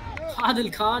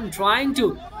 Adil Khan trying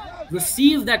to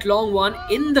receive that long one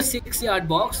in the 6-yard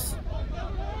box.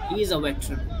 He is a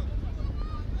veteran.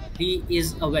 He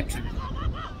is a veteran.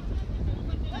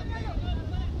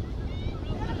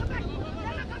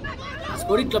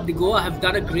 Sporting Clube De Goa have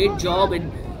done a great job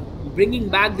in bringing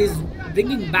back these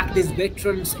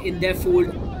veterans in their fold.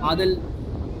 Adil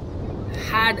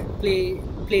had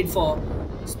played for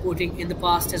Sporting in the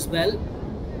past as well.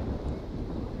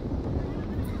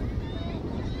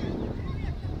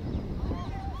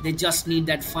 They just need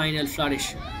that final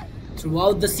flourish.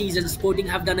 Throughout the season, Sporting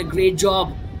have done a great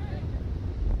job.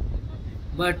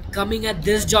 But coming at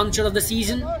this juncture of the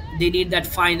season, they need that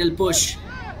final push.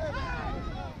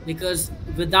 Because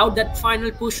without that final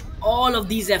push, all of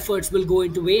these efforts will go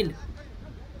into vain.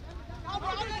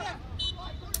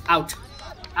 Out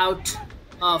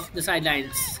of the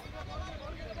sidelines.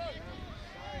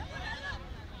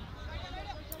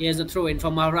 Here's a throw in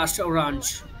from Maharashtra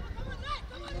Orange.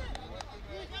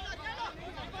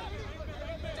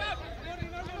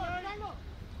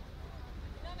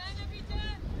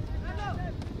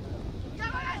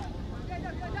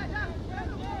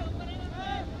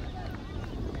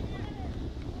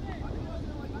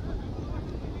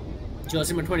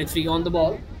 Jersey number 23 on the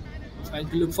ball, trying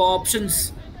to look for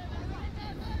options.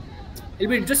 It'll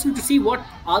be interesting to see what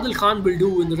Adil Khan will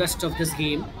do in the rest of this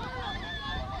game,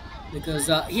 because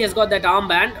he has got that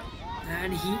armband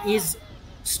and he is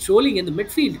strolling in the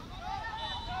midfield.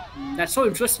 That's so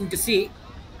interesting to see.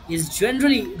 He's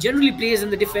generally plays in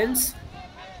the defense,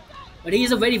 but he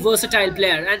is a very versatile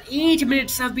player. And 8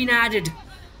 minutes have been added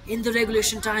in the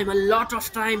regulation time. A lot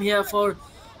of time here for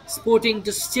Sporting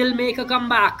to still make a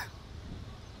comeback.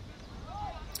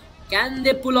 Can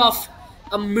they pull off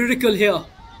a miracle here?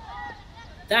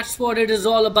 That's what it is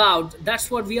all about. That's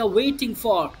what we are waiting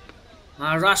for.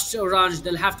 Maharashtra Orange,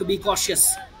 they'll have to be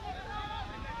cautious.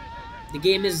 The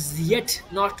game is yet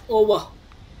not over.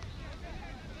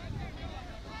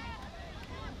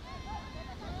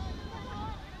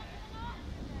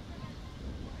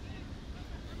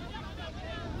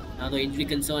 Another injury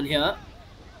concern here.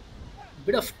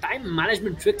 Bit of time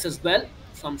management tricks as well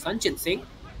from Sanchit Singh.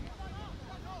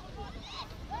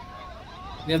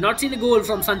 We have not seen a goal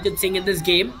from Sanjit Singh in this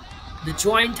game, the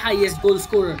joint highest goal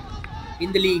scorer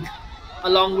in the league,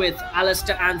 along with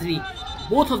Alistair Anthony.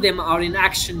 Both of them are in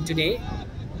action today.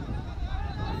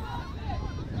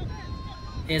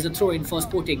 Here's a throw in for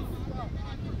Sporting.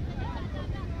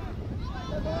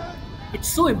 It's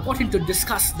so important to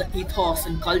discuss the ethos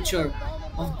and culture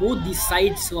of both these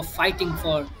sides who are fighting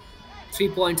for 3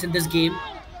 points in this game.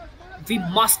 We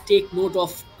must take note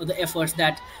of the efforts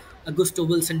that Augusto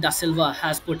Wilson da Silva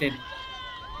has put in.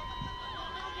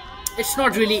 It's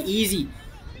not really easy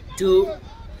to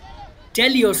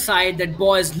tell your side that,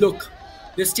 boys, look,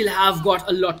 we still have got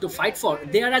a lot to fight for.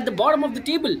 They are at the bottom of the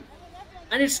table,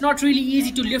 and it's not really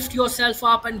easy to lift yourself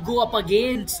up and go up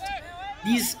against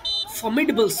these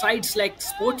formidable sides like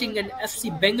Sporting and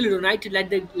FC Bengaluru United,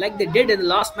 like they did in the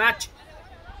last match.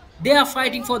 They are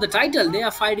fighting for the title, they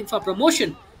are fighting for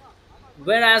promotion.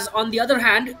 Whereas on the other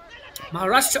hand,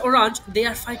 Maharashtra Orange, they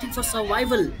are fighting for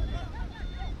survival.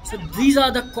 So these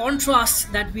are the contrasts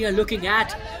that we are looking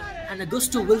at, and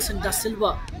Augusto Wilson da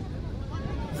Silva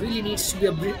really needs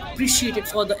to be appreciated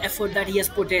for the effort that he has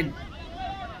put in.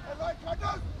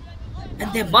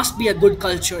 And there must be a good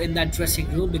culture in that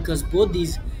dressing room, because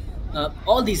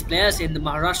all these players in the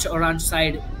Maharashtra Orange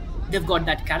side, they've got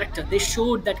that character. They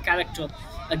showed that character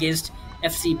against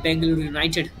FC Bengaluru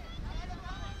United.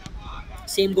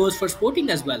 Same goes for Sporting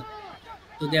as well.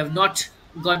 So they have not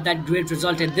got that great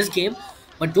result in this game.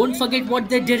 But don't forget what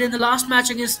they did in the last match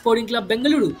against Sporting Club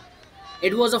Bengaluru.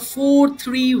 It was a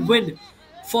 4-3 win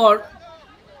for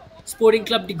Sporting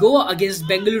Club De Goa against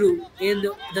Bengaluru in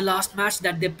the last match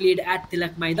that they played at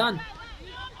Tilak Maidan.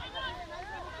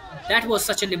 That was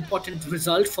such an important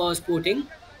result for Sporting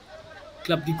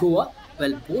Club De Goa.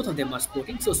 Well, both of them are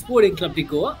Sporting, so Sporting Club De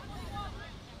Goa.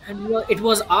 And it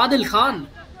was Adil Khan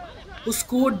who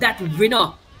scored that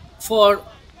winner for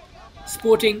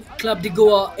Sporting Club De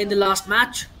Goa in the last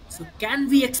match. So can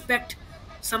we expect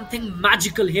something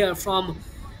magical here from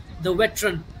the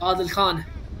veteran Adil Khan?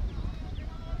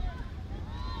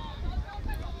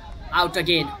 Out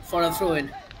again for a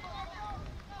throw-in.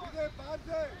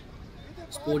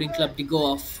 Sporting Club De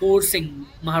Goa forcing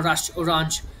Maharashtra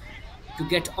Orange to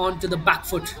get onto the back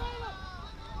foot.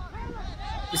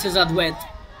 This is Adwait.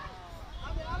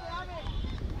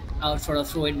 Out for a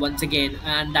throw-in once again,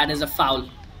 and that is a foul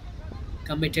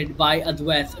committed by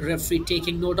Adwait. Referee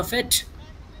taking note of it.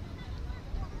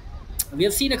 We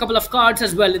have seen a couple of cards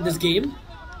as well in this game.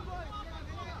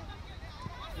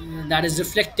 And that is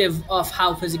reflective of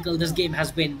how physical this game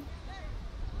has been.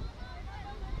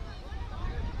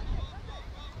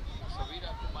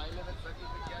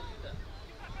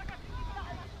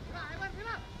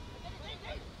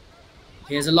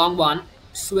 Here's a long one.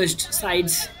 Switched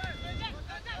sides.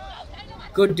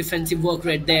 Good defensive work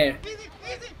right there.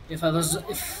 I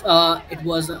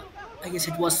guess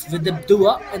it was with the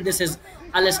Dua, and this is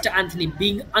Alistair Anthony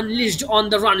being unleashed on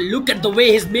the run. Look at the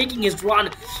way he's making his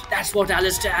run. That's what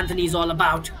Alistair Anthony is all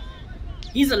about.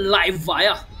 He's a live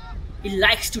wire. He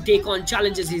likes to take on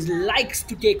challenges. He likes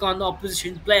to take on the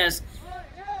opposition players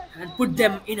and put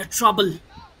them in a trouble.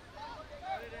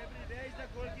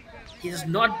 He has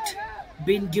not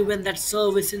been given that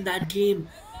service in that game.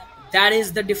 That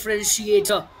is the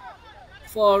differentiator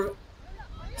for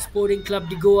Sporting Club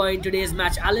De Goa in today's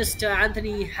match. Alistair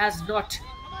Anthony has not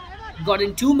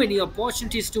gotten too many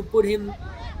opportunities to put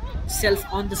himself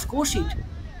on the score sheet.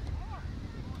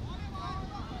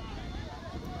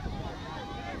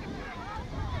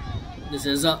 This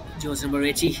is Jose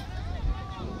Moretti.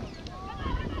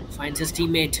 Finds his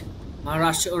teammate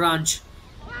Maharashtra Orange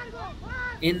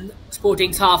in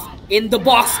Sporting's half, in the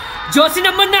box. Jersey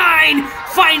number 9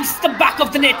 finds the back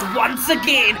of the net once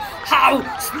again. How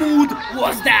smooth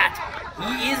was that?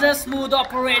 He is a smooth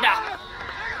operator.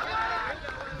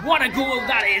 What a goal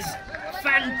that is.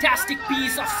 Fantastic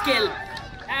piece of skill.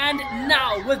 And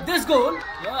now with this goal,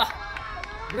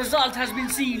 result has been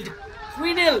sealed.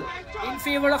 3-0 in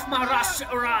favor of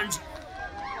Maharashtra Orange.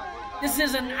 This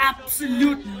is an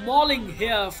absolute mauling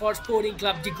here for Sporting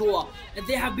Club De Goa, and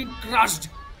they have been crushed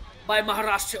by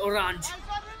Maharashtra Orange.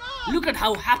 Look at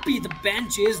how happy the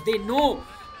bench is. They know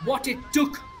what it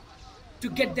took to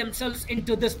get themselves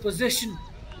into this position.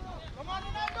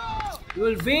 We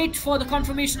will wait for the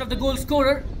confirmation of the goal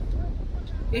scorer.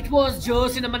 It was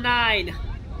jersey number 9.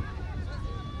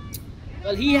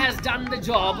 Well, he has done the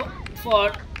job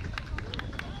for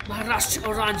Maharashtra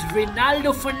Orange,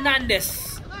 Ronaldo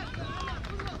Fernandez.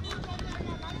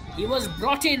 He was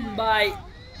brought in by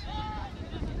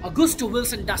Augusto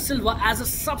Wilson da Silva as a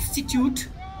substitute.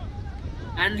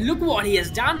 And look what he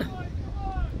has done.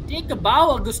 Take a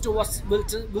bow, Augusto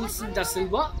Wilson da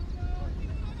Silva.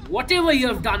 whatever you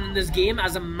have done in this game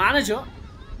as a manager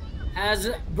has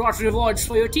brought rewards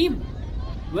for your team.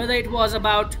 Whether it was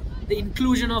about the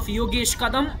inclusion of Yogesh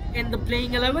Kadam in the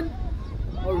playing 11,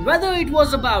 or whether it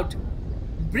was about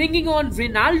bringing on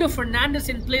Ronaldo Fernandez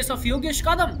in place of Yogesh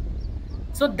Kadam.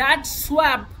 So that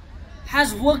swap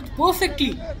has worked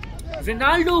perfectly.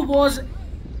 Ronaldo was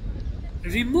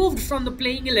removed from the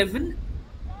playing 11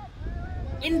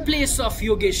 in place of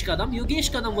Yogesh Kadam.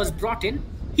 Yogesh Kadam was brought in,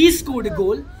 he scored a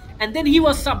goal, and then he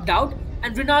was subbed out,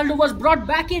 and Ronaldo was brought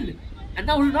back in. And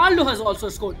now Ronaldo has also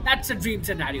scored. That's a dream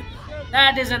scenario.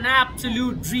 That is an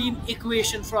absolute dream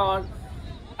equation for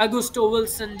Augusto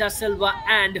Wilson da Silva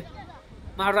and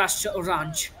Maharashtra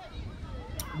Oranje.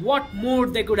 What more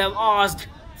they could have asked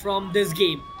from this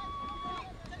game?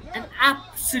 An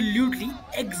absolutely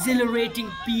exhilarating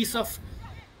piece of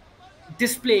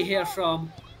display here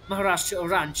from Maharashtra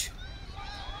Oranje.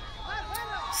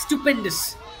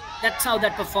 Stupendous. That's how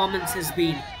that performance has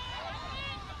been.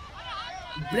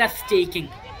 Breathtaking.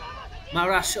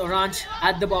 Maharashtra Oranje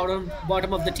at the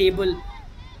bottom of the table,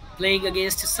 playing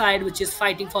against a side which is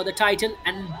fighting for the title,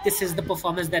 and this is the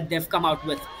performance that they've come out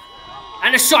with.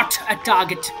 And a shot at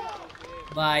target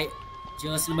by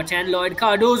jersey number 10 Lloyd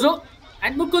Cardozo,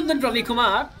 and Mukundan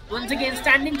Ravikumar once again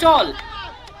standing tall.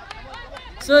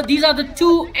 So these are the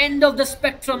two end of the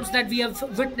spectrums that we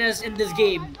have witnessed in this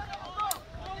game.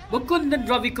 Mukundan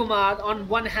Ravikumar on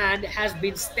one hand has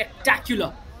been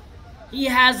spectacular. He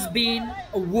has been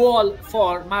a wall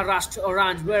for Maharashtra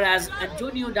Oranje, whereas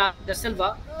Antonio da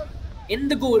Silva in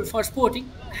the goal for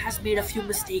Sporting has made a few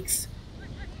mistakes,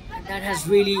 and that has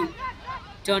really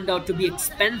turned out to be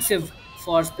expensive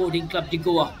for Sporting Club De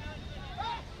Goa.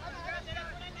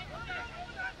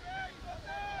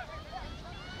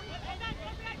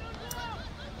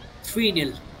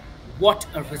 3-0. What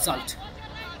a result.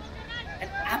 An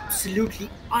absolutely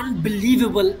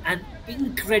unbelievable and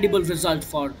incredible result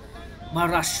for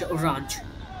Maharashtra Oranje.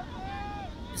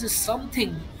 This is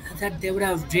something that they would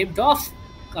have dreamed of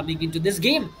coming into this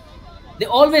game. They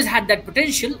always had that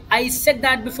potential. I said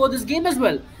that before this game as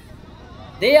well.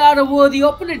 They are a worthy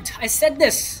opponent. I said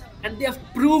this, and they have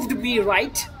proved me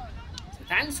right. So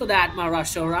thanks for that,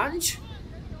 Maharashtra Oranje.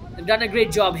 They've done a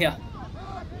great job here.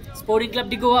 Sporting Club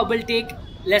De Goa will take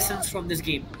lessons from this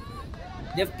game.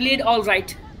 They've played all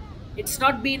right. It's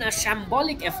not been a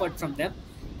shambolic effort from them.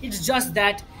 It's just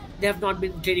that they have not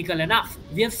been clinical enough.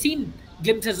 We have seen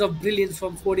glimpses of brilliance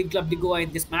from Sporting Club De Goa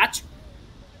in this match.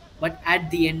 But at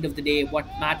the end of the day, what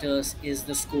matters is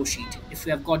the score sheet. If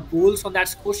we have got goals on that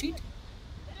score sheet,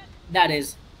 that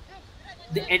is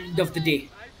the end of the day.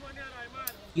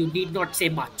 You need not say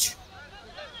much.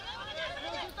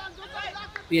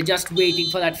 We are just waiting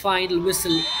for that final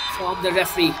whistle from the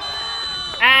referee.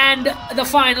 And the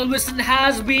final whistle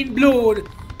has been blown.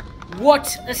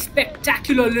 What a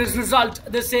spectacular result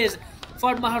this is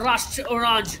for Maharashtra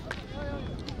Oranje.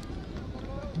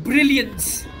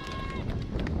 Brilliance.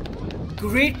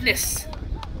 Greatness.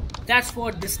 That's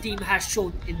what this team has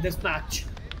shown in this match.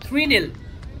 3-0.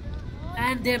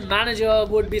 And their manager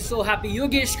would be so happy.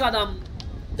 Yogesh Kadam,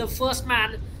 the first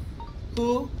man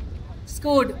who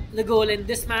scored the goal in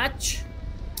this match.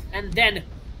 And then,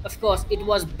 of course, it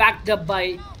was backed up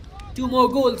by 2 more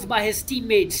goals by his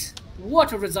teammates.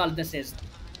 What a result this is.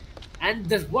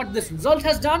 And what this result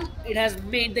has done, it has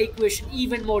made the equation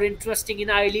even more interesting in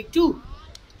I-League 2.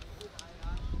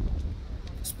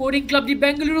 Sporting Club de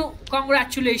Bengaluru,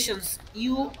 congratulations.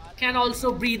 You can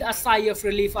also breathe a sigh of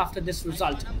relief after this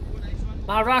result.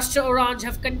 Maharashtra Oranje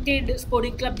have contained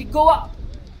Sporting Club de Goa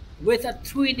with a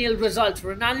 3-0 result.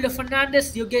 Ronaldo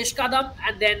Fernandez, Yogesh Kadam,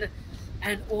 and then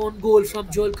an own goal from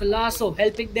Joel Colasso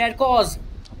helping their cause.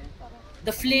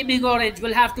 The Flaming Orange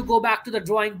will have to go back to the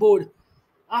drawing board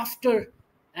after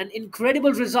an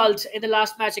incredible result in the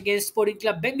last match against Sporting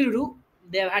Club Bengaluru.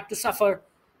 They have had to suffer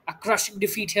a crushing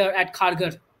defeat here at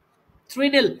Kharghar.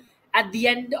 3-0 at the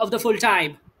end of the full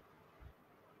time.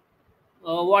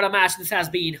 Oh, what a match this has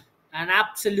been. An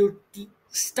absolute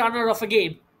stunner of a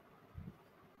game.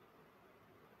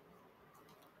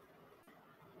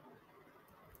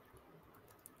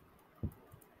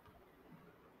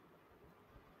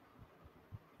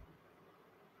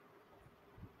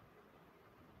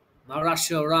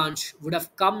 Maharashtra Oranje would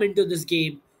have come into this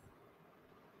game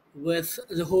with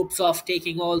the hopes of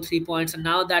taking all 3 points, and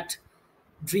now that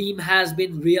dream has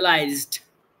been realized.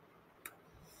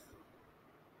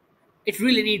 It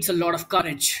really needs a lot of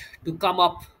courage to come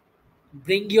up,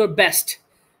 bring your best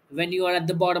when you are at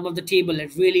the bottom of the table.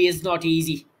 It really is not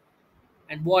easy.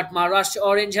 And what Maharashtra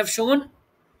Orange have shown,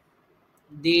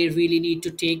 they really need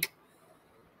to take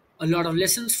a lot of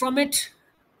lessons from it.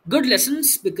 Good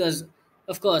lessons, because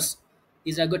Of course,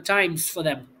 these are good times for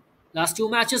them. Last two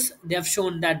matches, they have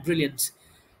shown that brilliance.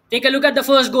 Take a look at the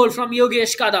first goal from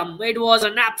Yogesh Kadam. It was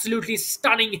an absolutely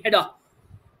stunning header.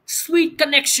 Sweet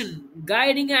connection,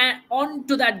 guiding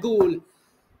onto that goal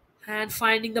and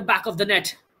finding the back of the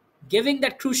net, giving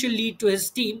that crucial lead to his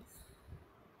team.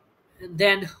 And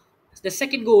then the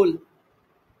second goal,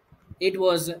 it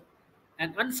was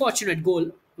an unfortunate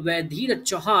goal where Dheeraj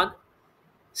Chauhan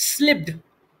slipped,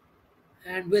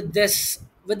 and with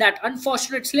that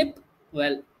unfortunate slip,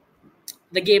 well,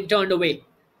 the game turned away.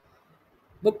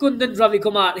 Mukundan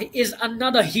Ravikumar is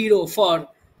another hero for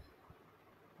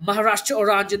Maharashtra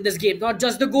Oranje in this game. Not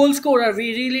just the goal scorer.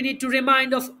 We really need to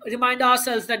remind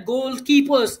ourselves that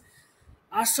goalkeepers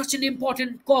are such an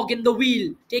important cog in the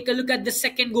wheel. Take a look at the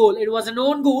second goal. It was an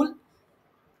own goal.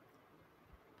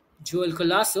 Joel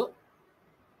Colasso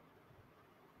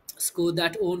scored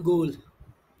that own goal.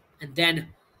 And then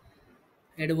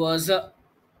it was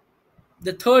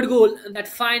the third goal that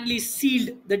finally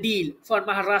sealed the deal for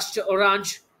Maharashtra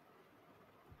Orange.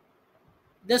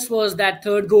 This was that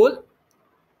third goal.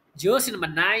 Jersey number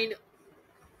 9,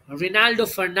 Ronaldo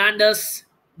Fernandez,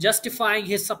 justifying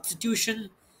his substitution,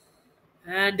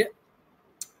 and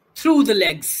through the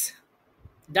legs,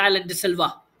 Dylan De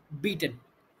Silva beaten.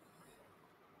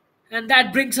 And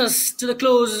that brings us to the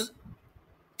close,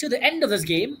 to the end of this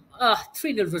game. A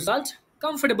 3-0 result.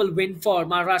 Comfortable win for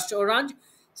Maharashtra Orange.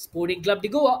 Sporting Club De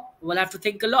Goa will have to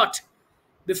think a lot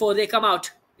before they come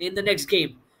out in the next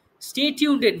game. Stay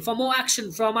tuned in for more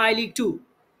action from I League 2.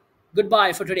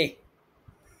 Goodbye for today.